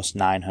almost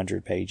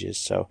 900 pages.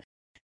 So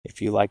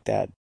if you like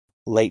that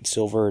late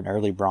Silver and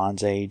early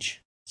Bronze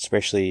Age,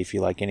 especially if you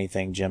like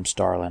anything Jim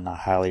Starlin, I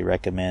highly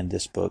recommend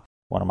this book.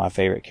 One of my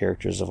favorite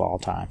characters of all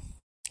time,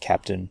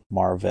 Captain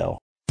Mar-Vell.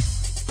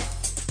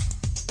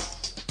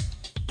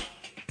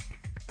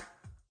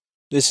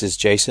 This is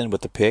Jason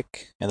with the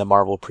pick and the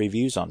Marvel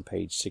previews on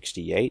page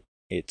 68.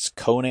 It's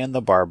Conan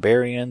the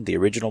Barbarian, the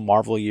original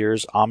Marvel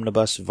Years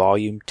Omnibus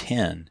Volume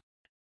 10.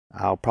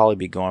 I'll probably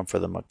be going for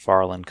the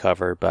McFarlane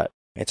cover, but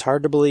it's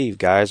hard to believe,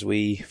 guys.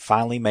 We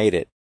finally made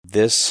it.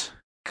 This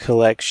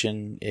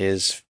collection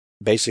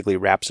basically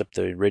wraps up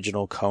the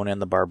original Conan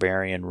the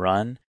Barbarian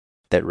run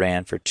that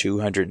ran for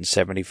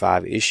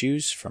 275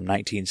 issues from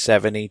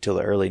 1970 till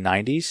the early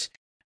 90s.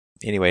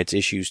 Anyway, it's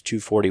issues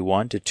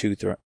 241 to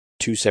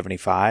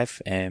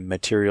 275 and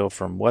material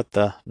from What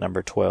the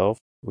number 12.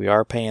 We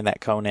are paying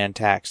that Conan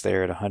tax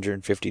there at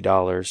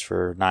 $150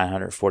 for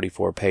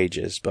 944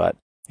 pages, but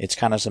it's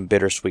kind of some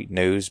bittersweet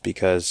news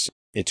because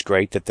it's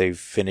great that they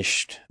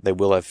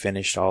will have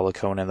finished all the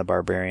Conan the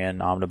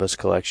Barbarian omnibus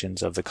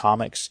collections of the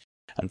comics.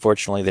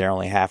 Unfortunately, they're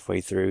only halfway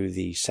through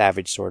the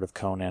Savage Sword of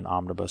Conan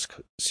omnibus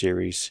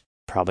series.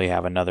 Probably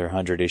have another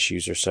 100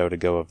 issues or so to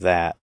go of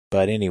that.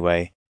 But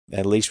anyway,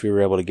 at least we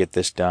were able to get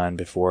this done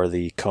before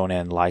the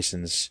Conan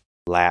license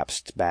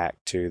lapsed back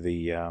to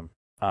the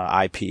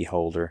IP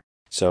holder.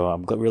 So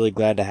I'm really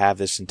glad to have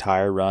this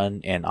entire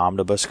run in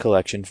omnibus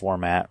collection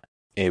format.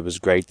 It was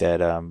great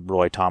that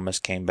Roy Thomas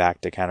came back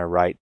to kind of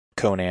write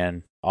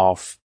Conan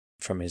off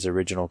from his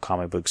original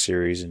comic book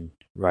series and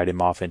write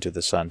him off into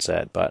the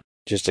sunset. But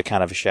just a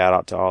kind of a shout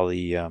out to all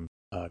the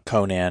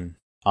Conan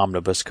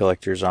omnibus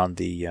collectors on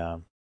the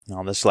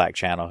Slack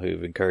channel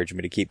who've encouraged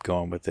me to keep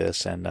going with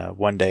this. And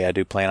one day I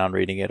do plan on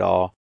reading it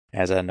all,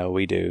 as I know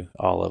we do,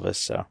 all of us.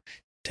 So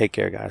take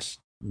care, guys.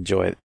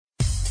 Enjoy it.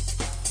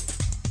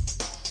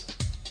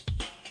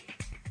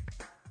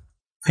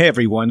 Hey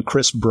everyone,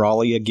 Chris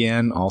Brawley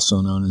again,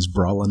 also known as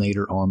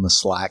Brawlinator on the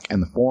Slack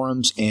and the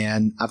forums,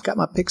 and I've got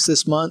my picks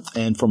this month,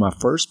 and for my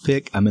first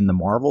pick, I'm in the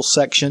Marvel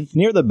section,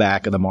 near the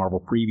back of the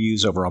Marvel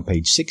previews over on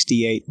page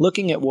 68,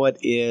 looking at what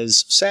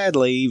is,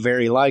 sadly,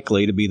 very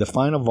likely to be the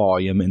final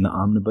volume in the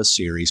omnibus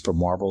series for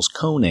Marvel's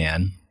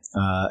Conan,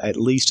 at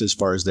least as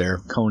far as their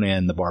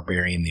Conan the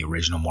Barbarian, the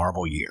original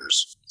Marvel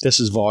years. This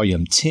is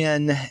volume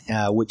 10,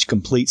 which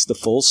completes the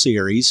full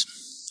series.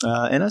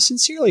 And I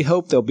sincerely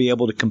hope they'll be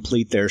able to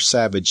complete their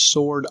Savage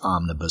Sword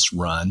omnibus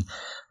run,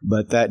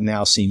 but that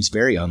now seems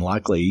very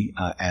unlikely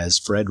as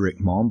Frederick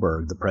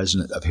Malmberg, the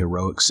president of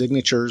Heroic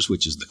Signatures,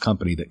 which is the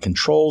company that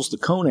controls the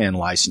Conan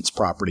license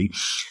property,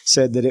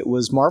 said that it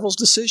was Marvel's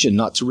decision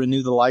not to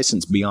renew the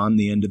license beyond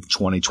the end of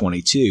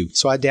 2022.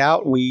 So I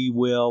doubt we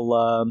will...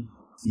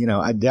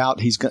 I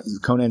doubt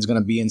Conan's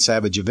going to be in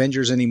Savage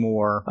Avengers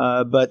anymore,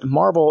 but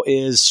Marvel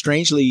is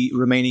strangely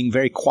remaining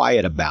very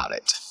quiet about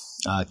it.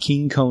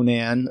 King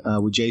Conan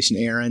with Jason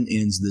Aaron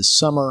ends this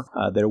summer.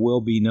 There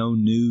will be no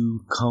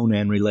new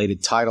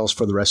Conan-related titles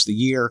for the rest of the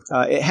year.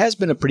 It has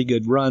been a pretty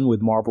good run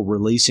with Marvel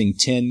releasing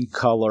 10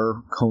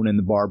 color Conan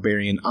the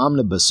Barbarian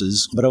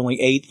omnibuses, but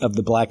only 8 of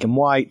the black and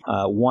white,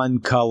 1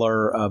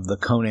 color of the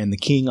Conan the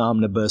King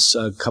omnibus,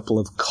 a couple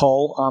of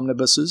Kull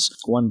omnibuses,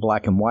 1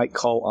 black and white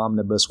Kull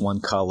omnibus,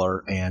 1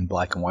 color, and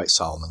black and white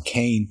Solomon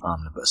Kane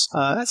omnibus.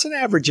 That's an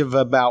average of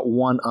about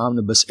 1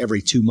 omnibus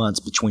every 2 months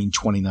between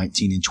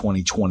 2019 and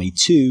 2022,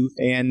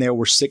 and there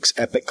were 6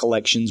 epic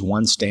collections,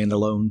 1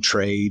 standalone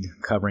trade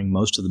covering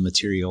most of the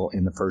material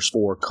in the first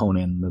 4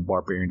 Conan the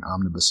Barbarian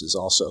omnibuses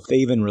also. They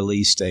even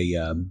released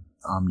a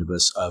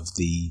omnibus of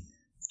the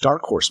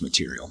Dark Horse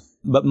material.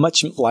 But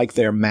much like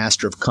their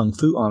Master of Kung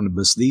Fu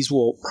omnibus, these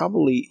will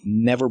probably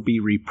never be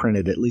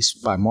reprinted, at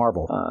least by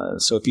Marvel.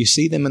 So if you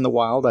see them in the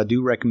wild, I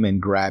do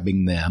recommend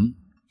grabbing them.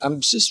 I'm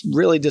just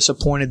really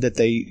disappointed that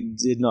they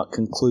did not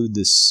conclude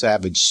this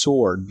Savage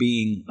Sword.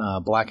 Being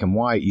black and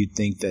white, you'd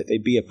think that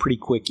they'd be a pretty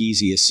quick,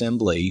 easy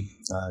assembly,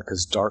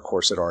 because Dark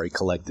Horse had already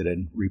collected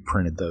and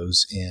reprinted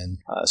those in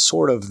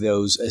sort of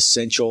those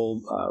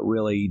essential,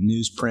 really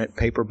newsprint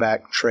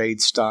paperback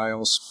trade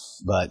styles.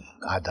 But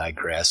I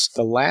digress.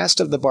 The last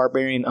of the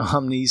Barbarian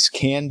Omnis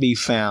can be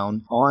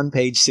found on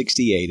page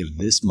 68 of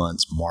this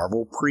month's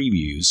Marvel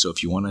Previews. So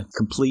if you want to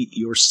complete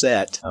your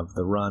set of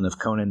the run of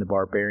Conan the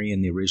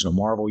Barbarian, the original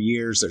Marvel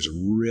years, there's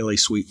a really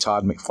sweet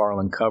Todd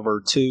McFarlane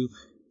cover too.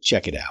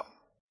 Check it out.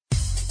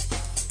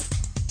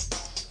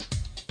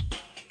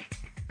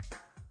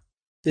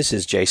 This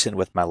is Jason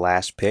with my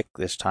last pick,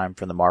 this time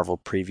from the Marvel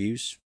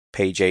Previews.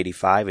 Page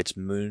 85, it's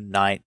Moon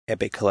Knight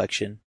Epic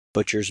Collection,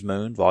 Butcher's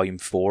Moon, Volume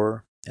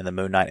 4, and the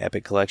Moon Knight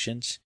Epic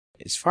Collections.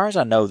 As far as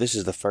I know, this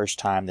is the first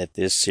time that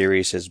this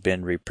series has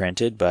been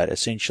reprinted, but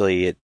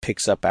essentially it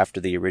picks up after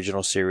the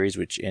original series,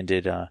 which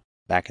ended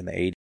back in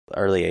the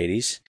early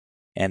 80s.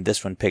 And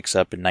this one picks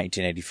up in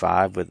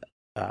 1985 with,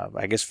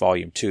 I guess,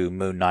 Volume 2,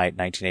 Moon Knight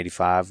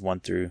 1985, 1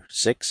 through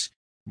 6,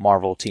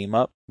 Marvel Team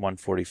Up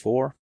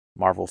 144,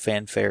 Marvel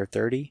Fanfare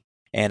 30,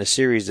 and a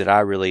series that I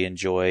really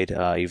enjoyed,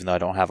 even though I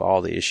don't have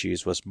all the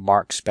issues, was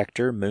Mark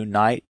Spector, Moon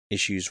Knight,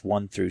 issues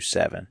 1 through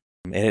 7.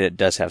 And it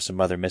does have some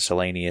other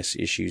miscellaneous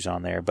issues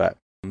on there, but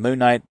Moon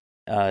Knight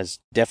is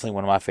definitely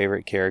one of my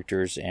favorite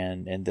characters,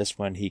 and in this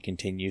one he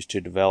continues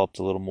to develop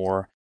a little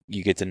more.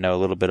 You get to know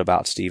a little bit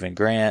about Stephen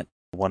Grant,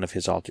 one of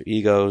his alter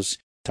egos,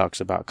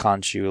 talks about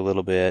Khonshu a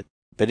little bit.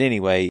 But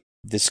anyway,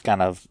 this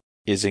kind of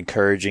is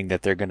encouraging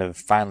that they're going to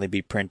finally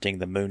be printing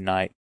the Moon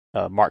Knight,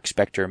 Mark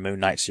Spector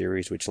Moon Knight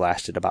series, which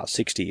lasted about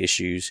 60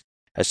 issues,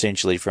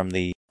 essentially from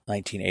the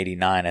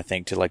 1989, I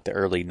think, to like the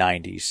early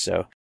 90s.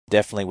 So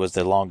definitely was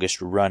the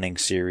longest running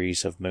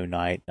series of Moon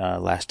Knight,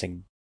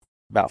 lasting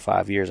about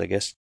 5 years, I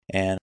guess.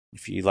 And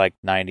if you like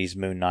 90s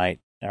Moon Knight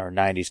or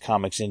 90s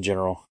comics in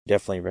general,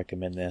 definitely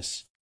recommend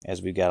this,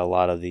 as we got a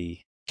lot of the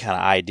kind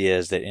of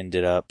ideas that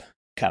ended up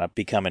kind of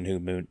becoming who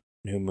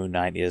Moon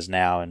Knight is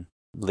now, and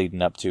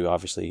leading up to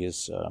obviously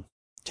his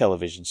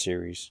television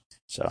series.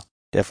 So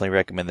definitely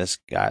recommend this,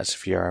 guys,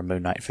 if you're a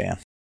Moon Knight fan.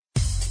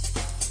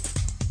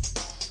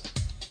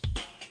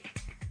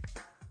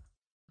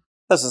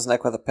 This is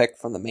Nick with a pick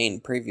from the main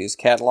previews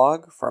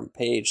catalog from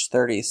page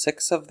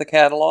 36 of the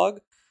catalog,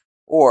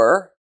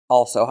 or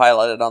also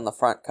highlighted on the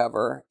front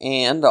cover,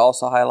 and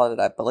also highlighted,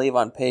 I believe,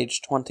 on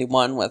page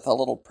 21 with a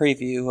little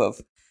preview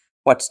of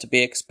what's to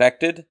be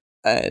expected.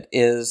 It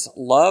is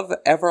Love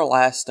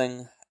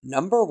Everlasting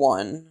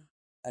 #1,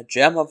 a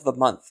gem of the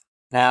month.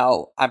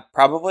 Now, I'm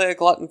probably a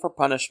glutton for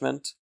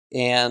punishment,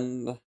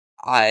 and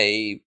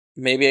I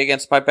may be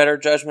against my better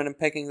judgment in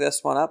picking this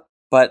one up,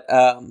 but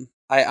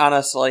I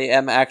honestly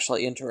am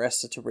actually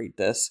interested to read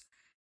this.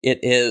 It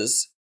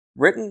is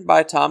written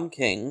by Tom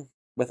King,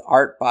 with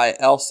art by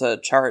Elsa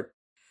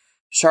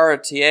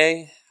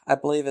Charretier, I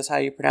believe is how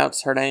you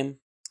pronounce her name.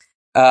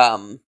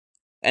 And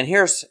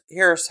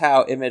here's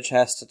how Image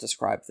has to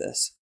describe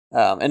this.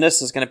 And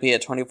this is going to be a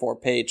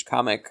 24-page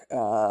comic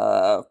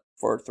for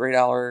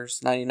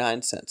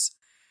 $3.99.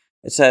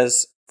 It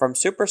says, from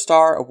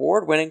Superstar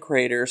award-winning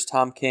creators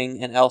Tom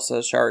King and Elsa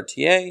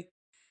Charretier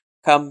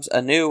comes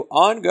a new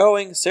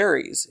ongoing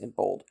series, in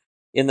bold,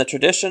 in the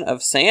tradition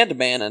of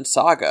Sandman and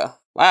Saga.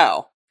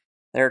 Wow,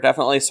 they're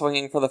definitely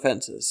swinging for the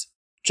fences.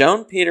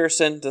 Joan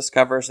Peterson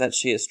discovers that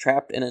she is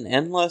trapped in an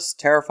endless,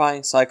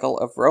 terrifying cycle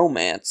of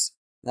romance,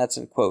 that's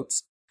in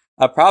quotes,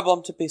 a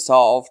problem to be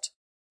solved,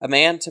 a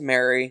man to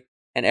marry,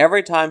 and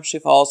every time she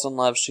falls in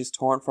love she's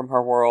torn from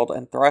her world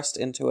and thrust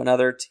into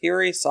another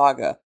teary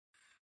saga.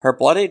 Her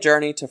bloody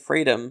journey to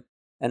freedom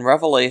and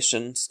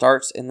revelation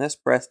starts in this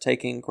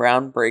breathtaking,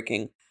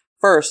 groundbreaking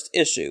first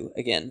issue,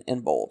 again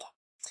in bold.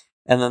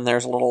 And then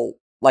there's a little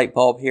light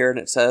bulb here, and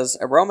it says,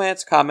 a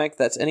romance comic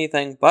that's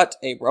anything but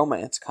a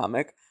romance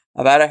comic,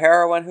 about a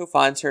heroine who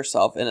finds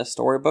herself in a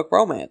storybook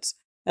romance,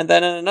 and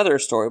then in another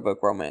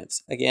storybook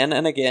romance, again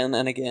and again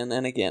and again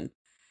and again.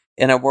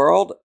 In a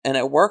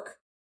work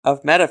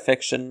of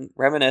metafiction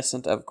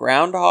reminiscent of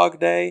Groundhog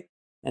Day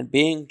and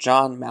Being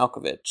John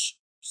Malkovich.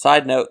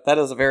 Side note, that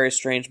is a very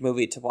strange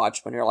movie to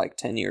watch when you're like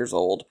 10 years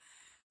old.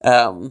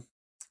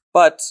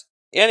 But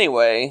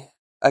anyway,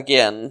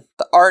 again,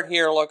 the art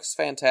here looks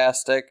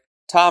fantastic.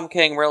 Tom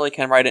King really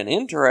can write an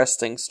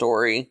interesting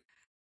story,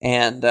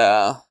 and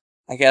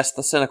I guess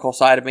the cynical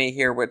side of me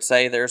here would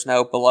say there's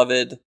no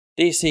beloved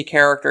DC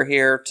character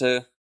here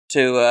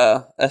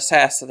to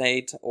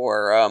assassinate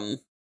or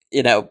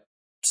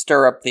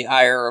stir up the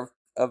ire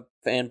of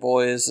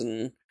fanboys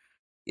and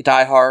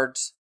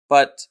diehards.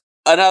 But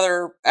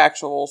another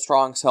actual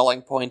strong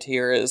selling point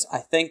here is I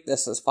think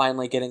this is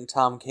finally getting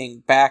Tom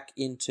King back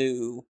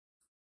into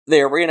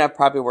the arena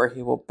probably where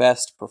he will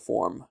best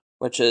perform,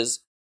 which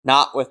is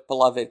not with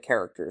beloved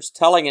characters.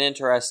 Telling an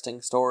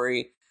interesting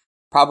story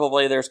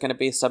probably there's going to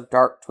be some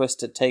dark,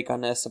 twisted take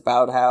on this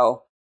about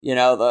how,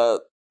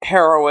 the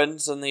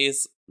heroines in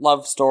these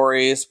love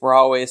stories were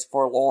always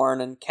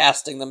forlorn and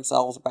casting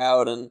themselves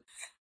about and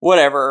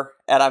whatever.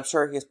 And I'm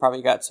sure he's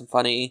probably got some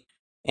funny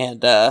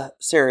and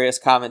serious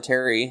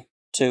commentary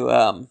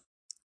to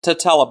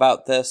tell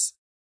about this.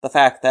 The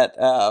fact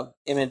that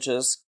Image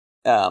is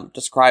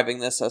describing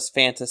this as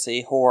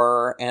fantasy,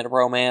 horror, and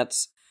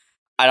romance.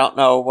 I don't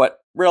know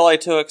what really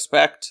to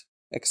expect,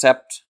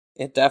 except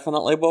it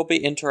definitely will be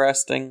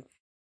interesting.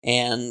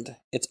 And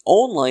it's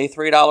only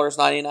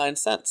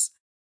 $3.99,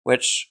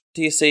 which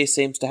DC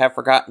seems to have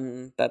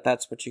forgotten that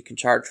that's what you can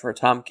charge for a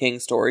Tom King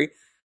story.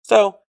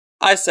 So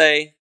I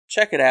say,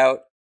 check it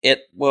out.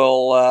 It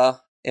will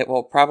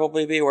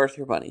probably be worth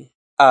your money.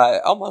 I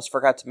almost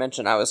forgot to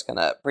mention I was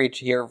gonna read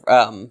here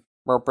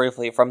more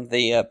briefly from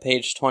the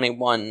page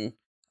 21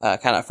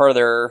 kind of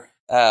further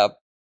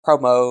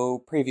promo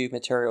preview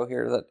material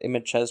here that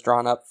Image has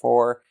drawn up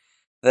for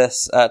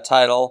this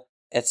title.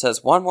 It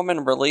says, one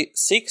woman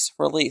seeks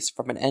release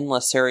from an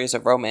endless series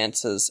of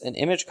romances in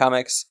Image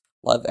Comics'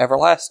 Love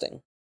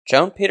Everlasting.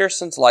 Joan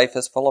Peterson's life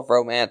is full of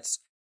romance,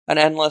 an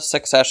endless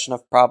succession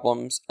of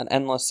problems, an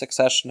endless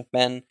succession of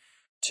men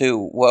to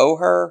woe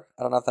her,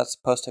 I don't know if that's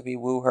supposed to be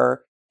woo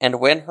her, and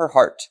win her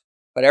heart.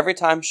 But every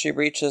time she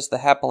reaches the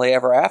happily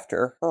ever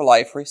after, her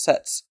life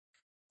resets.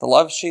 The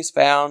love she's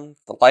found,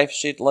 the life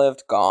she'd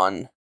lived,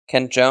 gone.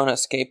 Can Joan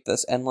escape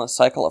this endless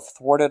cycle of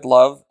thwarted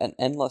love and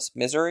endless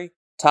misery?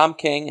 Tom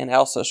King and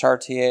Elsa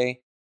Chartier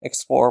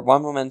explore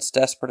one woman's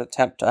desperate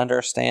attempt to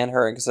understand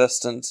her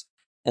existence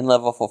and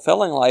live a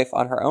fulfilling life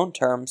on her own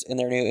terms in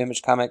their new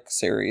Image comic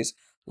series,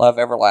 Love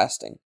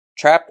Everlasting.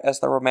 Trapped as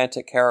the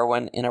romantic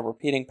heroine in a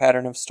repeating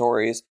pattern of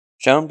stories,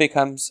 Joan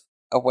becomes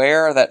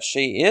aware that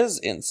she is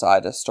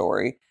inside a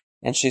story,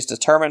 and she's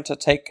determined to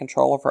take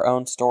control of her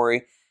own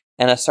story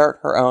and assert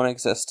her own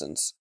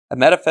existence. A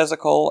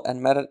metaphysical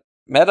and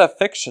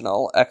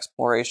metafictional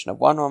exploration of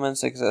one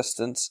woman's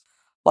existence,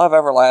 Love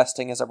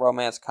Everlasting is a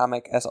romance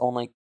comic as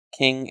only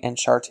King and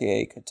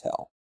Chartier could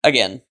tell.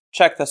 Again,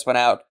 check this one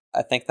out.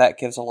 I think that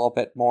gives a little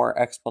bit more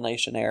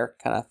explanation there,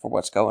 kind of, for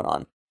what's going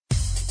on.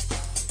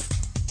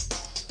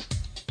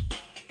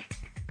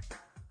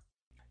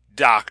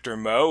 Dr.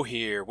 Mo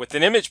here with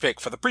an Image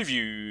pick for the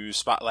preview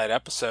spotlight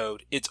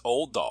episode. It's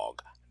Old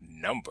Dog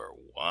number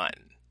 1.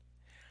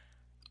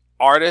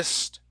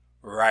 Artist,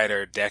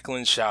 writer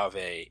Declan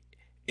Shalvey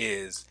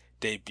is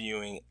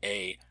debuting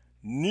a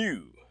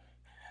new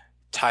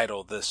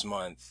title this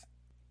month.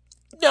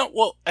 No,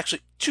 well,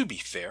 actually, to be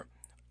fair,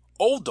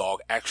 Old Dog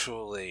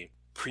actually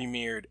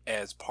premiered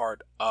as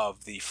part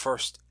of the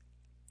first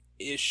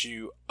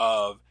issue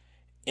of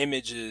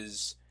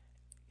Image's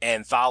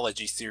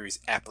anthology series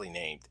aptly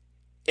named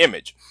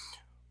Image.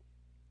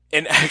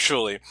 And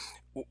actually,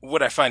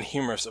 what I find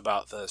humorous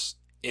about this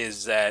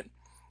is that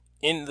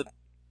in the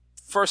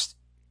first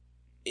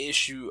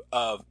issue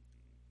of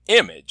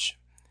Image,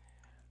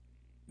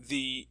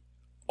 the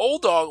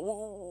Old Dog,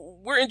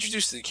 we're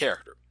introduced to the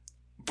character,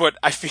 but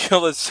I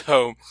feel as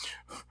though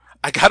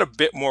I got a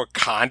bit more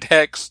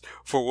context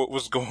for what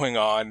was going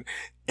on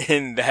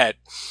in the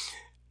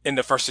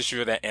first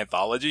issue of that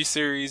anthology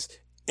series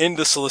in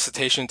the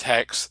solicitation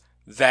text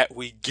that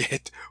we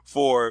get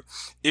for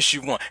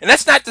issue 1. And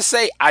that's not to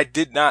say I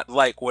did not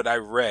like what I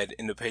read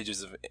in the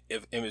pages of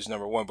Image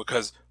number 1,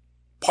 because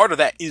part of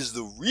that is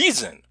the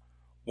reason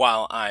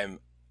why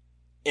I'm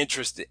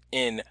interested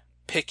in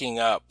picking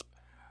up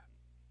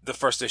the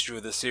first issue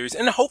of the series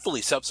and hopefully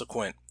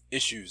subsequent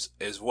issues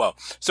as well.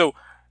 So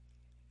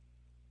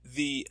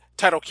the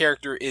title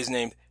character is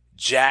named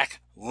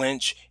Jack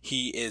Lynch.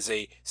 He is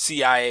a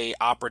CIA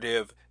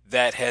operative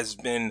that has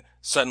been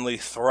suddenly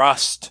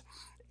thrust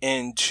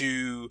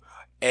into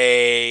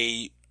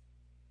a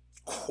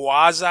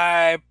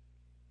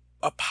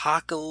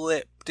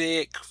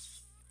quasi-apocalyptic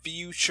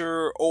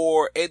future,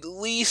 or at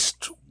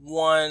least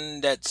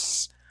one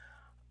that's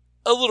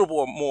a little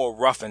more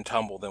rough and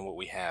tumble than what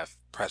we have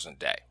present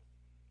day.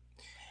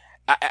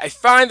 I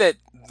find that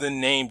the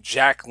name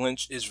Jack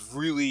Lynch is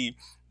really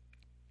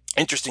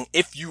interesting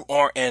if you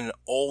are an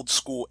old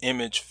school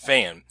Image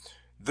fan.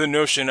 The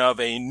notion of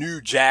a new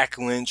Jack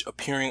Lynch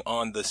appearing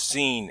on the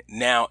scene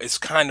now is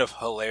kind of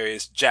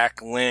hilarious. Jack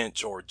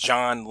Lynch, or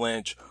John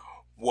Lynch,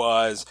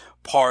 was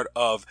part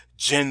of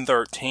Gen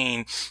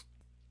 13,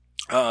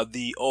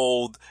 the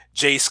old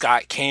J.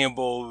 Scott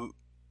Campbell,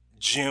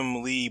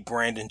 Jim Lee,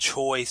 Brandon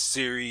Choi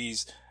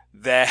series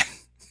that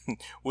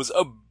was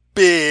a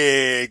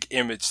big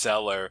Image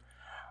seller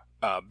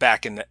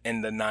back in the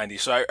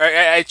 90s. So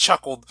I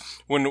chuckled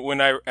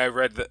when I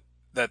read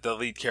that the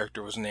lead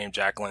character was named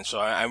Jack Lynch.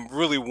 So I'm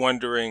really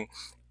wondering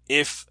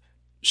if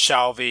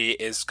Shalvey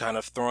is kind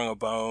of throwing a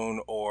bone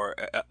or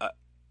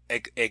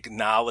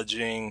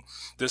acknowledging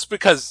this,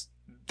 because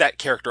that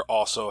character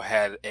also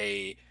had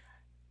a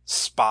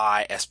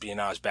spy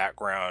espionage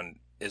background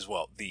as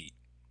well. The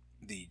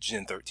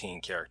Gen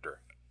 13 character,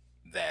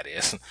 that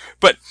is.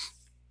 But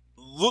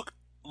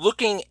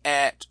looking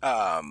at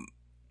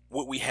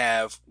what we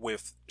have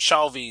with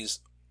Shalvey's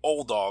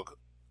Old Dog,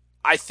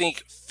 I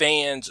think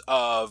fans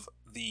of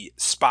the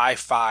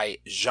spy-fi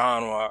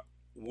genre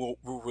will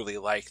really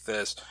like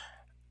this.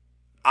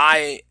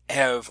 I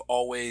have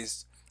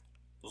always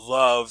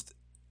loved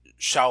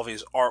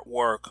Shalvey's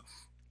artwork.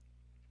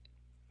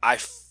 I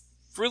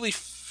really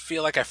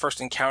feel like I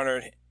first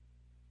encountered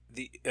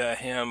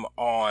him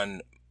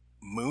on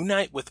Moon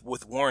Knight with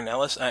Warren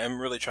Ellis. I'm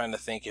really trying to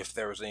think if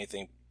there was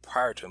anything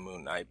prior to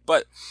Moon Knight,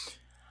 but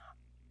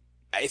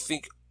I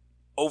think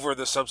over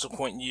the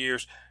subsequent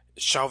years,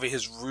 Shalvey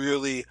has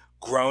really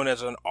grown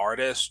as an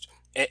artist,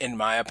 in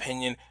my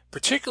opinion,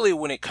 particularly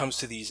when it comes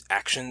to these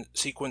action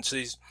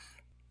sequences.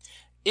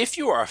 If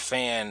you are a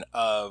fan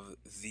of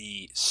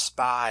the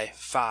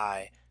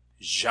spy-fi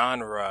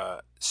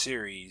genre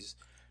series,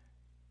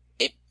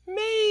 it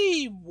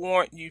may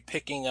warrant you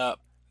picking up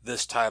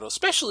this title,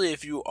 especially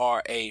if you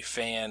are a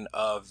fan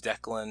of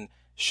Declan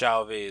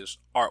Shalvey's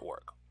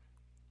artwork.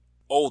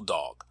 Old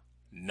Dog,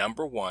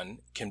 number 1,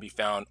 can be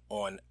found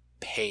on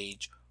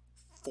page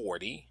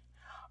 40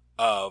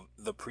 of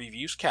the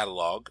previews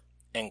catalog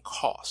and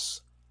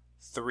costs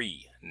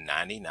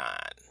 $3.99.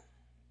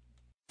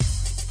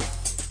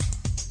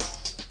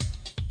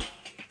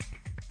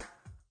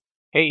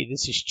 Hey,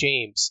 this is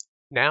James.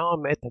 Now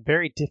I'm at the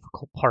very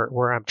difficult part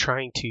where I'm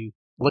trying to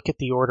look at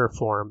the order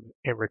form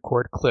and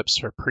record clips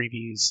for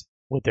previews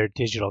with their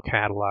digital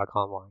catalog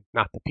online,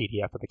 not the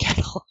PDF of the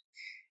catalog.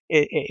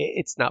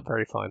 It's not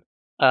very fun.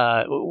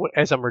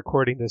 As I'm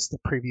recording this, the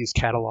previews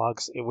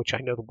catalogs, in which I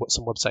know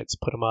some websites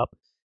put them up,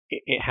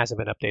 it hasn't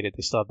been updated.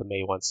 They still have the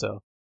May one,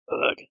 so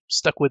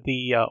stuck with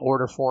the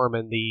order form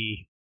and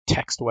the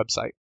text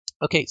website.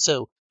 Okay,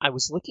 so I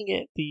was looking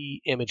at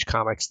the Image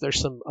comics. There's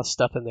some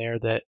stuff in there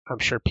that I'm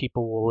sure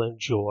people will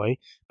enjoy,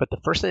 but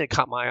the first thing that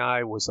caught my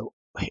eye was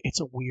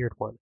it's a weird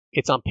one.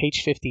 It's on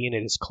page 50 and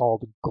it is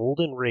called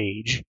Golden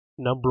Rage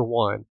number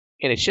 1,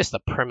 and it's just the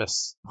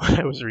premise when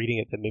I was reading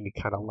it that made me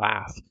kind of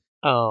laugh.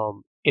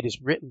 It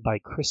is written by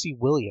Chrissy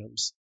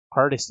Williams.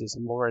 Artist is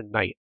Lauren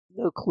Knight.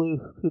 No clue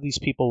who these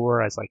people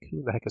were. I was like,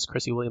 who the heck is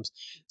Chrissy Williams?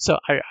 So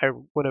I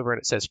went over and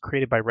it says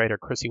created by writer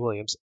Chrissy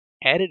Williams,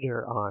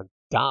 editor on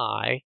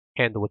Die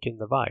and The Wicked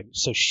and the Vine.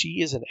 So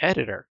she is an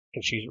editor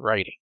and she's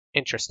writing.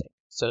 Interesting.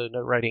 So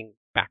no writing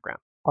background.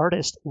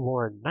 Artist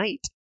Lauren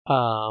Knight,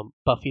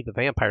 Buffy the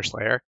Vampire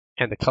Slayer,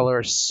 and the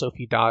colorist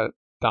Sophie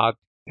Dodgson,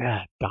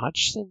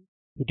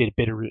 who did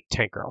Bitterroot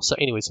Tank Girl. So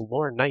anyways,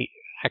 Lauren Knight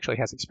actually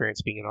has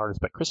experience being an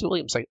artist, but Chrissy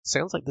Williams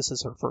sounds like this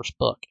is her first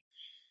book.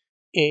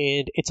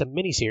 And it's a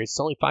miniseries. It's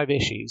only 5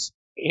 issues.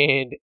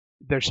 And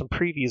there's some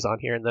previews on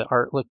here, and the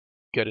art looked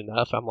good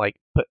enough. I'm like,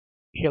 but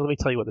here, let me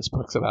tell you what this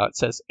book's about. It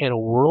says, in a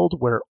world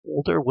where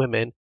older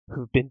women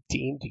who've been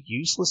deemed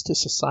useless to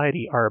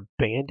society are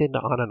abandoned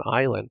on an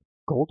island,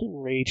 Golden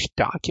Rage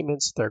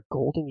documents their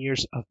golden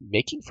years of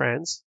making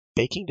friends,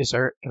 baking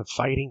dessert, and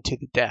fighting to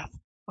the death.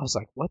 I was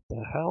like, what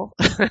the hell?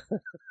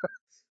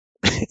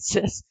 It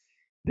says,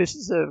 this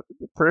is the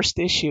first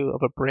issue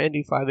of a brand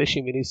new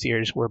 5-issue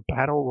miniseries where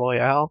Battle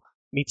Royale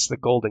meets the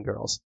Golden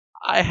Girls.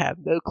 I have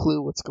no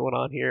clue what's going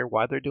on here,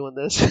 why they're doing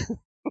this.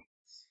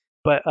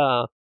 But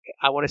I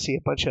want to see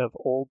a bunch of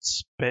old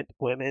spent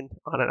women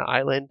on an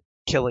island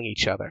killing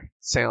each other.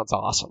 Sounds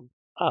awesome.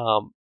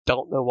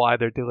 Don't know why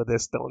they're doing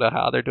this, don't know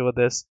how they're doing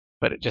this,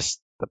 but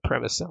the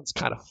premise sounds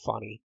kind of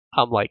funny.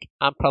 I'm like,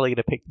 I'm probably going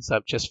to pick this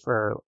up just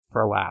for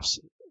laughs,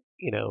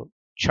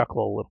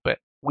 chuckle a little bit.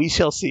 We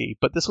shall see,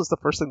 but this was the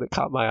first thing that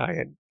caught my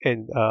eye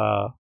in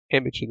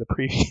Image in the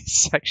previews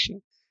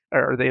section,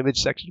 or the Image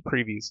section of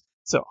previews.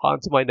 So on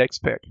to my next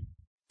pick.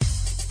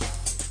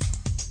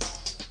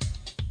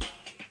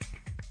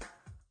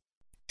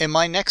 And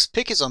my next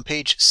pick is on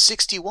page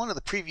 61 of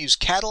the previews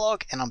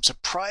catalog, and I'm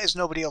surprised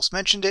nobody else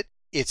mentioned it.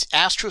 It's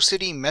Astro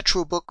City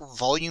Metrobook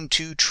Volume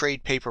 2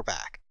 trade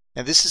paperback.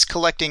 Now this is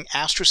collecting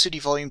Astro City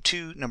Volume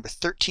 2, number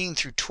 13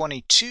 through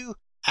 22,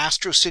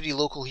 Astro City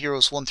Local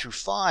Heroes 1 through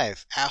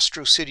 5,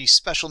 Astro City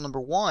Special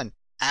number 1,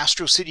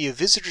 Astro City A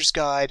Visitor's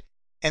Guide,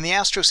 and the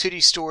Astro City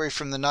story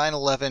from the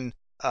 9/11,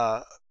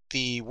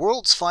 The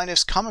World's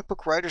Finest Comic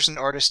Book Writers and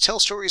Artists Tell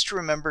Stories to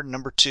Remember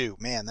number 2.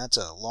 Man, that's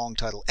a long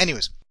title.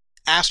 Anyways,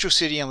 Astro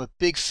City, I'm a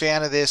big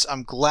fan of this.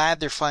 I'm glad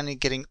they're finally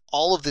getting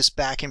all of this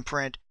back in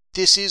print.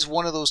 This is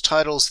one of those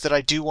titles that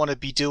I do want to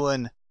be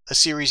doing a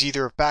series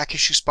either of back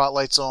issue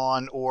spotlights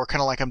on, or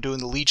kind of like I'm doing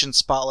the Legion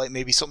spotlight,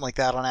 maybe something like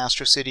that on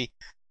Astro City.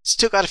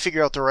 Still got to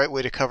figure out the right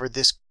way to cover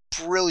this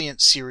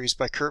brilliant series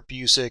by Kurt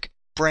Busiek,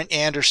 Brent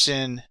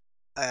Anderson,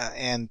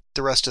 and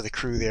the rest of the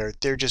crew there.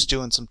 They're just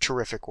doing some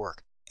terrific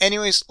work.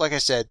 Anyways, like I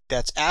said,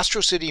 that's Astro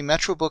City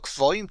Metrobook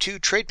Volume 2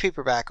 trade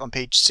paperback on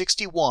page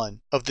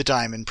 61 of the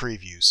Diamond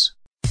Previews.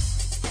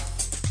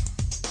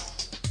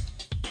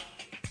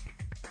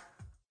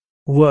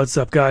 What's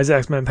up, guys?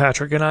 X-Men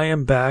Patrick, and I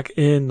am back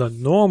in the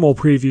normal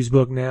previews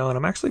book now, and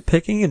I'm actually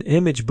picking an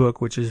Image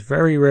book, which is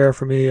very rare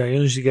for me. I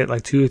usually get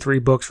like 2 or 3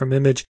 books from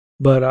Image,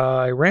 but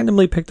I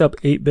randomly picked up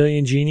 8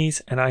 Billion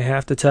Genies, and I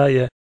have to tell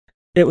you,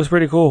 it was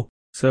pretty cool.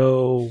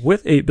 So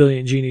with 8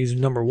 Billion Genies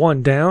number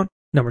 1 down,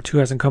 number 2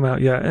 hasn't come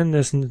out yet, and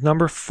this is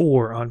number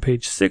 4 on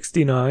page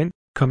 69.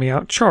 coming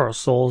out. Charles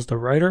Soules, the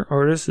writer.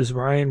 Artist is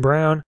Ryan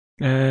Brown.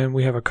 And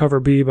we have a cover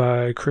B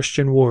by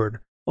Christian Ward.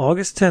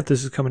 August 10th,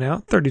 this is coming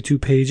out. 32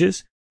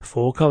 pages.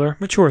 Full color.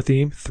 Mature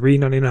theme.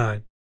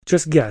 $3.99.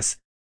 Just guess.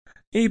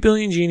 8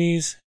 billion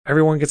genies.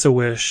 Everyone gets a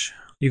wish.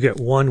 You get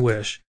one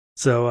wish.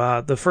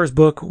 So the first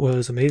book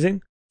was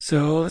amazing.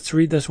 So let's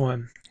read this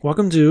one.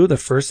 Welcome to the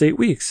first 8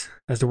 weeks.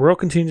 As the world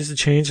continues to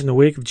change in the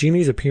wake of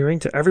genies appearing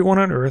to everyone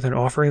on Earth and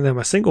offering them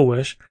a single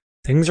wish,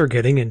 things are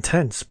getting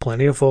intense.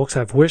 Plenty of folks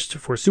have wished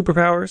for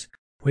superpowers.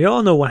 We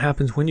all know what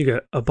happens when you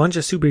get a bunch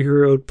of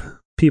superhero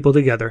people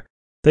together.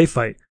 They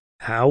fight.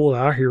 How will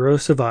our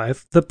heroes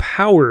survive the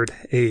powered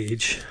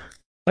age?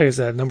 Like I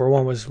said, number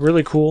 1 was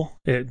really cool.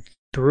 It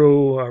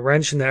threw a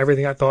wrench into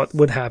everything I thought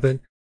would happen.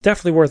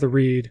 Definitely worth a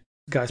read.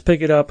 Guys, pick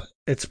it up.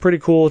 It's pretty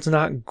cool. It's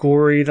not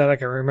gory that I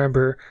can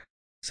remember.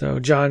 So,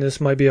 John, this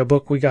might be a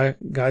book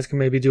guys can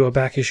maybe do a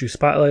back issue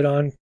spotlight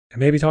on and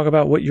maybe talk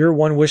about what your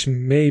one wish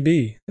may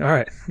be. All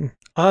right,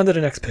 on to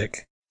the next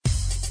pick.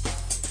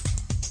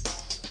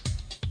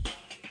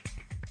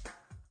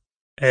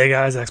 Hey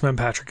guys, X-Men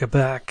Patrick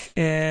back,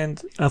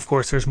 and of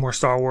course there's more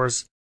Star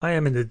Wars. I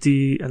am in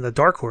the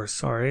Dark Horse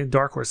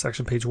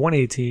section, page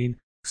 118.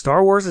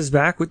 Star Wars is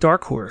back with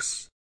Dark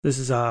Horse. This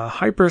is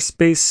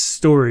Hyperspace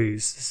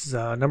Stories. This is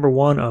number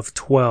 1 of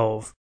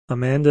 12.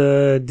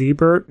 Amanda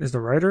Deibert is the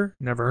writer.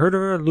 Never heard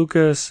of her.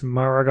 Lucas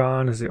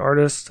Maragon is the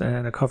artist,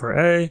 and a cover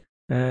A,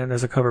 and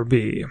there's a cover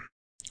B.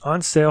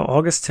 On sale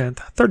August 10th,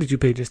 32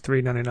 pages,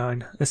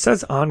 $3.99. It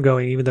says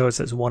ongoing, even though it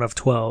says 1 of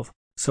 12.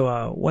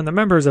 So when the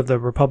members of the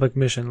Republic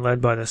mission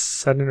led by the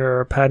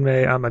Senator Padme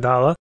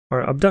Amidala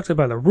are abducted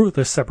by the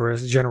ruthless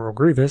separatist General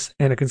Grievous,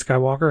 Anakin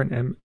Skywalker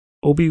and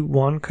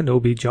Obi-Wan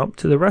Kenobi jump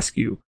to the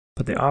rescue.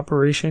 But the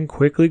operation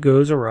quickly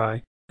goes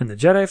awry, and the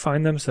Jedi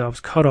find themselves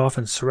cut off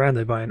and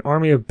surrounded by an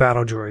army of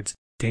battle droids.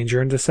 Danger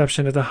and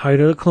deception at the height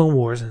of the Clone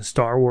Wars and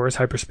Star Wars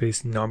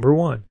Hyperspace number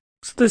 1.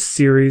 So this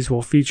series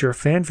will feature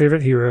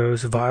fan-favorite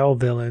heroes, vile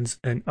villains,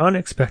 and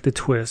unexpected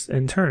twists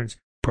and turns.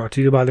 Brought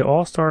to you by the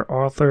all-star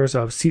authors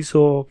of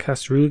Cecil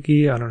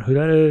Castrucci, I don't know who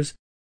that is,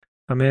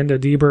 Amanda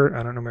Deibert,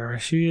 I don't know where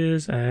she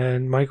is,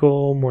 and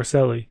Michael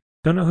Morcelli.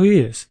 Don't know who he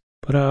is.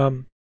 But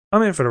I'm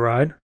in for the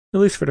ride. At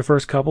least for the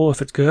first couple,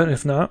 if it's good.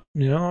 If not,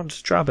 I'll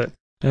just drop it.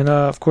 And,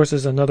 of course,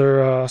 there's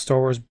another Star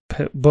Wars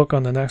book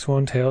on the next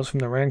one, Tales from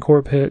the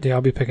Rancor Pit. Yeah,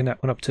 I'll be picking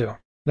that one up, too.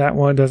 That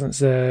one doesn't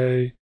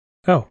say...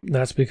 Oh,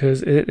 that's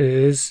because it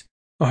is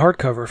a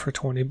hardcover for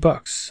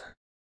 $20.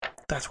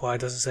 That's why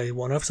it doesn't say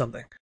 1 of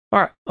something. All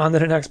right, on to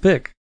the next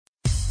pick.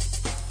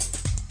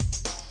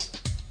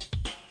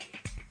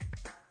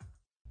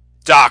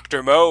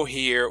 Dr. Mo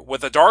here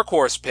with a Dark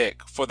Horse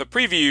pick for the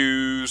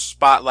preview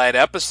spotlight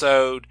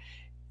episode.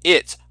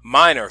 It's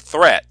Minor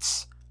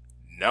Threats,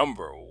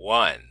 number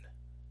 1.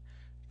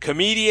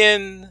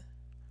 Comedian,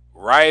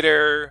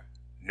 writer,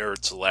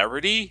 nerd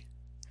celebrity,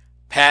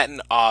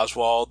 Patton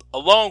Oswalt,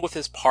 along with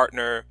his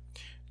partner,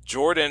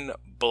 Jordan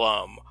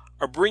Blum,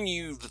 are bringing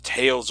you the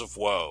tales of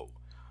woe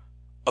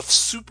of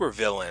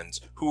supervillains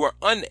who are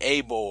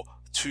unable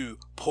to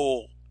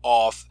pull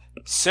off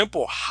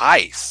simple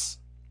heists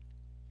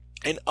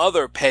and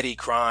other petty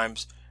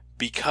crimes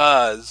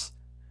because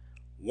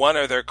one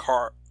of their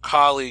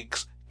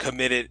colleagues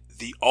committed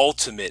the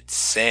ultimate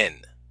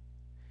sin,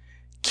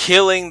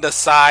 killing the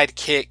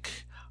sidekick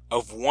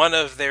of one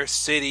of their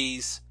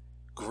city's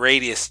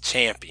greatest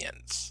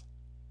champions.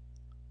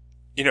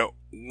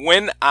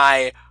 When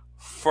I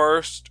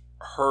first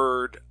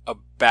heard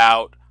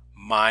about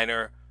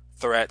Minor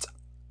Threats,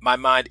 my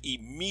mind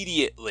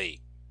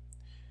immediately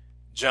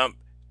jumped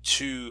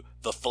to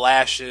the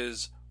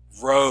Flash's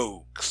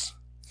rogues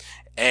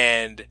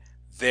and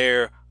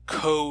their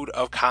code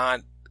of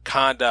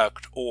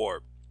conduct,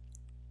 or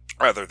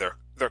rather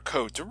their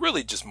code to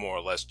really just more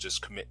or less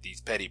just commit these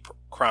petty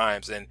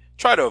crimes and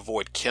try to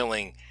avoid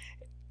killing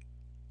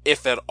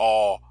if at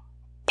all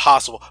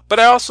possible. But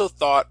I also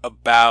thought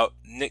about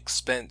Nick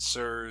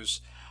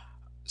Spencer's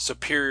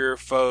Superior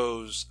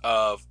Foes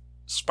of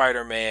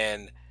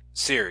Spider-Man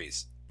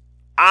series.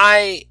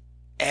 I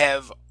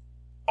have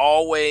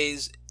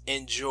always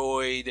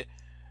enjoyed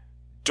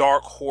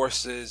Dark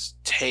Horse's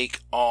take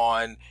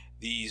on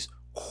these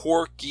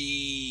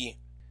quirky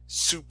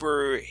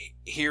superhero,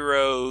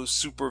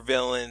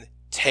 supervillain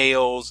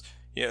tales.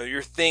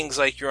 Your things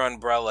like your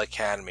Umbrella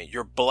Academy,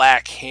 your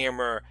Black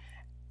Hammer,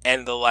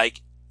 and the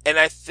like. And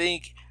I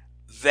think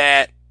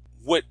that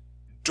what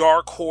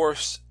Dark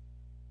Horse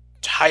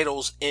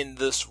titles in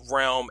this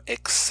realm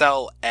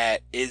excel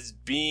at is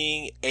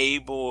being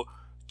able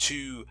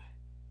to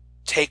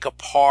take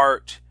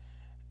apart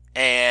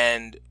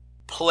and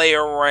play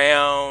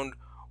around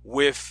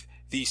with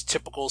these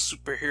typical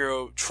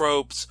superhero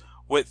tropes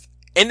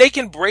and they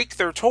can break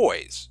their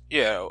toys,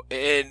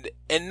 and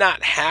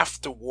not have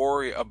to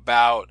worry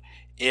about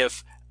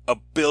if a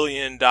 $1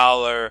 billion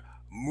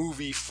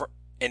movie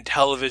and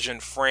television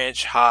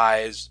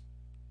franchise,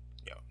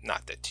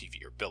 not that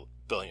TV are $1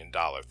 billion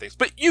things,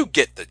 but you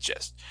get the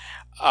gist,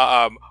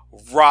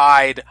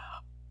 ride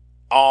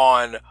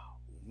on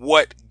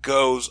what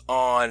goes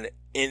on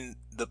in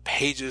the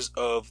pages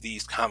of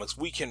these comics,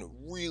 we can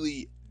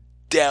really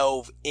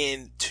delve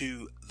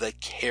into the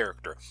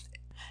character.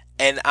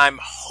 And I'm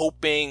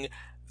hoping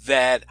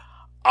that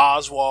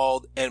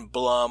Oswald and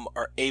Blum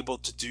are able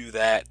to do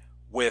that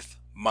with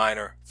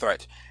Minor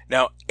Threats.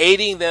 Now,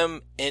 aiding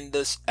them in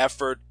this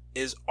effort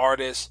is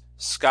artist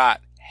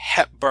Scott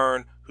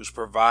Hepburn, who's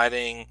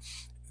providing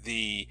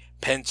the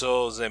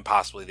pencils and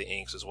possibly the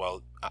inks as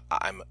well.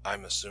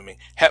 I'm assuming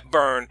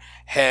Hepburn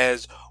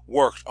has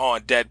worked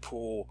on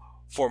Deadpool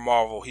for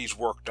Marvel. He's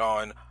worked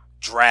on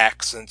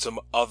Drax and some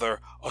other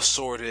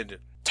assorted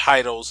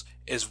titles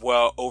as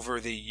well over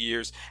the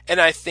years. And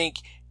I think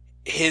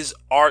his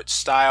art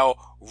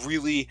style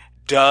really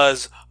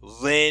does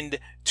lend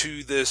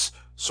to this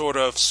sort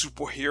of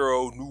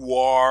superhero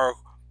noir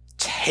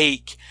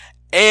take,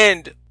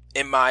 and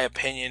in my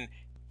opinion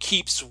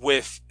keeps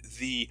with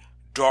the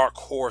Dark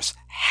Horse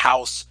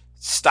House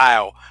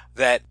style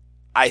that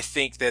I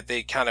think that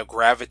they kind of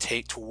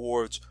gravitate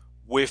towards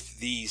with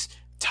these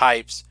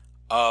types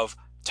of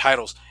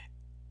titles.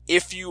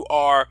 If you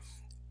are,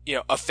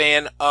 a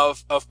fan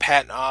of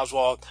Patton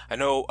Oswalt, I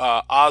know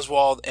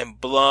Oswald and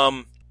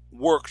Blum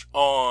worked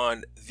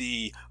on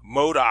the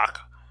MODOK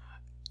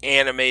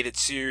animated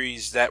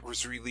series that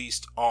was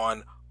released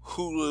on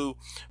Hulu.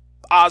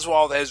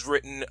 Oswald has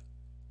written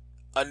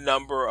a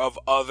number of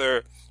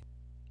other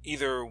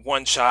either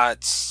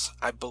one-shots,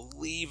 I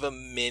believe a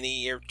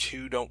mini or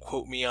two, don't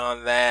quote me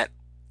on that,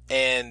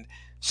 and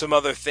some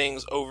other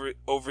things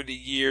over the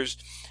years.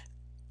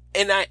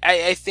 And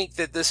I think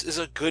that this is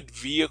a good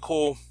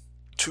vehicle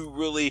to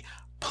really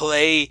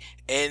play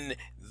in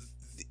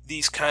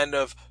these kind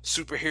of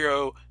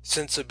superhero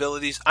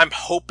sensibilities. I'm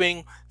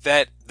hoping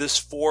that this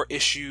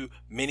 4-issue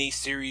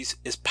miniseries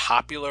is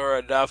popular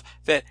enough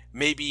that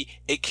maybe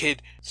it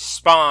could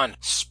spawn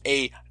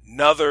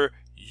another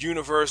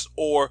universe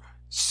or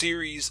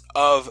series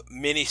of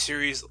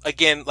miniseries,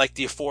 again, like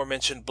the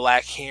aforementioned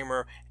Black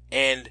Hammer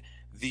and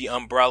the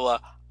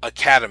Umbrella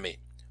Academy.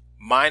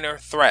 Minor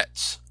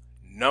Threats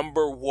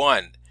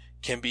 #1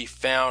 can be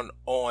found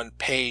on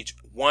page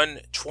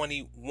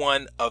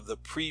 121 of the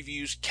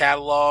Previews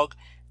catalog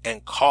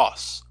and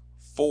costs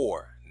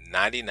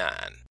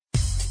 $4.99.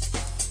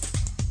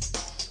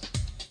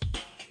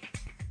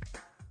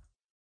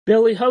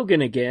 Billy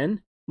Hogan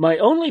again. My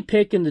only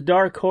pick in the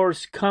Dark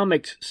Horse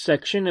Comics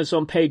section is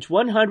on page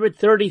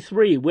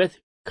 133 with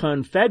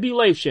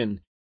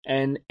Confabulation,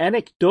 an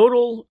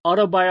anecdotal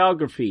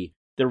autobiography.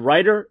 The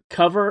writer,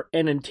 cover,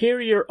 and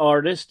interior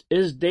artist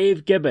is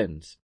Dave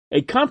Gibbons.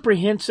 A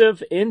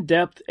comprehensive,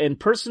 in-depth, and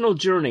personal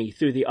journey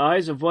through the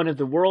eyes of one of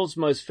the world's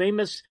most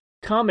famous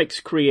comics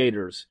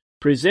creators.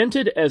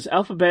 Presented as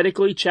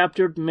alphabetically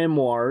chaptered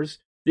memoirs,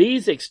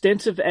 these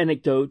extensive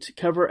anecdotes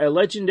cover a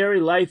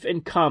legendary life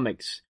in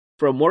comics,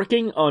 from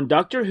working on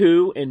Doctor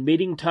Who and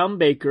meeting Tom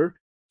Baker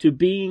to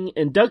being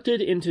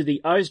inducted into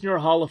the Eisner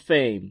Hall of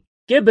Fame.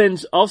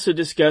 Gibbons also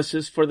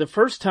discusses, for the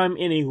first time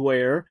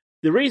anywhere,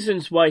 the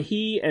reasons why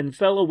he and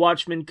fellow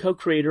Watchmen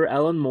co-creator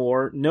Alan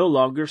Moore no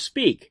longer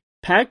speak.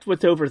 Packed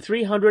with over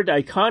 300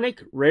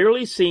 iconic,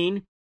 rarely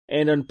seen,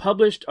 and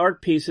unpublished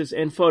art pieces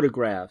and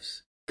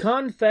photographs.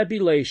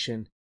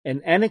 Confabulation,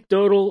 an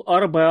anecdotal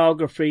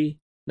autobiography,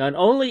 not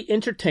only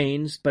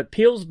entertains, but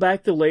peels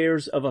back the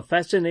layers of a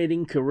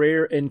fascinating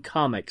career in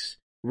comics.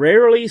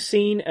 Rarely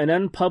seen and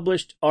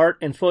unpublished art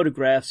and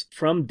photographs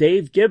from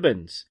Dave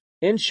Gibbons.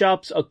 In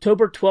shops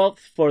October 12th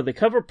for the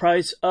cover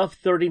price of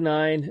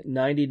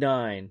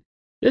 $39.99.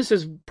 This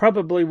is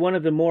probably one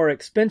of the more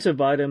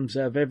expensive items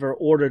I've ever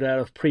ordered out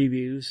of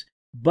Previews,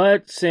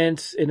 but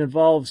since it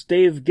involves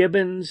Dave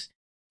Gibbons,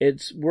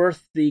 it's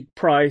worth the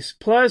price.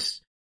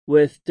 Plus,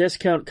 with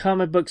Discount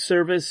Comic Book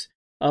Service,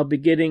 I'll be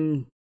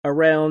getting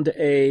around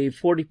a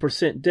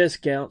 40%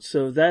 discount,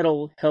 so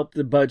that'll help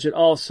the budget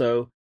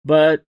also.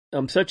 But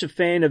I'm such a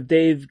fan of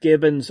Dave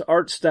Gibbons'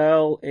 art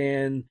style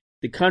and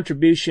the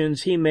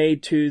contributions he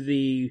made to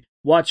the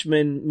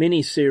Watchmen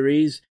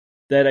miniseries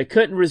that I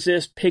couldn't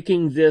resist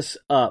picking this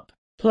up.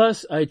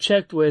 Plus, I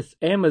checked with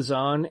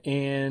Amazon,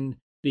 and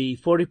the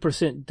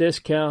 40%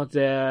 discount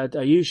that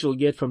I usually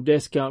get from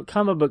Discount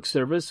Comic Book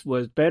Service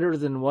was better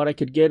than what I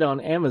could get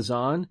on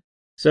Amazon.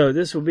 So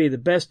this will be the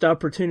best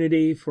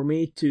opportunity for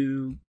me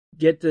to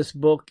get this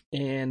book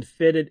and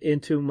fit it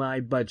into my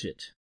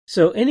budget.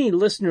 So any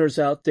listeners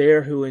out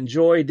there who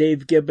enjoy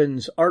Dave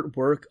Gibbons'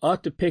 artwork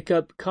ought to pick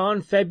up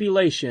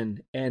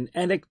Confabulation, an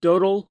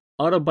anecdotal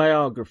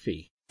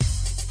autobiography.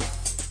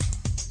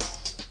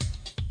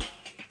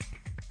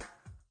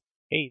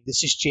 Hey,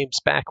 this is James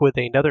back with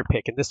another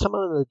pick, and this time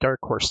I'm in the Dark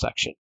Horse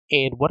section.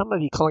 And what I'm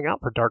going to be calling out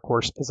for Dark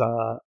Horse is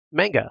a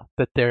manga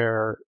that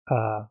they're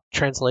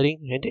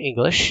translating into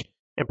English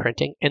and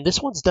printing. And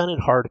this one's done in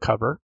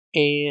hardcover.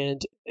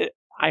 And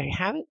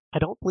I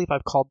don't believe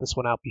I've called this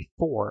one out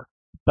before,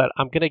 but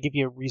I'm going to give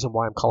you a reason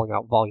why I'm calling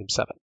out Volume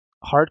 7.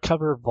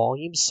 Hardcover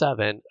Volume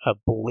 7 of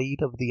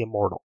Blade of the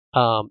Immortal.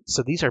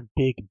 So these are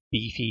big,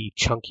 beefy,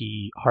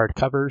 chunky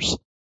hardcovers.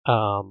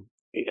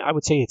 I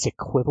would say it's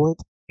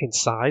equivalent in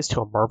size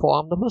to a Marvel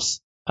Omnibus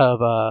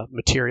of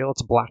material.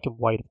 It's black and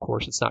white, of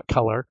course. It's not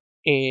color.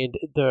 and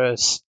the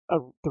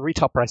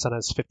retail price on it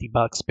is $50,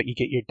 but you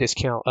get your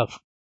discount of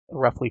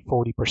roughly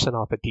 40%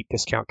 off at Deep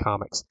Discount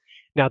Comics.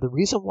 Now, the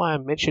reason why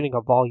I'm mentioning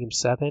a Volume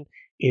 7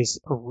 is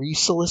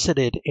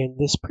resolicited in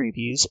this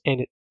previews,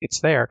 and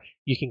it's there.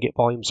 You can get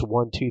Volumes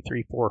 1, 2,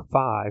 3, 4,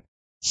 5.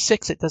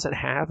 6 it doesn't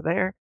have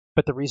there,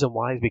 but the reason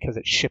why is because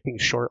it's shipping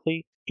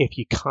shortly. If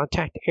you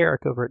contact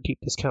Eric over at Deep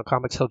Discount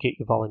Comics, he'll get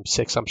you Volume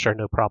 6, I'm sure,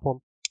 no problem.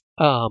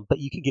 But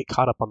you can get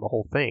caught up on the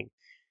whole thing.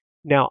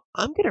 Now,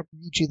 I'm going to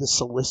read you the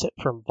solicit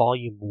from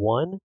Volume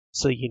 1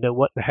 so you know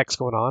what the heck's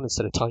going on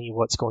instead of telling you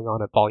what's going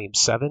on at Volume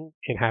 7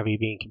 and have you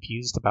being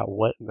confused about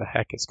what in the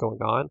heck is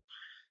going on,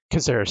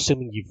 because they're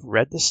assuming you've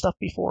read this stuff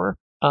before.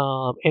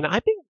 And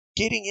I've been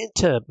getting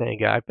into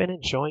manga. I've been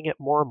enjoying it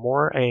more and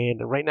more,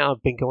 and right now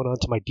I've been going on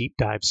to my deep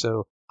dive,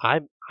 so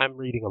I'm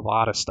reading a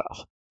lot of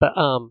stuff. But,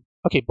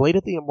 okay, Blade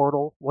of the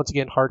Immortal, once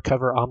again,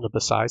 hardcover,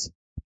 omnibus size.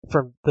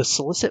 From the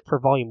solicit for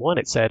Volume 1,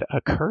 it said, a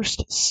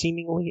cursed,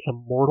 seemingly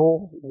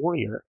immortal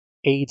warrior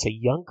aids a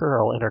young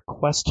girl in her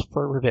quest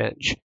for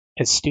revenge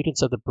as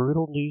students of the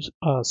brutal new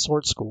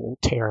sword school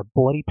tear a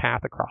bloody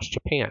path across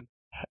Japan.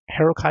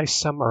 Harukai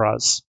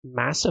Samura's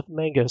massive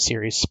manga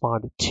series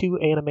spawned 2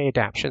 anime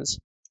adaptations,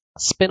 a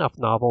spin-off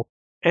novel,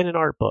 and an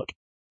art book,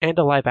 and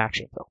a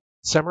live-action film.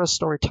 Samura's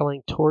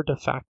storytelling tour de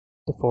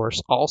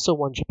force also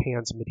won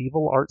Japan's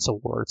Medieval Arts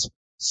Awards,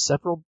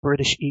 several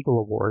British Eagle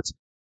Awards,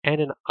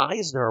 and an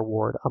Eisner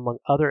Award, among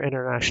other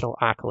international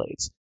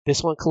accolades.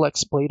 This one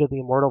collects Blade of the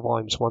Immortal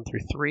Volumes 1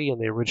 through 3 in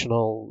the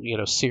original,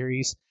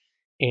 series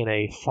in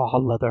a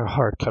faux leather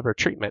hardcover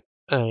treatment.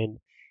 And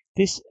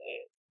this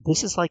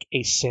is like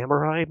a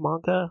samurai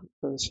manga,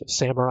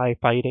 samurai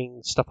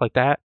fighting, stuff like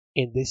that.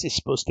 And this is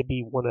supposed to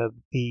be one of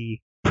the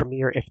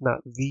premier, if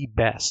not the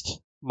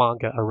best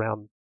manga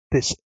around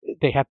this.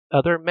 They have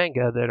other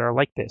manga that are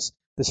like this.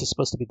 This is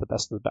supposed to be the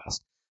best of the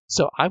best.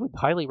 So I would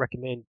highly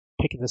recommend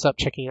picking this up,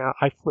 checking it out.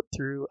 I flipped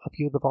through a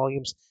few of the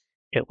volumes.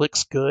 It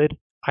looks good.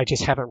 I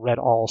just haven't read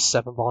all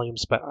 7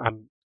 volumes, but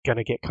I'm going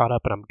to get caught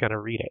up and I'm going to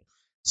read it.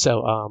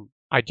 So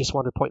I just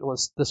wanted to point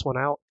this one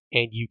out,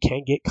 and you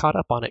can get caught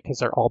up on it because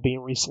they're all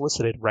being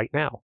resolicited right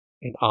now.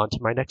 And on to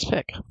my next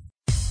pick.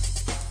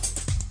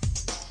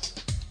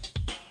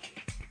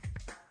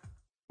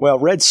 Well,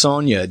 Red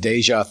Sonja,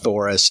 Dejah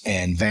Thoris,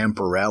 and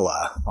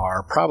Vampirella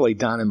are probably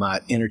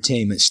Dynamite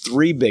Entertainment's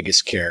 3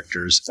 biggest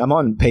characters. I'm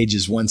on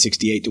pages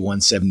 168 to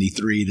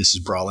 173. This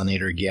is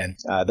Brawlinator again.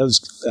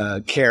 Those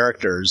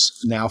characters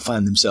now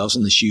find themselves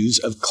in the shoes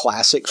of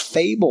classic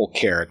Fable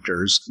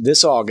characters.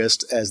 This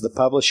August, as the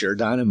publisher,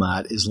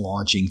 Dynamite is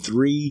launching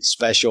 3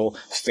 special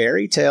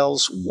Fairy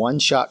Tales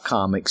one-shot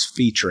comics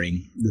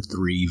featuring the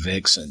 3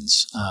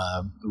 vixens.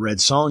 Red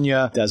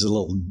Sonja does a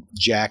little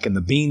Jack and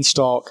the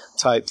Beanstalk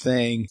type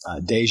thing.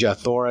 Dejah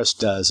Thoris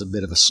does a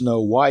bit of a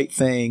Snow White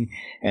thing,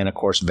 and of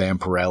course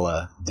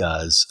Vampirella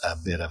does a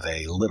bit of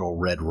a Little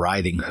Red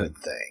Riding Hood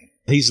thing.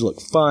 These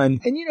look fun,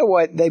 and you know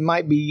what? They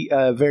might be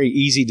a very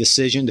easy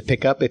decision to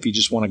pick up if you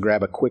just want to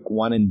grab a quick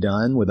one and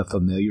done with a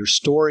familiar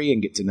story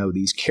and get to know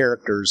these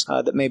characters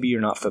that maybe you're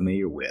not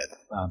familiar with.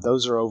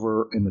 Those are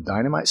over in the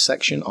Dynamite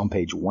section on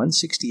page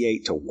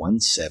 168 to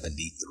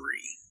 173.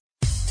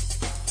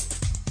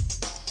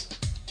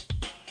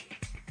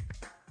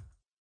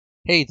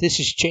 Hey, this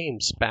is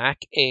James back,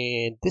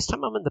 and this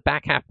time I'm in the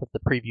back half of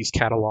the previews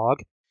catalog,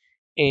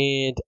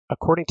 and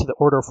according to the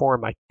order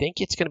form, I think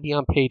it's going to be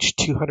on page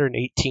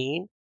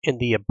 218 in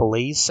the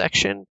Ablaze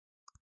section.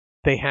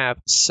 They have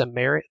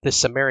the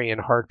Sumerian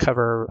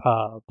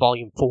hardcover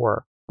volume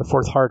 4, the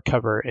 4th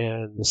hardcover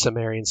in the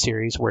Sumerian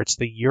series, where it's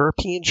the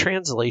European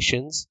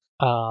translations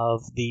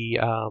of the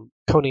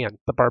Conan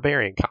the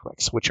Barbarian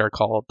comics, which are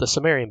called the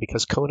Sumerian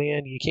because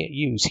Conan you can't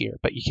use here,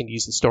 but you can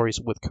use the stories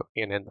with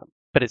Conan in them.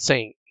 But it's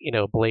saying,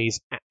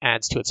 Blaze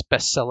adds to its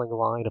best-selling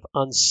line of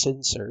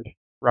uncensored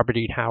Robert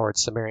E. Howard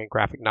Sumerian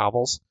graphic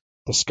novels.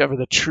 Discover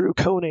the true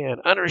Conan,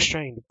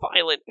 unrestrained,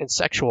 violent, and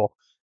sexual.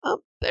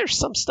 There's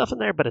some stuff in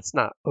there, but it's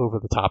not over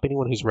the top.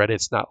 Anyone who's read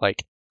it's not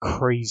like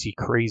crazy,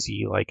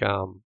 like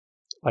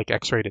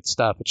X-rated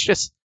stuff. It's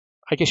just,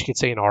 I guess you could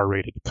say, an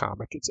R-rated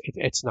comic.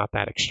 It's not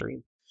that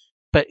extreme.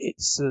 But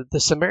it's the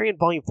Sumerian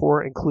Volume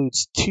 4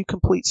 includes 2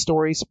 complete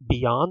stories,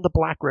 Beyond the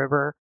Black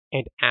River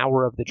and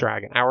Hour of the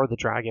Dragon. Hour of the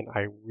Dragon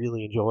I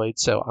really enjoyed,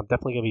 so I'm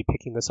definitely going to be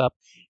picking this up.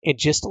 And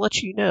just to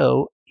let you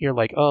know, you're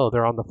like, oh,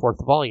 they're on the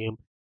 4th volume.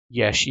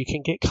 Yes, you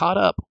can get caught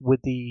up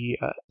with the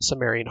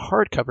Sumerian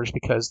hardcovers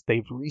because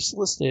they've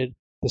resolicited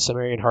the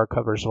Sumerian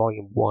hardcovers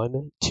Volume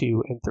 1,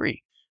 2, and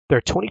 3.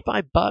 They're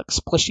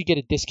 $25, plus you get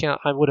a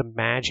discount. I would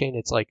imagine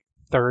it's like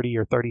 30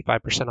 or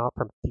 35% off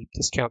from Deep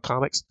Discount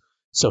Comics.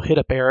 So hit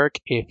up Eric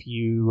if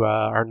you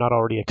are not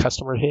already a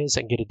customer of his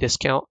and get a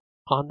discount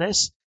on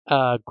this.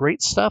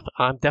 Great stuff.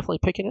 I'm definitely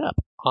picking it up.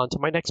 On to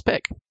my next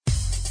pick.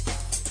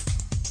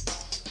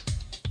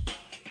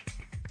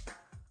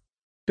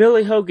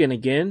 Billy Hogan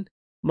again.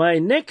 My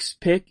next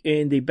pick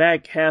in the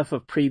back half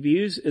of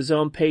previews is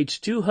on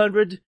page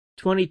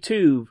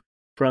 222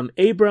 from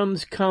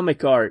Abrams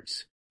Comic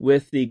Arts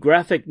with the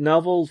graphic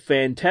novel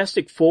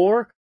Fantastic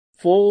Four: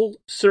 Full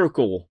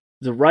Circle.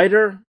 The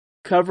writer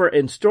cover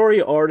and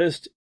story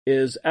artist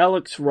is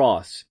Alex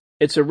Ross.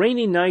 It's a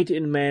rainy night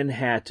in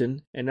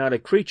Manhattan, and not a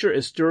creature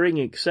is stirring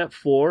except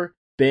for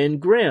Ben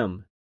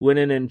Grimm, when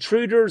an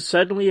intruder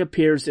suddenly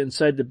appears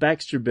inside the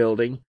Baxter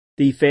Building.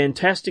 The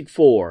Fantastic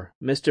Four,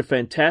 Mr.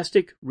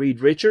 Fantastic,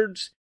 Reed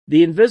Richards,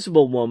 the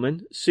Invisible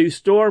Woman, Sue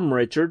Storm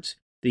Richards,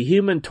 the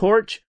Human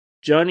Torch,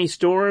 Johnny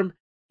Storm,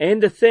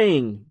 and the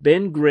Thing,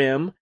 Ben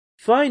Grimm,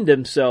 find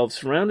themselves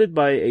surrounded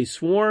by a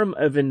swarm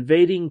of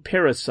invading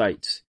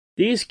parasites.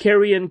 These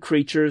carrion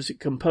creatures,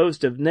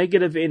 composed of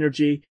negative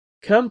energy,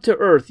 come to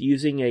Earth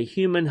using a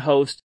human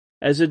host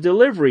as a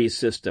delivery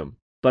system.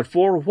 But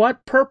for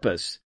what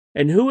purpose?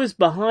 And who is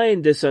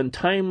behind this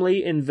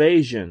untimely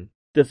invasion?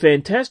 The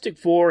Fantastic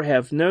Four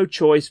have no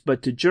choice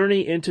but to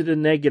journey into the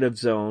negative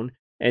zone,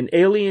 an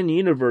alien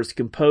universe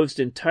composed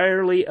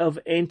entirely of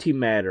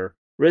antimatter,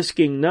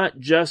 risking not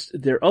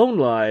just their own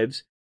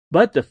lives,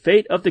 but the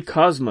fate of the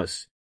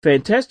cosmos.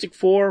 Fantastic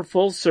Four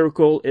Full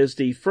Circle is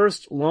the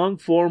first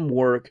long-form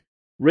work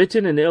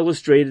written and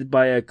illustrated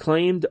by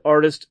acclaimed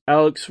artist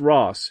Alex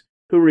Ross,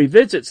 who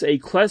revisits a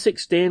classic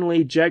Stan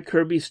Lee Jack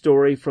Kirby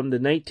story from the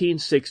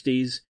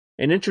 1960s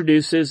and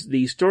introduces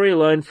the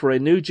storyline for a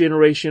new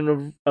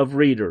generation of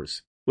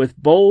readers. With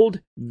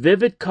bold,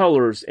 vivid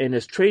colors and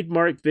his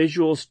trademark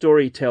visual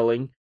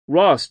storytelling,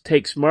 Ross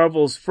takes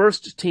Marvel's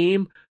first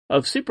team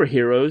of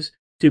superheroes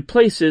to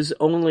places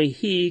only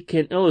he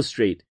can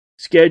illustrate.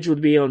 Scheduled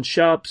to be on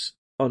shops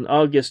on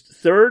August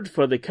 3rd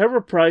for the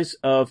cover price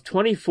of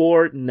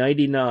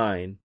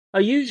 $24.99. I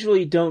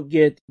usually don't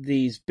get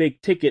these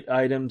big-ticket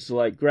items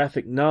like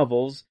graphic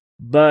novels,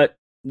 but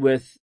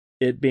with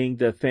it being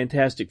the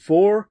Fantastic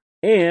Four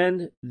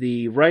and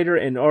the writer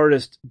and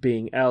artist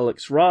being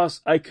Alex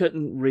Ross, I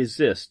couldn't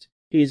resist.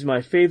 He's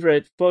my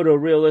favorite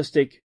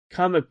photorealistic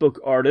comic book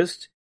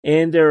artist,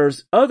 and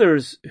there's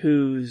others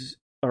who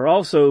are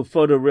also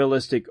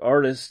photorealistic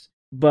artists,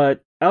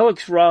 but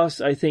Alex Ross,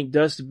 I think,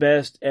 does the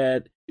best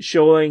at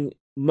showing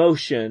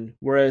motion,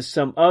 whereas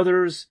some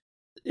others,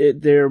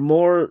 they're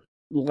more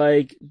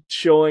like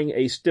showing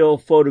a still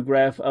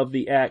photograph of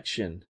the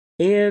action.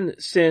 And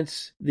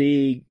since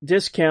the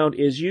discount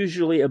is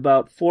usually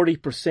about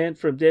 40%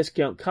 from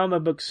Discount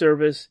Comic Book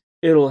Service,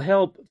 it'll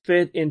help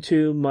fit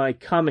into my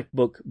comic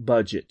book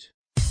budget.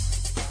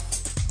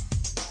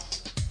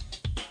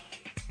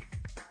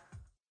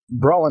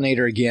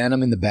 Brawlinator again.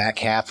 I'm in the back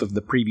half of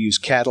the previews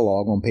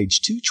catalog on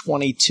page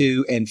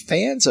 222, and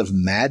fans of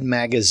Mad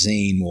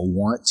Magazine will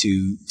want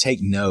to take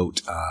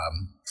note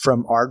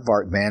from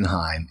Aardvark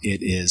Vanheim.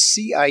 It is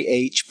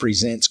CIH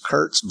presents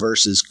Kurtz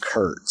versus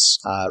Kurtz,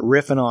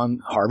 riffing on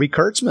Harvey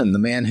Kurtzman, the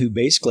man who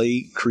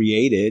basically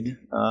created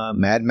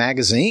Mad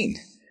Magazine.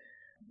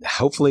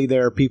 Hopefully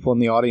there are people in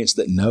the audience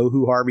that know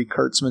who Harvey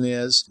Kurtzman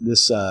is.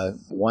 This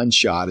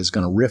one-shot is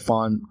going to riff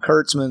on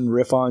Kurtzman,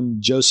 riff on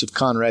Joseph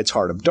Conrad's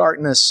Heart of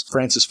Darkness,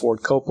 Francis Ford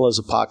Coppola's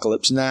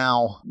Apocalypse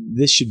Now.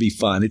 This should be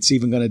fun. It's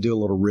even going to do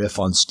a little riff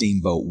on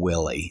Steamboat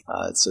Willie.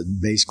 It's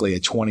basically a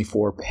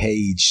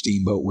 24-page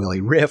Steamboat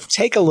Willie riff.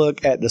 Take a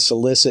look at the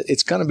solicit.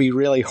 It's going to be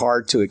really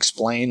hard to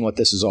explain what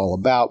this is all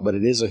about, but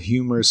it is a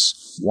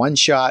humorous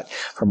one-shot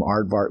from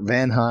Aardvark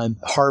Vanheim.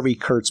 Harvey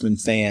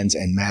Kurtzman fans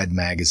and Mad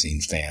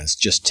Magazine fans,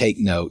 just take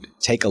note,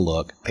 take a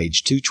look,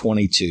 page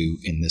 222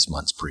 in this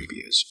month's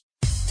previews.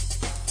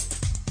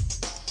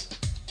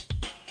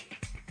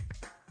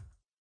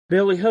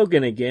 Billy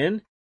Hogan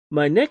again.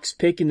 My next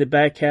pick in the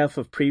back half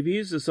of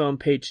previews is on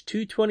page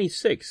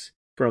 226.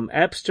 From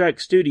Abstract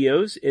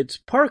Studios, it's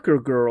Parker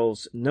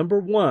Girls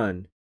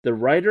 #1. The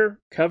writer,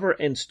 cover,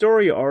 and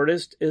story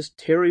artist is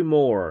Terry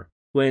Moore.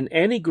 When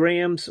Annie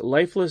Graham's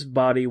lifeless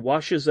body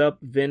washes up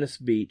Venice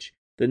Beach,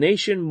 the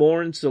nation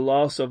mourns the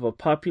loss of a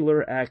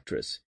popular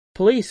actress.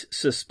 Police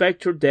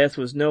suspect her death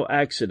was no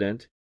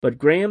accident, but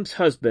Graham's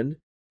husband,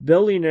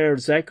 billionaire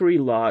Zachary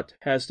Lott,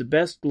 has the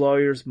best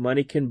lawyers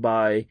money can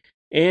buy,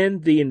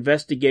 and the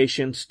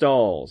investigation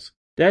stalls.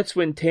 That's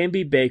when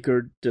Tammy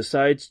Baker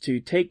decides to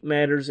take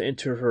matters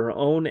into her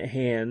own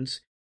hands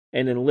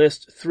and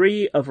enlist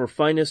 3 of her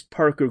finest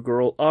Parker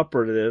Girl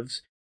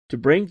operatives to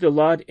bring the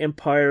Lott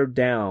empire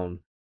down,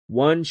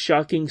 one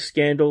shocking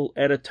scandal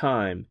at a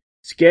time.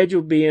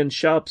 Scheduled to be in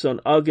shops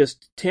on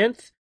August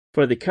 10th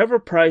for the cover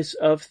price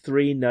of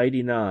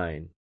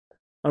 $3.99.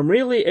 I'm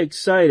really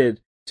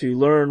excited to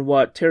learn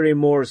what Terry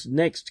Moore's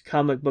next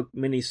comic book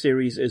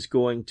miniseries is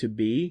going to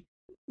be.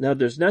 Now,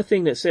 there's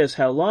nothing that says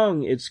how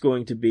long it's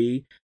going to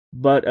be,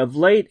 but of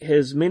late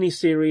his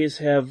miniseries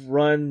have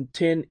run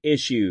 10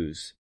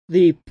 issues.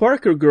 The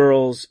Parker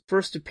Girls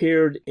first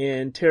appeared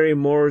in Terry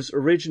Moore's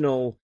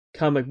original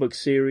comic book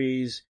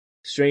series,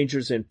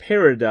 Strangers in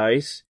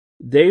Paradise.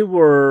 They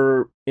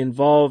were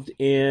involved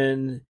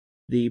in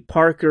the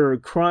Parker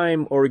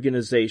crime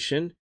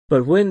organization,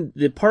 but when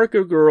the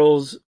Parker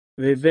Girls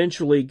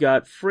eventually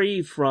got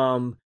free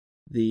from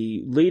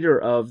the leader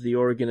of the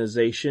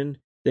organization,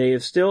 they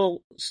have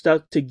still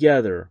stuck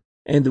together.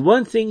 And the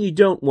one thing you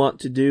don't want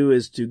to do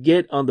is to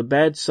get on the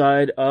bad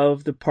side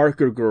of the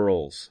Parker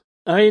Girls.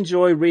 I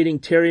enjoy reading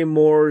Terry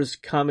Moore's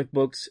comic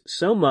books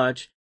so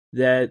much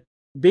that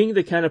being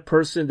the kind of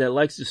person that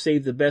likes to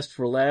save the best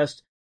for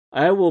last,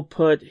 I will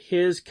put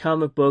his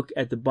comic book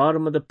at the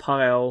bottom of the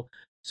pile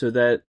so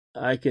that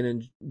I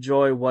can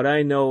enjoy what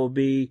I know will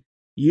be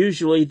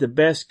usually the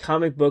best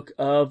comic book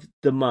of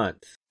the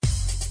month.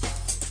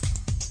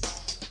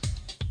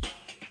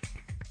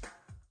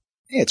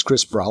 Hey, it's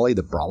Chris Brawley,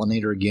 the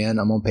Brawlinator again.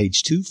 I'm on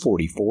page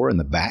 244 in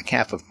the back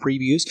half of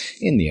previews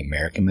in the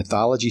American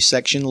Mythology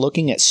section,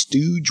 looking at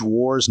Stooge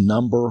Wars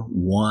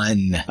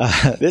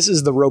 #1. This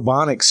is the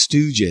Robonic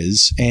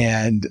Stooges,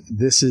 and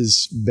this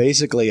is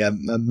basically a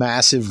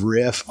massive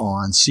riff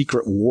on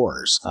Secret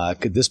Wars.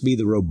 Could this be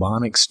the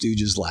Robonic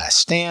Stooges' last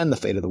stand? The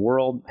fate of the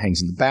world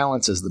hangs in the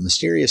balance as the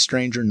mysterious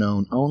stranger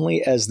known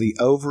only as the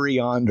Over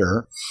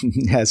Yonder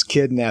has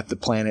kidnapped the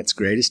planet's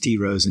greatest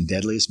heroes and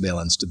deadliest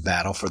villains to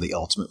battle for the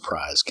ultimate prize.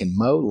 Can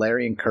Moe,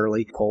 Larry, and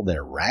Curly pull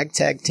their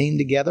ragtag team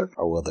together,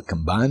 or will the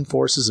combined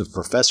forces of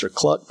Professor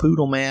Cluck,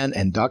 Poodleman,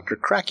 and Dr.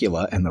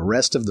 Cracula and the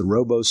rest of the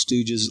Robo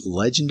Stooges'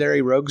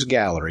 legendary rogues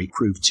gallery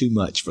prove too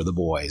much for the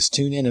boys?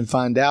 Tune in and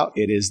find out.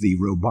 It is the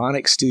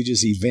Robonic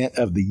Stooges event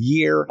of the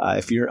year.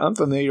 If you're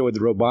unfamiliar with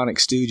the Robonic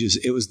Stooges,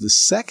 it was the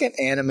second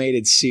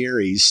animated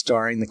series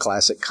starring the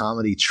classic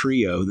comedy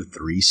trio, the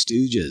Three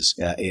Stooges.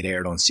 It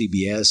aired on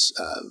CBS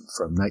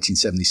from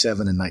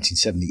 1977 and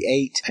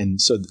 1978. And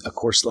so, of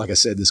course, like I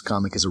said, this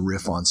comic is a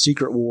riff on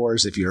Secret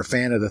Wars. If you're a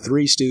fan of the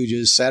Three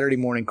Stooges, Saturday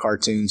morning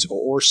cartoons,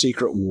 or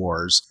Secret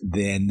Wars,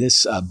 then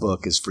this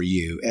book is for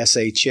you.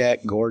 S.A.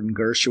 Check, Gordon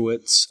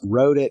Gershowitz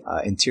wrote it.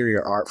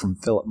 Interior art from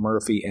Philip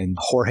Murphy and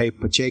Jorge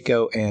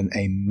Pacheco, and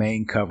a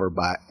main cover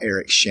by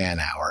Eric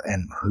Shanauer,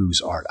 and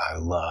whose art I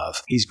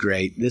love. He's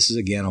great. This is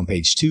again on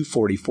page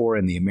 244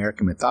 in the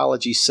American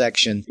Mythology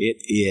section. It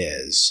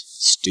is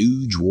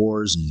Stooge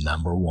Wars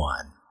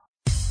 #1.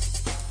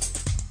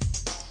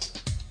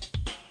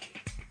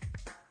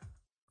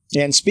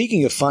 And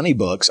speaking of funny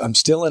books, I'm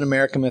still in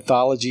American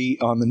Mythology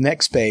on the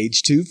next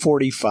page,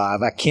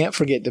 245. I can't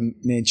forget to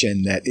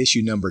mention that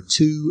issue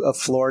 #2 of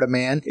Florida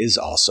Man is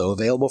also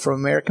available from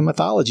American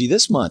Mythology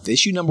this month.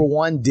 Issue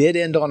 #1 did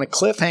end on a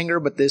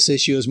cliffhanger, but this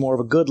issue is more of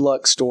a good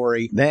luck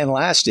story than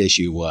last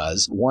issue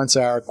was. Once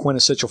our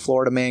quintessential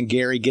Florida Man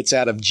Gary gets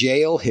out of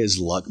jail, his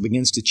luck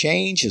begins to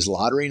change, his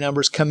lottery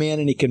numbers come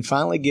in, and he can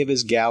finally give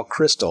his gal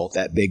Crystal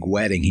that big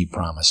wedding he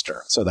promised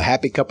her. So the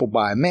happy couple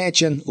buy a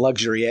mansion,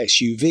 luxury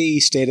SUV,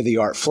 state-of-the-art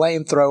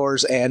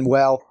flamethrowers, and,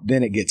 well,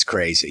 then it gets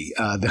crazy.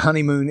 The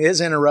honeymoon is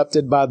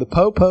interrupted by the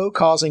Popo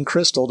causing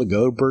Crystal to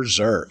go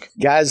berserk.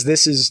 Guys,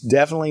 this is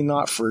definitely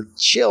not for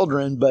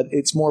children, but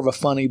it's more of a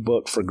funny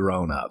book for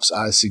grown-ups.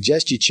 I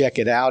suggest you check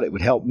it out. It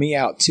would help me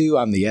out, too.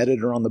 I'm the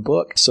editor on the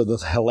book. So the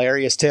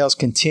hilarious tales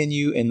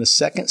continue in the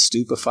second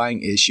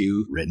stupefying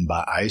issue, written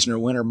by Eisner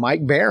winner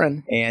Mike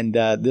Barron. And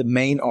the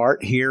main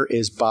art here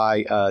is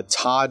by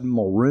Todd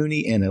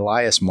Mulrooney and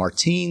Elias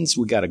Martins.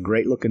 We got a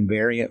great-looking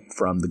variant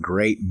from the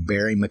great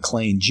Barry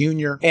McLean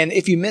Jr. And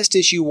if you missed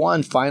issue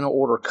 1, final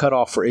order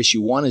cutoff for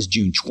issue 1 is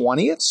June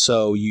 20th,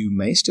 so you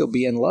may still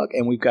be in luck.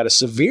 And we've got a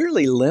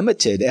severely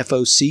limited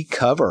FOC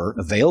cover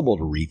available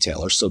to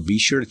retailers, so be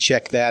sure to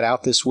check that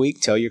out this week.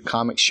 Tell your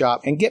comic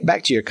shop and get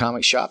back to your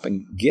comic shop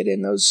and get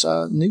in those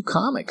new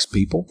comics,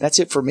 people. That's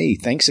it for me.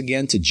 Thanks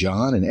again to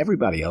John and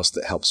everybody else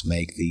that helps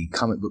make the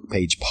Comic Book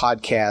Page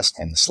podcast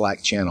and the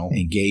Slack channel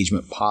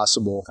engagement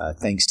possible.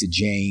 Thanks to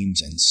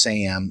James and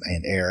Sam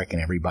and Eric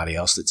and everybody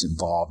else that's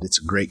involved. It's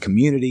a great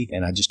community,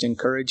 and I just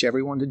encourage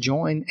everyone to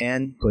join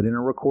and put in a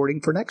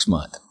recording for next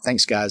month.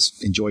 Thanks, guys.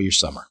 Enjoy your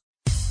summer.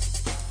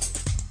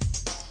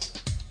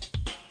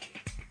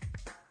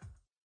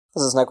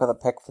 This is Nick with a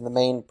pick from the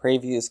main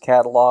previews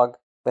catalog,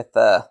 with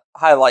the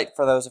highlight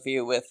for those of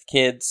you with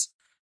kids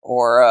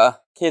or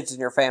kids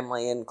in your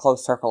family and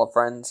close circle of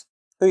friends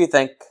who you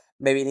think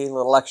maybe need a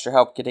little extra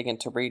help getting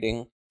into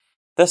reading.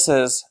 This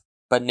is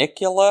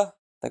Bunnicula,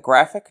 the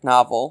graphic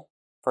novel.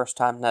 First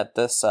time that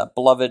this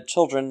beloved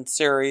children's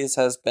series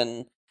has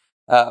been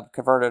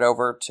converted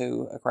over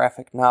to a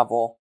graphic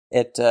novel.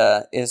 It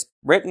is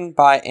written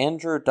by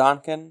Andrew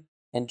Donkin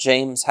and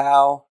James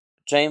Howe.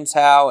 James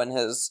Howe and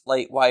his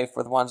late wife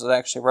were the ones that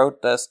actually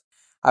wrote this.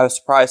 I was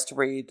surprised to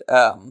read,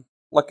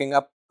 looking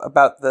up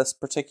about this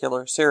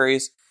particular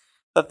series,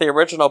 that the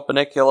original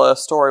Bunnicula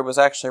story was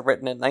actually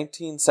written in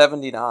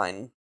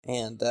 1979.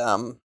 And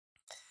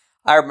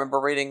I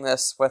remember reading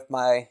this with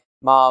my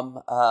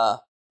mom.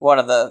 One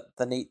of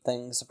the neat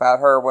things about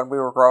her when we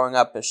were growing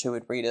up is she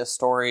would read us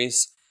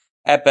stories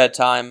at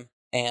bedtime,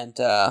 and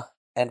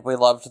we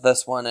loved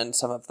this one and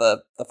some of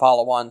the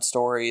follow-on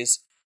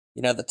stories.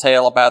 You know, the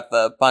tale about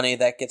the bunny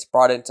that gets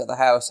brought into the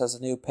house as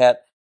a new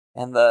pet,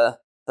 and the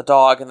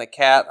dog and the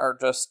cat are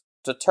just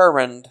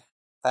determined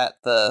that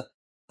the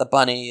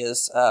bunny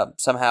is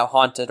somehow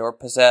haunted or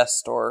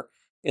possessed or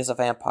is a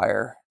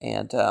vampire.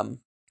 And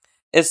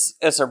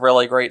it's a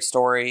really great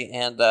story,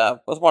 and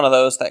was one of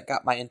those that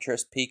got my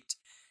interest piqued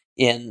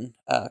in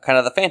kind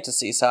of the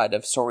fantasy side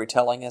of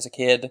storytelling as a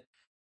kid,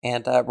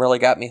 and really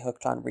got me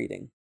hooked on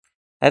reading.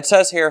 It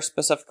says here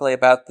specifically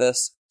about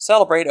this: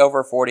 celebrate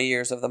over 40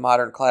 years of the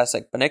modern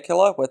classic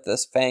Bunnicula with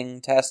this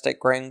fantastic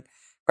graphic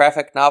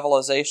graphic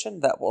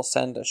novelization that will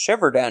send a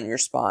shiver down your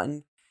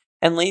spine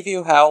and leave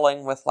you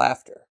howling with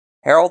laughter.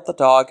 Harold the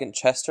dog and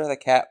Chester the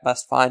cat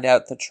must find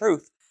out the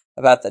truth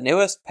about the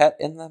newest pet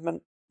in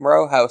the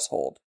Monroe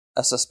household,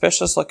 a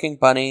suspicious-looking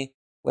bunny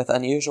with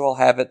unusual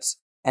habits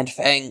and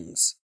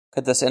fangs.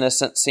 Could this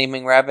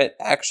innocent-seeming rabbit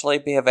actually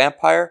be a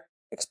vampire?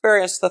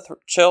 Experience the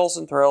chills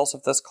and thrills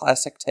of this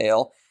classic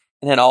tale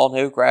in an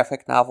all-new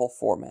graphic novel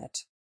format.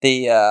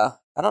 I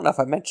don't know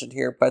if I mentioned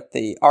here, but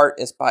the art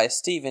is by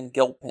Stephen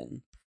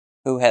Gilpin,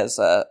 who has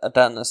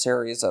done a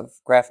series of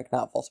graphic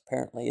novels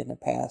apparently in the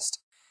past.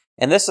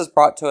 And this is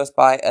brought to us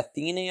by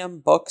Athenaeum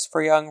Books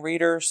for Young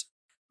Readers,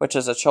 which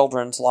is a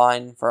children's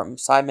line from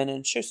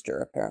Simon & Schuster,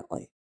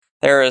 apparently.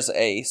 There is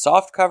a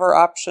softcover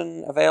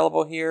option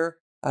available here,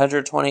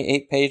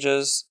 128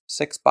 pages,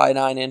 6 by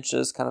 9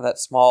 inches, kind of that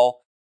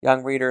small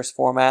young readers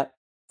format,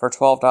 for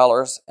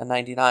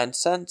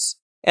 $12.99,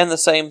 and the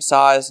same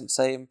size and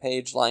same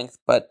page length,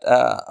 but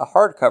a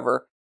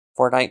hardcover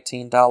for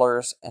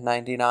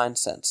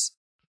 $19.99.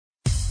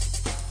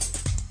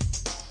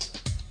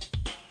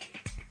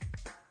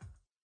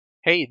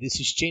 Hey,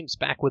 this is James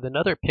back with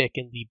another pick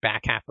in the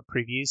back half of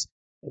previews,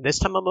 and this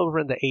time I'm over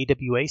in the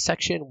AWA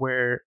section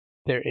where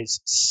there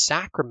is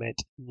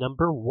Sacrament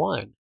number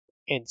 1.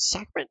 And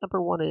Sacrament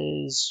number 1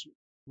 is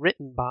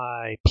written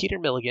by Peter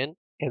Milligan,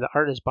 and the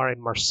art is by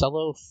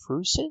Marcelo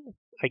Frusin.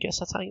 I guess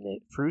that's how you name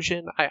it.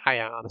 Frusin. I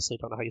honestly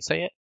don't know how you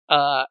say it.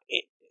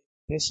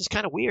 This is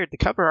kind of weird. The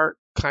cover art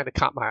kind of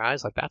caught my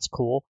eyes, like that's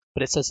cool.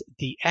 But it says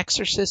The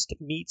Exorcist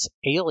meets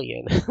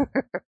Alien.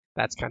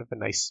 That's kind of a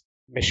nice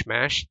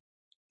mishmash.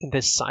 In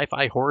this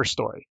sci-fi horror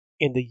story,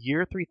 in the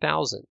year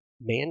 3000,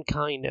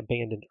 mankind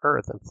abandoned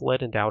Earth and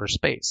fled into outer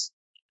space.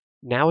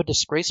 Now a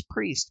disgraced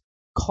priest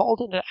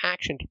called into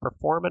action to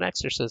perform an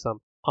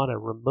exorcism on a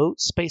remote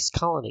space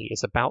colony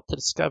is about to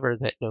discover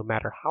that no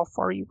matter how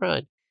far you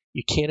run,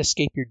 you can't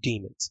escape your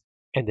demons,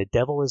 and the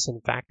devil is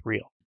in fact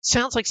real.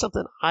 Sounds like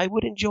something I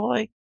would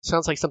enjoy.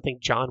 Sounds like something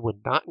John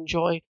would not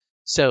enjoy.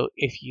 So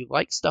if you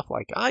like stuff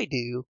like I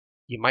do,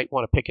 you might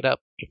want to pick it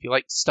up. If you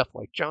like stuff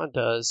like John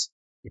does,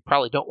 you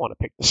probably don't want to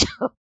pick this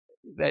up.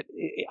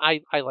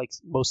 I like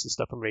most of the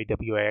stuff from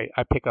AWA.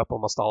 I pick up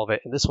almost all of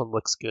it, and this one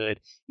looks good.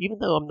 Even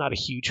though I'm not a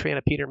huge fan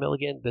of Peter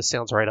Milligan, this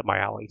sounds right up my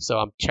alley, so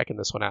I'm checking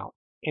this one out.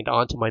 And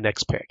on to my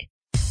next pick.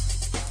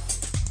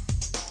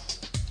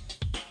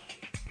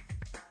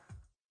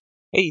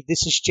 Hey,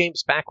 this is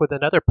James back with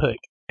another pick,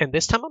 and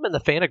this time I'm in the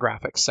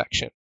Fantagraphics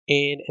section.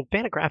 And in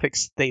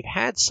Fantagraphics, they've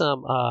had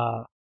some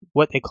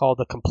what they call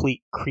the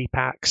complete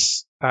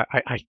Creepax.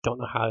 I don't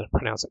know how to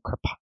pronounce it.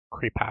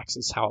 Creepax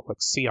is how it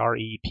looks.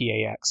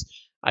 Crepax.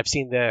 I've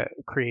seen the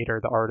creator,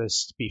 the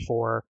artist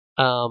before,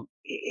 and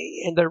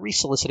they're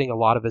resoliciting a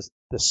lot of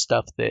the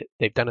stuff that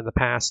they've done in the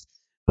past.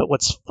 But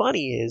what's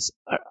funny is,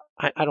 I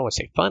don't want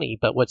to say funny,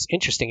 but what's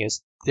interesting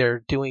is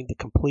they're doing the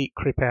complete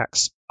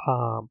Creepax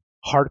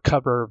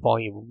hardcover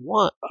volume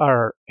 1,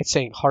 or it's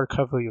saying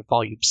hardcover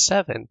volume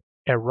 7,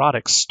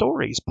 Erotic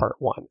Stories Part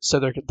 1. So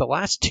they're the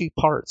last two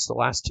parts,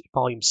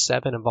 volume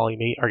 7 and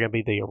volume 8 are going to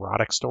be the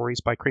Erotic Stories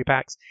by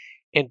Creepax.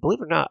 And believe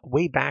it or not,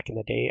 way back in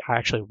the day, I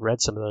actually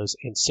read some of those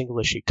in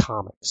single-issue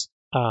comics.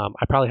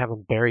 I probably have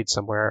them buried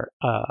somewhere,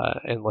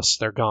 unless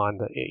they're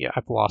gone.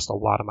 I've lost a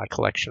lot of my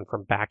collection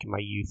from back in my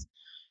youth.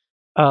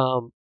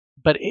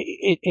 But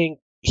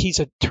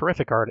he's a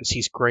terrific artist.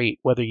 He's great,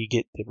 whether you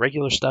get the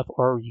regular stuff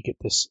or you get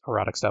this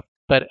erotic stuff.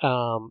 But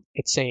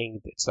it's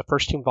saying it's the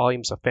first 2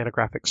 volumes of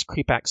Fantagraphics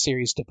Creepax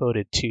series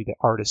devoted to the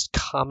artist's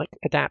comic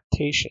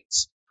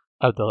adaptations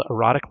of the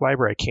erotic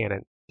library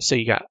canon. So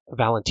you got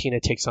Valentina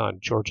takes on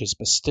George's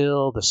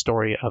Bastille, the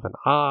story of an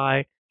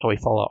eye, and we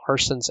follow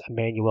Arson's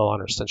Emmanuel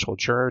on her sensual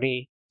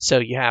journey. So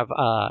you have,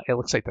 it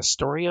looks like the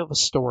story of a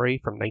story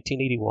from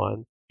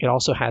 1981. It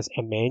also has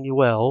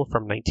Emmanuel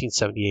from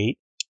 1978,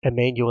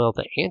 Emmanuel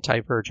the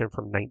Anti-Virgin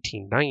from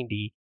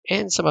 1990,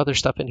 and some other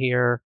stuff in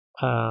here.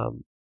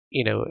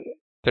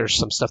 There's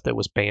some stuff that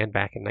was banned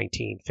back in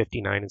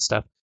 1959 and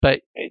stuff.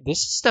 But this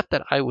is stuff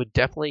that I would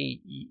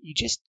definitely, you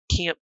just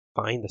can't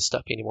find the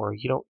stuff anymore.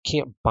 You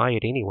can't buy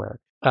it anywhere.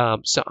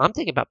 So I'm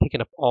thinking about picking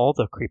up all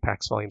the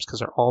Creepax volumes because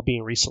they're all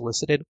being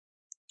resolicited.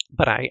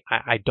 But I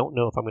don't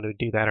know if I'm going to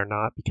do that or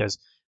not because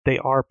they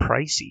are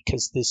pricey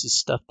because this is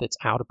stuff that's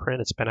out of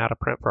print. It's been out of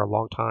print for a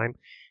long time.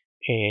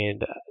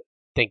 And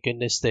thank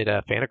goodness that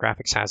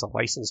Fantagraphics has a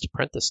license to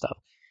print this stuff.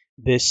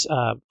 This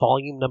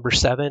volume number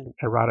 7,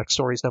 Erotic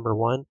Stories number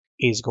 1,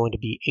 is going to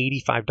be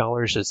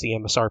 $85 as the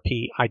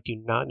MSRP. I do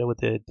not know what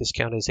the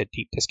discount is at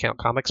Deep Discount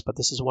Comics, but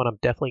this is one I'm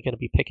definitely going to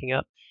be picking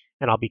up,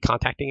 and I'll be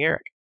contacting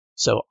Eric.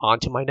 So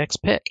on to my next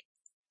pick.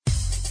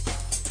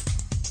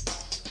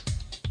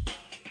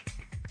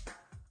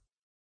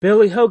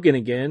 Billy Hogan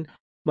again.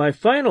 My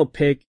final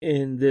pick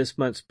in this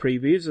month's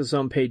previews is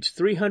on page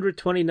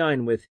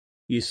 329 with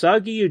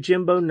Usagi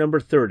Yojimbo number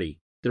 30.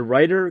 The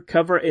writer,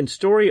 cover, and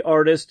story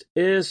artist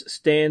is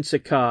Stan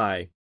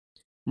Sakai.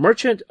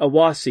 Merchant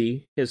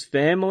Awase, his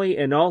family,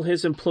 and all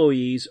his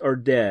employees are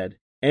dead,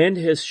 and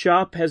his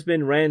shop has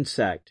been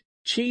ransacked.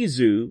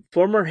 Chizu,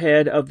 former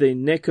head of the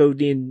Neko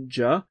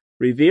Ninja,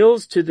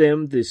 reveals to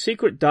them the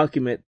secret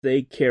document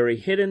they carry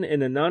hidden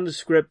in a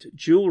nondescript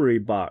jewelry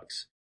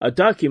box, a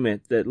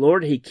document that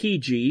Lord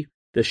Hikiji,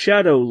 the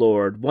Shadow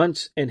Lord,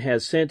 wants and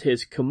has sent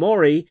his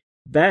Komori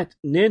Bat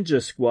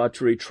Ninja Squad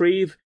to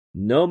retrieve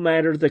no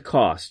matter the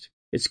cost.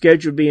 It's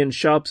scheduled to be in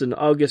shops on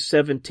August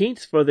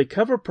 17th for the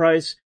cover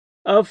price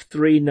of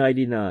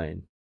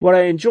 $3.99. What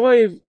I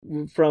enjoy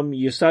from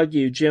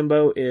Usagi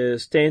Yojimbo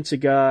is Stan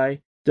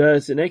Sagai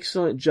does an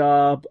excellent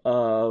job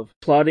of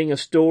plotting a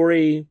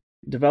story,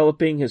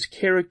 developing his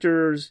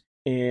characters,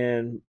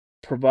 and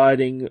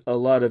providing a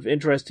lot of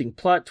interesting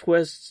plot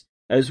twists,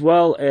 as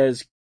well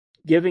as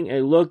giving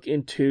a look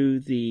into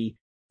the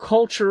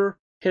culture,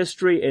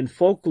 history, and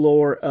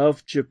folklore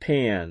of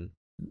Japan.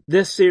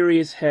 This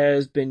series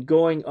has been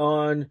going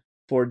on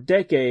for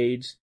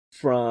decades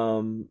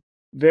from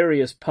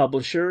various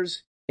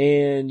publishers,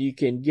 and you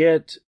can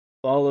get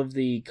all of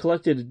the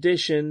collected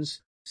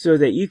editions so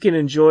that you can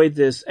enjoy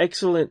this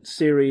excellent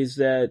series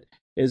that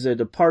is a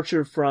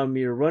departure from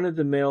your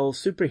run-of-the-mill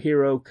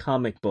superhero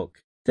comic book.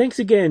 Thanks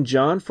again,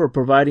 John, for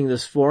providing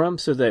this forum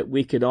so that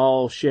we could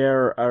all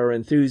share our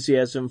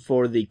enthusiasm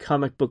for the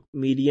comic book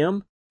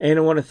medium. And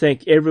I want to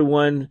thank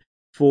everyone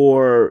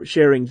for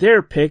sharing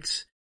their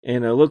picks,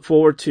 and I look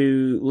forward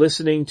to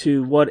listening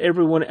to what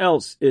everyone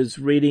else is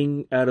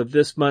reading out of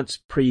this month's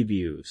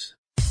previews.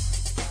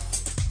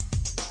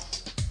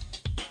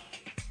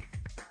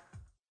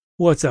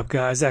 What's up,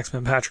 guys?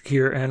 X-Men Patrick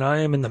here, and I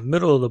am in the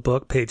middle of the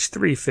book, page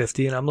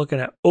 350, and I'm looking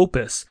at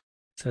Opus.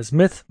 It says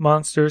Myth,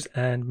 Monsters,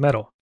 and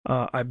Metal.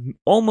 I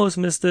almost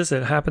missed this.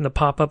 It happened to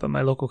pop up at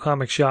my local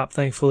comic shop,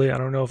 thankfully. I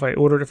don't know if I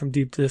ordered it from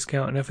Deep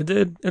Discount, and if it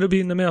did, it'll be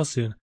in the mail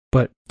soon.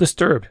 But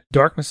Disturbed,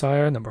 Dark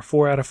Messiah, number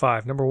 4 out of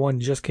 5. Number 1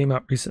 just came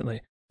out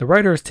recently. The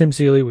writer is Tim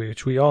Seeley,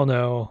 which we all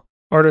know.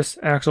 Artists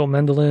Axel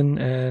Mendelin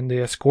and the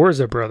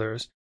Escorza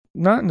brothers.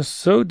 Not in the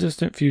so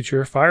distant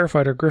future,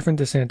 firefighter Griffin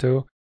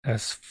DeSanto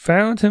has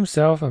found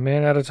himself a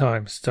man at a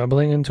time,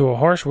 stumbling into a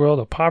harsh world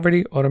of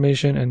poverty,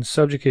 automation, and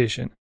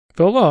subjugation.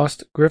 Though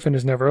lost, Griffin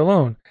is never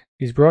alone.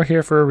 He's brought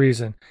here for a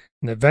reason,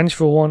 and the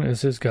Vengeful One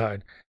is his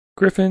guide.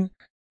 Griffin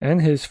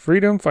and his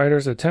freedom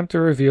fighters attempt to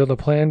reveal the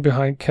plan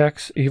behind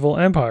Kek's evil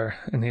empire,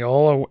 and the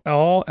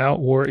all-out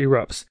war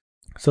erupts.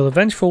 So the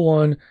Vengeful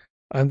One,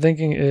 I'm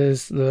thinking,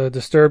 is the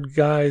Disturbed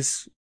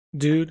guy's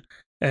dude,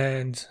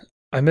 and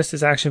I missed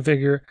his action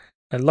figure.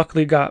 I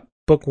luckily got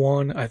book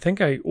 1. I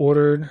think I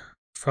ordered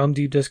from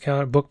Deep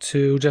Discount book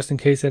 2, just in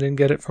case I didn't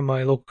get it from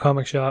my local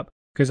comic shop,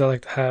 because I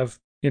like to have,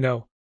 2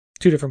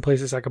 different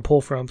places I can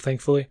pull from,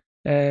 thankfully.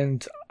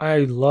 And I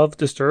love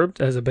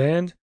Disturbed as a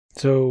band,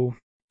 so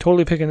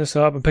totally picking this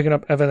up. I'm picking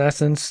up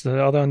Evanescence,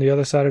 on the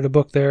other side of the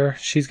book there.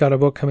 She's got a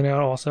book coming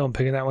out also. I'm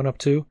picking that one up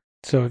too.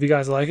 So if you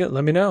guys like it,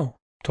 let me know.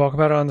 Talk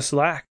about it on the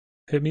Slack.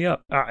 Hit me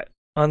up. All right,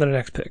 on to the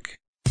next pick.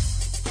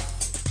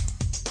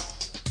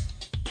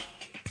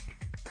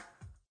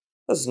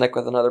 This is Nick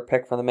with another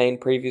pick from the main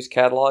previews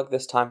catalog,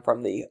 this time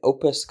from the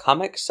Opus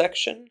Comics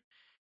section.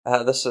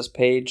 This is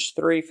page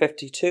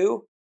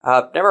 352.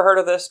 I've never heard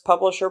of this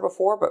publisher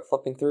before, but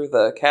flipping through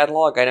the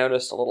catalog, I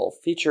noticed a little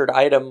featured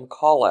item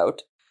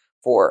call-out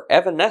for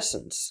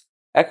Evanescence,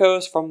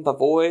 Echoes from the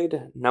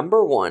Void,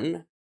 number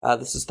 1.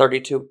 This is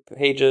 32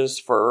 pages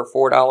for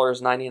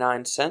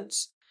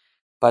 $4.99.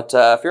 But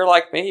if you're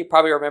like me, you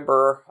probably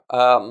remember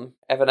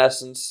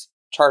Evanescence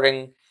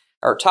topping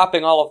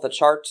all of the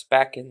charts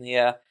back in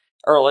the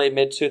early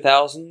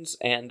mid-2000s,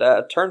 and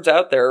turns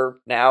out they're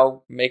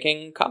now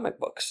making comic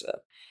books. It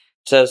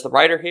says the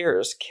writer here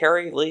is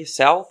Carrie Lee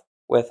South,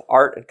 with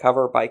art and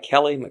cover by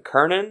Kelly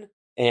McKernan,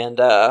 and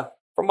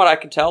from what I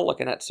can tell,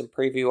 looking at some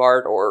preview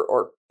art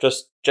or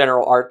just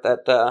general art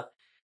that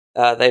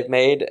they've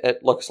made,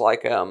 it looks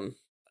like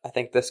I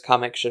think this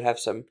comic should have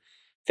some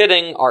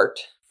fitting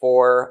art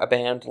for a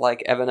band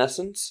like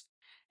Evanescence.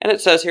 And it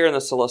says here in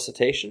the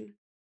solicitation,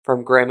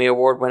 from Grammy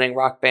Award-winning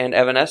rock band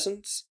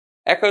Evanescence,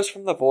 Echoes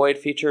from the Void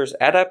features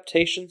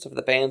adaptations of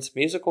the band's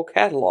musical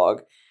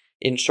catalog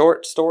in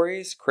short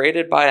stories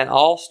created by an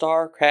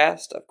all-star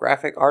cast of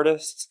graphic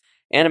artists,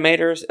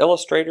 animators,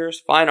 illustrators,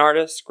 fine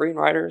artists,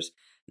 screenwriters,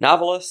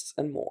 novelists,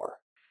 and more.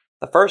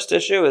 The first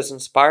issue is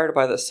inspired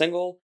by the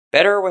single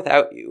Better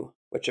Without You,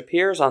 which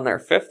appears on their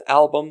 5th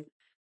album,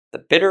 The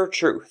Bitter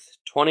Truth,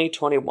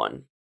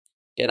 2021.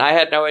 And I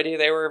had no idea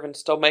they were even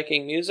still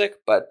making music,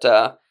 but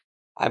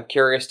I'm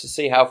curious to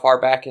see how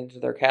far back into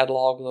their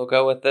catalog they'll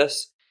go with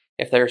this,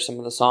 if there's some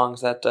of the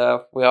songs that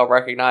we all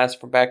recognize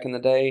from back in the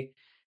day.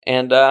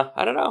 And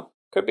I don't know,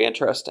 could be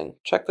interesting.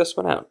 Check this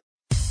one out.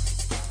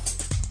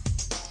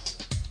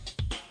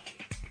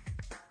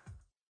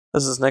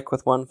 This is Nick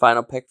with one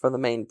final pick from the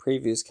main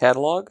previews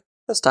catalog.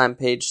 This time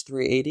page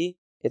 380.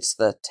 It's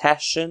the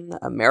Taschen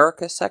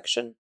America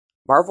section.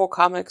 Marvel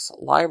Comics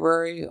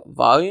Library,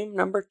 volume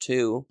number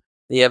 2,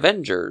 The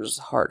Avengers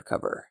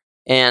hardcover.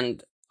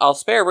 And I'll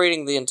spare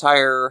reading the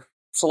entire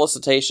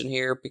solicitation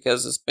here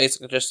because it's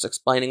basically just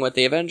explaining what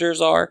the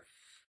Avengers are.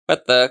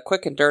 But the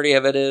quick and dirty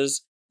of it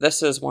is,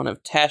 this is one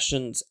of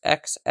Taschen's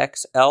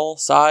XXL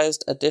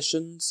sized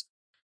editions.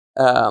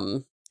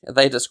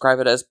 They describe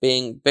it as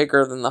being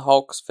bigger than the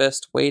Hulk's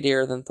fist,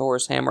 weightier than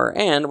Thor's hammer,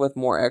 and with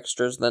more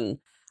extras than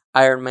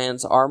Iron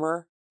Man's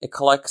armor. It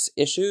collects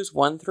issues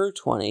 1 through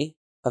 20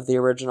 of the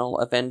original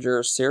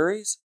Avengers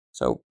series.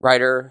 So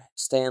writer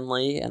Stan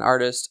Lee and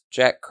artist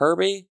Jack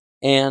Kirby.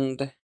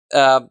 And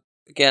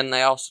again,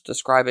 they also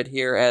describe it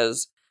here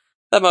as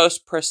the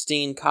most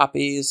pristine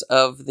copies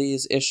of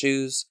these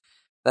issues.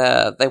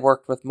 They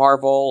worked with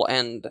Marvel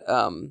and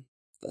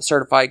the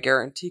Certified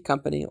Guarantee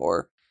Company,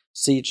 or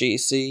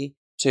CGC,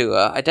 to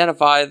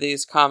identify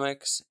these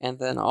comics, and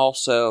then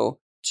also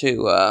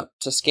to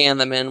scan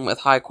them in with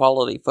high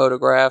quality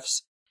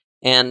photographs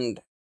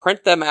and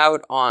print them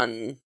out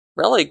on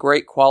really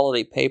great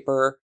quality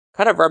paper,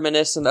 kind of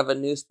reminiscent of a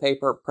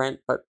newspaper print,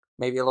 but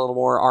maybe a little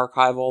more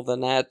archival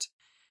than that.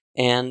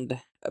 And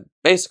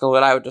basically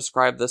what I would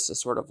describe this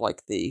as sort of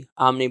like the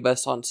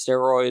omnibus on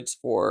steroids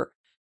for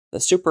the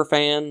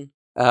superfan.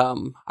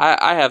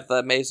 I have the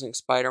Amazing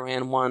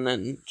Spider-Man one,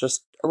 and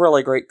just a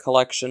really great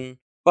collection.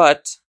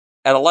 But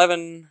at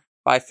 11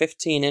 by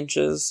 15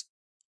 inches,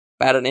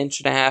 about an inch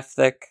and a half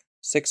thick,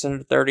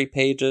 630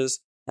 pages,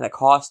 and a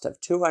cost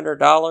of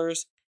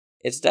 $200,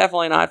 it's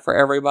definitely not for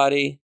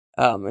everybody.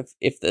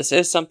 If this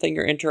is something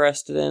you're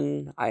interested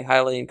in, I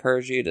highly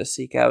encourage you to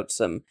seek out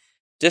some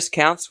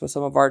discounts with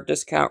some of our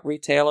discount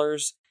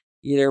retailers,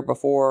 either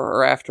before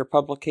or after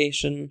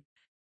publication.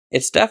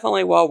 It's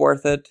definitely well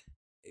worth it.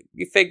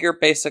 You figure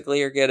basically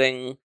you're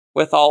getting,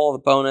 with all of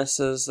the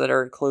bonuses that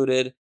are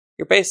included,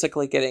 you're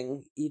basically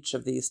getting each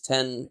of these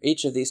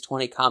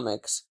 20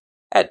 comics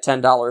at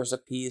 $10 a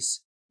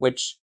piece,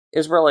 which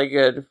is really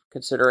good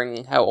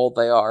considering how old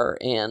they are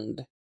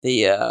and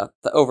the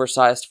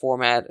oversized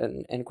format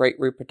and great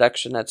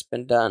reproduction that's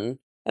been done.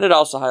 And it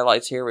also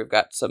highlights here we've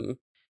got some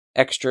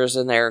extras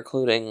in there,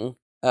 including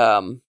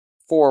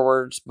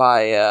forewords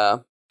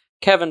by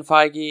Kevin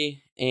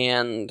Feige,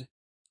 and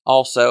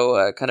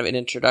also kind of an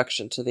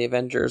introduction to the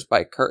Avengers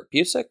by Kurt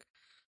Busiek.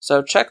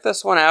 So check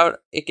this one out.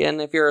 Again,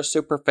 if you're a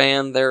super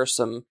fan, there are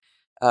some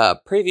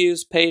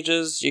previews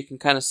pages. You can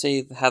kind of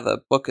see how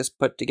the book is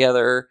put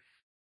together,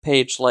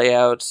 page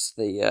layouts,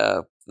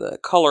 the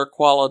color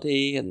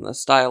quality, and the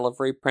style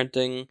of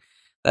reprinting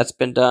that's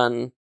been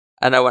done.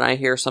 I know when I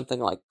hear something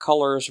like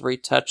colors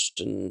retouched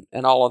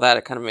and all of that,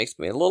 it kind of makes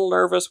me a little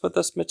nervous with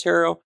this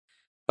material.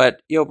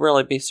 But you'll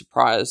really be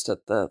surprised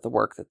at the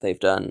work that they've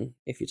done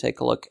if you take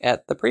a look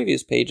at the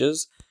previews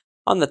pages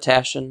on the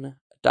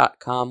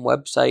Taschen.com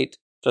website.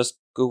 Just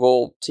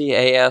Google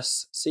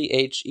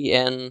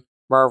TASCHEN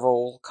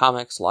Marvel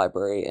Comics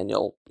Library and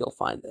you'll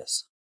find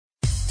this.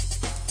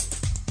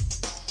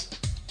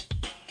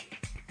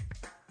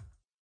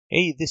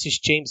 Hey, this is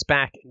James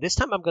back. This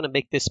time I'm going to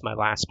make this my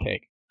last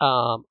pick.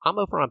 I'm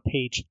over on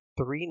page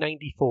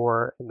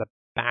 394 in the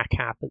back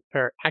half,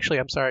 actually,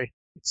 I'm sorry,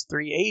 it's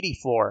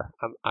 384.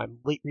 I'm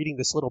reading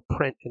this little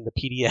print in the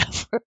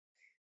PDF,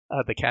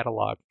 the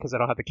catalog, because I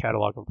don't have the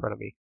catalog in front of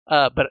me.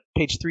 But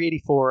page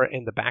 384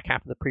 in the back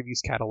half of the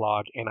previous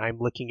catalog, and I'm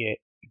looking at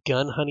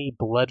Gun Honey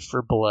Blood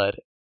for Blood,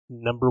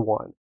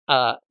 #1.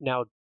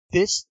 Now,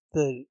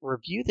 the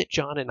review that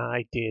John and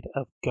I did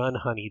of Gun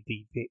Honey,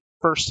 the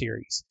first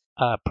series,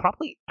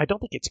 probably, I don't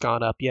think it's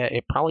gone up yet.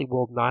 It probably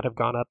will not have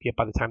gone up yet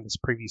by the time this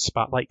preview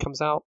spotlight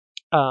comes out.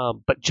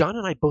 But John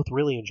and I both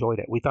really enjoyed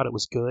it. We thought it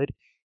was good.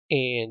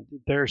 And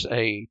there's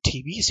a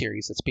TV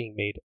series that's being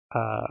made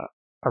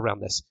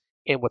around this.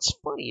 And what's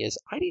funny is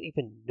I didn't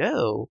even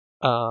know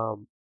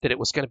that it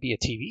was going to be a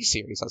TV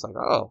series. I was like,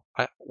 oh,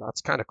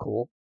 that's kind of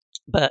cool.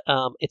 But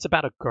it's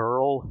about a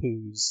girl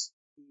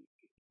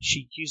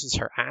she uses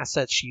her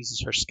assets, she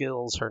uses her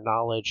skills, her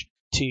knowledge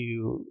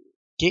to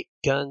get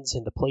guns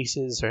into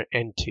places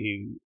and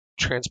to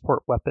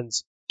transport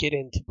weapons, get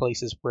into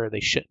places where they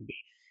shouldn't be.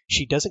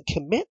 She doesn't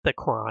commit the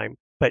crime,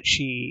 but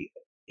she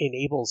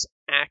enables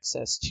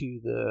access to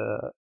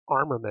the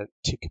armament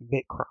to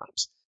commit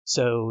crimes.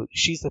 So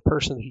she's the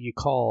person who you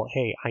call,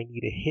 hey, I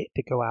need a hit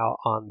to go out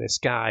on this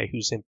guy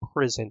who's in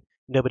prison.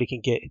 Nobody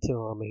can get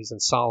to him. He's in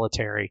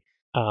solitary.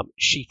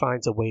 She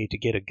finds a way to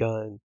get a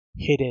gun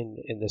hidden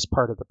in this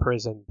part of the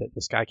prison that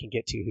this guy can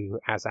get to who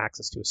has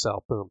access to a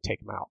cell. Boom,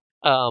 take him out.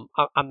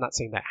 I'm not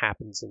saying that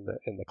happens in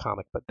the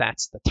comic, but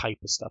that's the type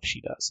of stuff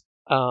she does.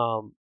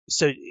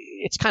 So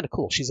it's kind of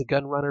cool. She's a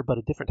gun runner, but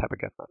a different type of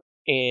gun runner.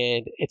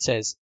 And it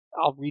says,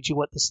 I'll read you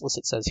what the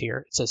solicit says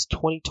here. It says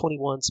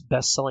 2021's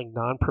best-selling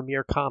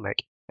non-premiere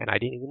comic, and I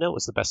didn't even know it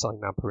was the best-selling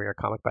non-premiere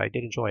comic, but I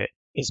did enjoy it,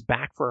 is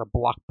back for a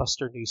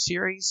blockbuster new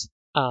series.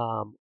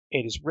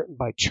 It is written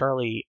by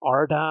Charlie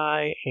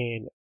Ardai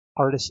and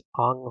artist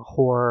Ang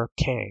Hor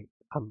Kang.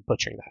 I'm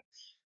butchering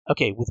that.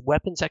 Okay, with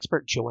weapons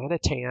expert Joanna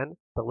Tan,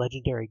 the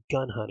legendary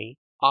Gun Honey,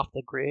 off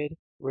the grid,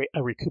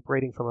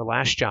 recuperating from her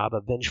last job,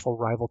 a vengeful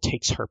rival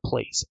takes her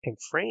place and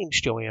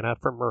frames Joanna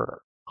for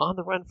murder. On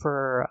the run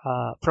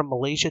from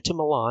Malaysia to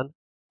Milan.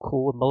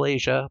 Cool,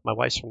 Malaysia. My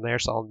wife's from there,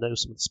 so I'll know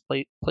some of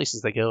the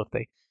places they go if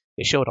they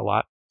show it a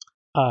lot.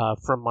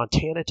 From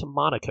Montana to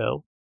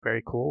Monaco.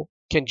 Very cool.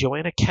 Can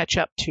Joanna catch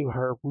up to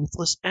her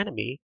ruthless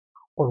enemy,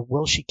 or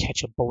will she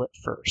catch a bullet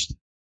first?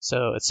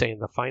 So it's saying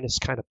the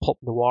finest kind of pulp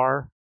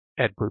noir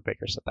Ed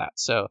Brubaker said that.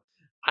 So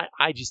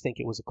I just think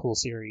it was a cool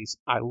series.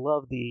 I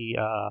love the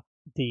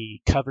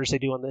covers they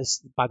do on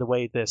this. By the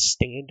way, the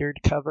standard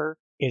cover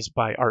is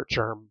by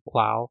Artgerm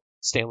Lau,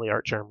 Stanley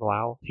Artgerm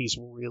Lau. He's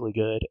really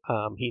good.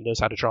 He knows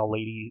how to draw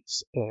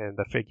ladies and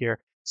the figure.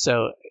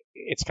 So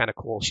it's kind of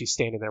cool. She's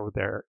standing there with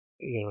their,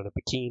 in a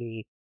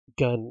bikini,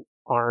 gun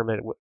arm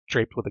and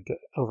draped with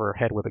over her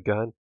head with a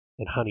gun,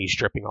 and honey's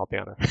dripping all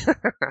down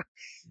her.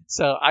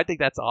 So I think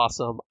that's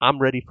awesome. I'm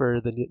ready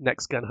for the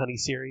next Gun Honey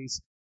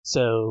series.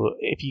 So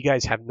if you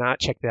guys have not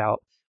checked it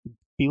out,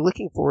 be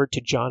looking forward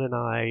to John and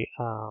I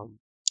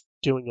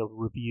doing a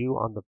review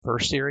on the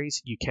first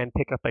series. You can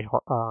pick up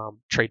a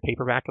trade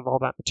paperback of all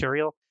that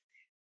material.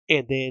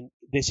 And then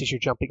this is your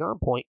jumping on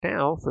point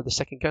now for the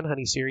second Gun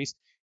Honey series.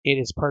 It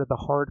is part of the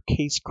Hard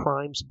Case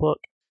Crimes book.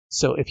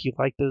 So if you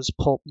like those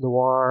pulp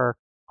noir,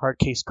 hard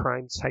case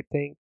crimes type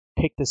thing,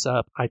 pick this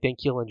up. I think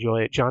you'll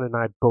enjoy it. John and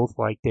I both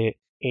liked it.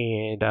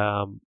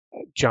 And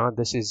John,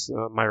 this is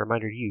my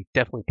reminder to you.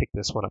 Definitely pick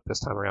this one up this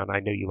time around. I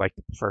know you liked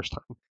it the first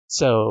time.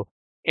 So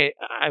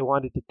I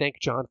wanted to thank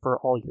John for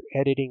all your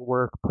editing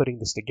work, putting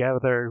this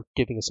together,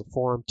 giving us a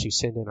forum to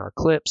send in our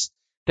clips.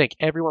 Thank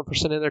everyone for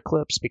sending their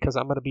clips, because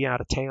I'm going to be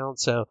out of town,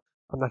 so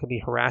I'm not going to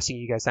be harassing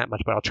you guys that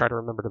much, but I'll try to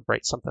remember to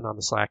write something on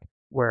the Slack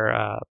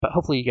but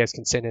hopefully you guys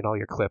can send in all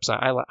your clips.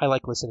 I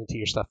like listening to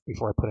your stuff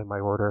before I put in my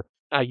order.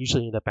 I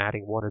usually end up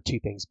adding one or two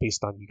things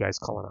based on you guys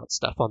calling out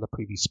stuff on the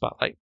preview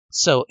spotlight.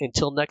 So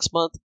until next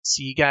month,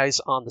 see you guys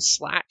on the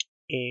Slack,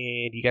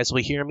 and you guys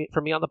will hear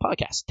from me on the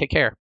podcast. Take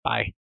care.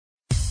 Bye.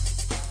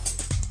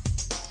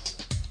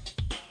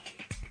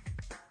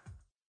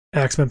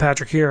 Axman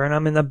Patrick here, and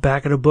I'm in the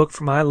back of the book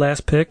for my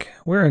last pick.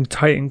 We're in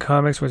Titan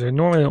Comics, which I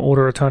normally don't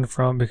order a ton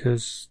from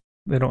because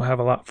they don't have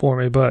a lot for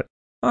me, but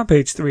on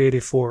page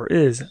 384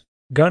 is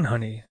Gun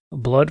Honey,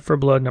 Blood for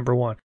Blood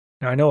 #1.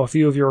 Now, I know a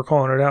few of you are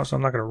calling it out, so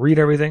I'm not going to read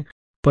everything,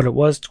 but it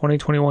was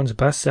 2021's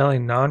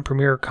best-selling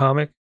non-premiere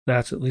comic.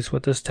 That's at least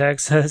what this tag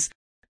says.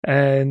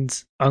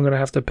 And I'm going to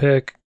have to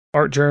pick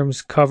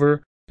Artgerm's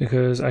cover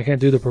because I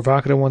can't do the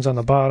provocative ones on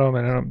the bottom,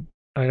 and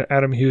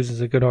Adam Hughes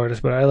is a good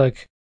artist, but I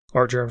like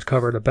Artgerm's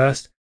cover the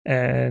best.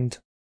 And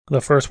the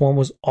first one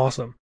was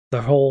awesome.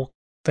 The whole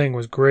thing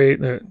was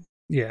great.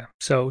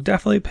 So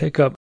definitely pick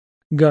up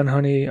Gun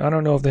Honey. I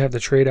don't know if they have the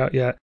trade out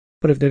yet,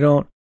 but if they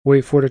don't,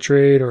 wait for the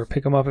trade or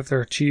pick them up if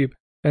they're cheap,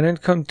 and then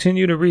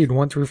continue to read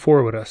 1 through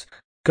 4 with us.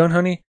 Gun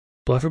Honey,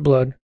 Blood for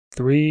Blood,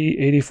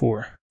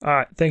 384. All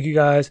right, thank you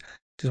guys.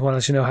 Just want to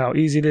let you know how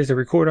easy it is to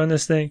record on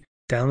this thing.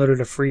 Downloaded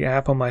a free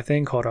app on my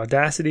thing called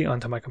Audacity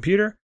onto my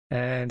computer,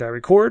 and I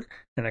record,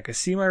 and I can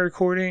see my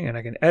recording, and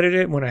I can edit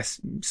it when I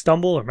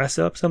stumble or mess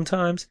up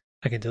sometimes.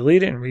 I can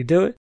delete it and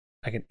redo it.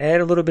 I can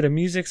add a little bit of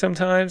music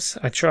sometimes.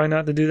 I try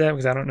not to do that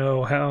because I don't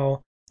know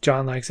how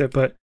John likes it,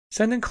 but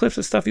send in clips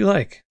of stuff you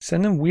like.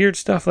 Send in weird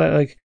stuff that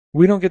like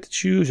we don't get to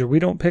choose or we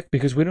don't pick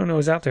because we don't know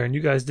what's out there and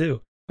you guys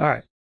do. All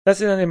right,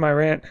 that's it in my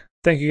rant.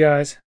 Thank you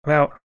guys. I'm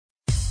out.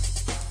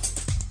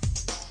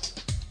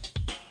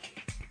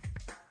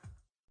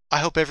 I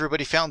hope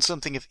everybody found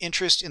something of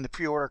interest in the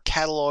pre-order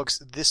catalogs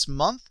this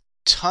month.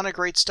 Ton of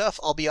great stuff.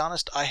 I'll be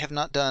honest, I have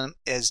not done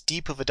as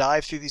deep of a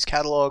dive through these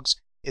catalogs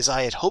as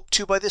I had hoped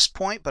to by this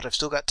point, but I've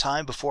still got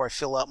time before I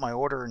fill out my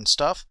order and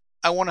stuff.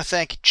 I want to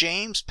thank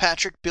James,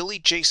 Patrick, Billy,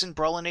 Jason,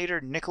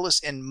 Brullinator,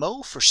 Nicholas, and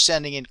Mo for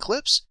sending in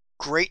clips.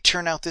 Great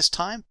turnout this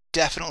time.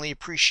 Definitely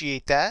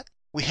appreciate that.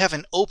 We have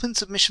an open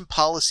submission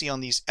policy on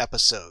these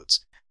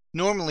episodes.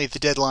 Normally, the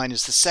deadline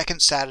is the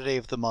second Saturday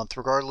of the month,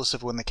 regardless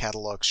of when the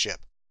catalogs ship.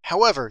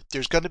 However,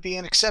 there's going to be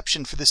an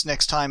exception for this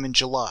next time in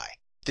July.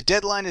 The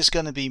deadline is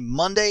going to be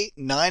Monday,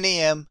 9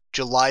 a.m.,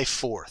 July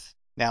 4th.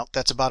 Now,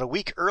 that's about a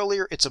week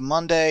earlier. It's a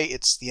Monday.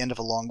 It's the end of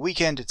a long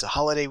weekend. It's a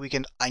holiday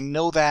weekend. I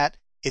know that.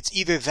 It's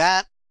either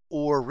that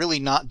or really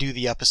not do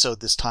the episode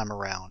this time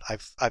around.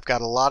 I've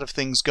got a lot of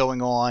things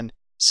going on,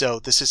 so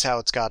this is how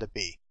it's got to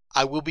be.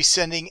 I will be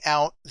sending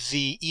out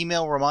the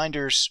email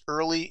reminders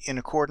early in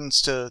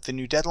accordance to the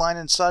new deadline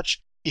and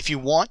such. If you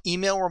want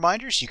email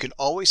reminders, you can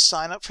always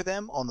sign up for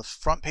them on the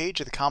front page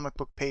of the Comic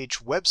Book Page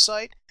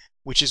website,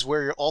 which is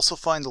where you'll also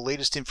find the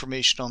latest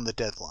information on the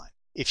deadline.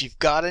 If you've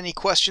got any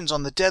questions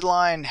on the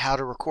deadline, how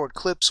to record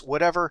clips,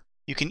 whatever,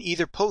 you can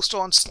either post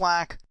on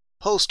Slack,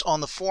 post on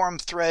the forum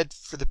thread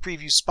for the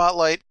preview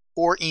spotlight,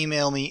 or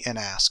email me and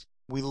ask.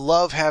 We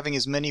love having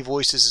as many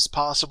voices as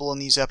possible in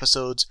these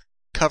episodes,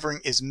 covering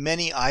as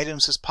many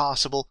items as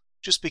possible,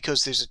 just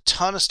because there's a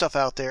ton of stuff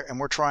out there and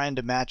we're trying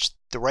to match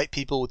the right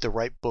people with the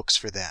right books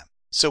for them.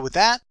 So with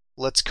that,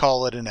 let's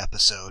call it an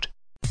episode.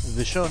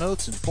 The show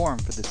notes and forum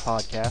for this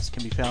podcast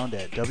can be found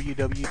at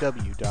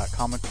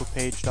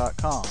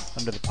www.comicbookpage.com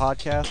under the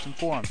podcast and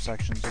forum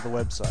sections of the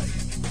website.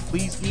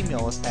 Please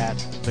email us at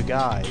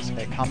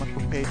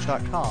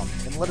theguys@comicbookpage.com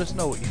and let us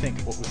know what you think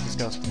of what was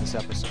discussed in this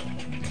episode.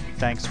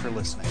 Thanks for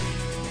listening.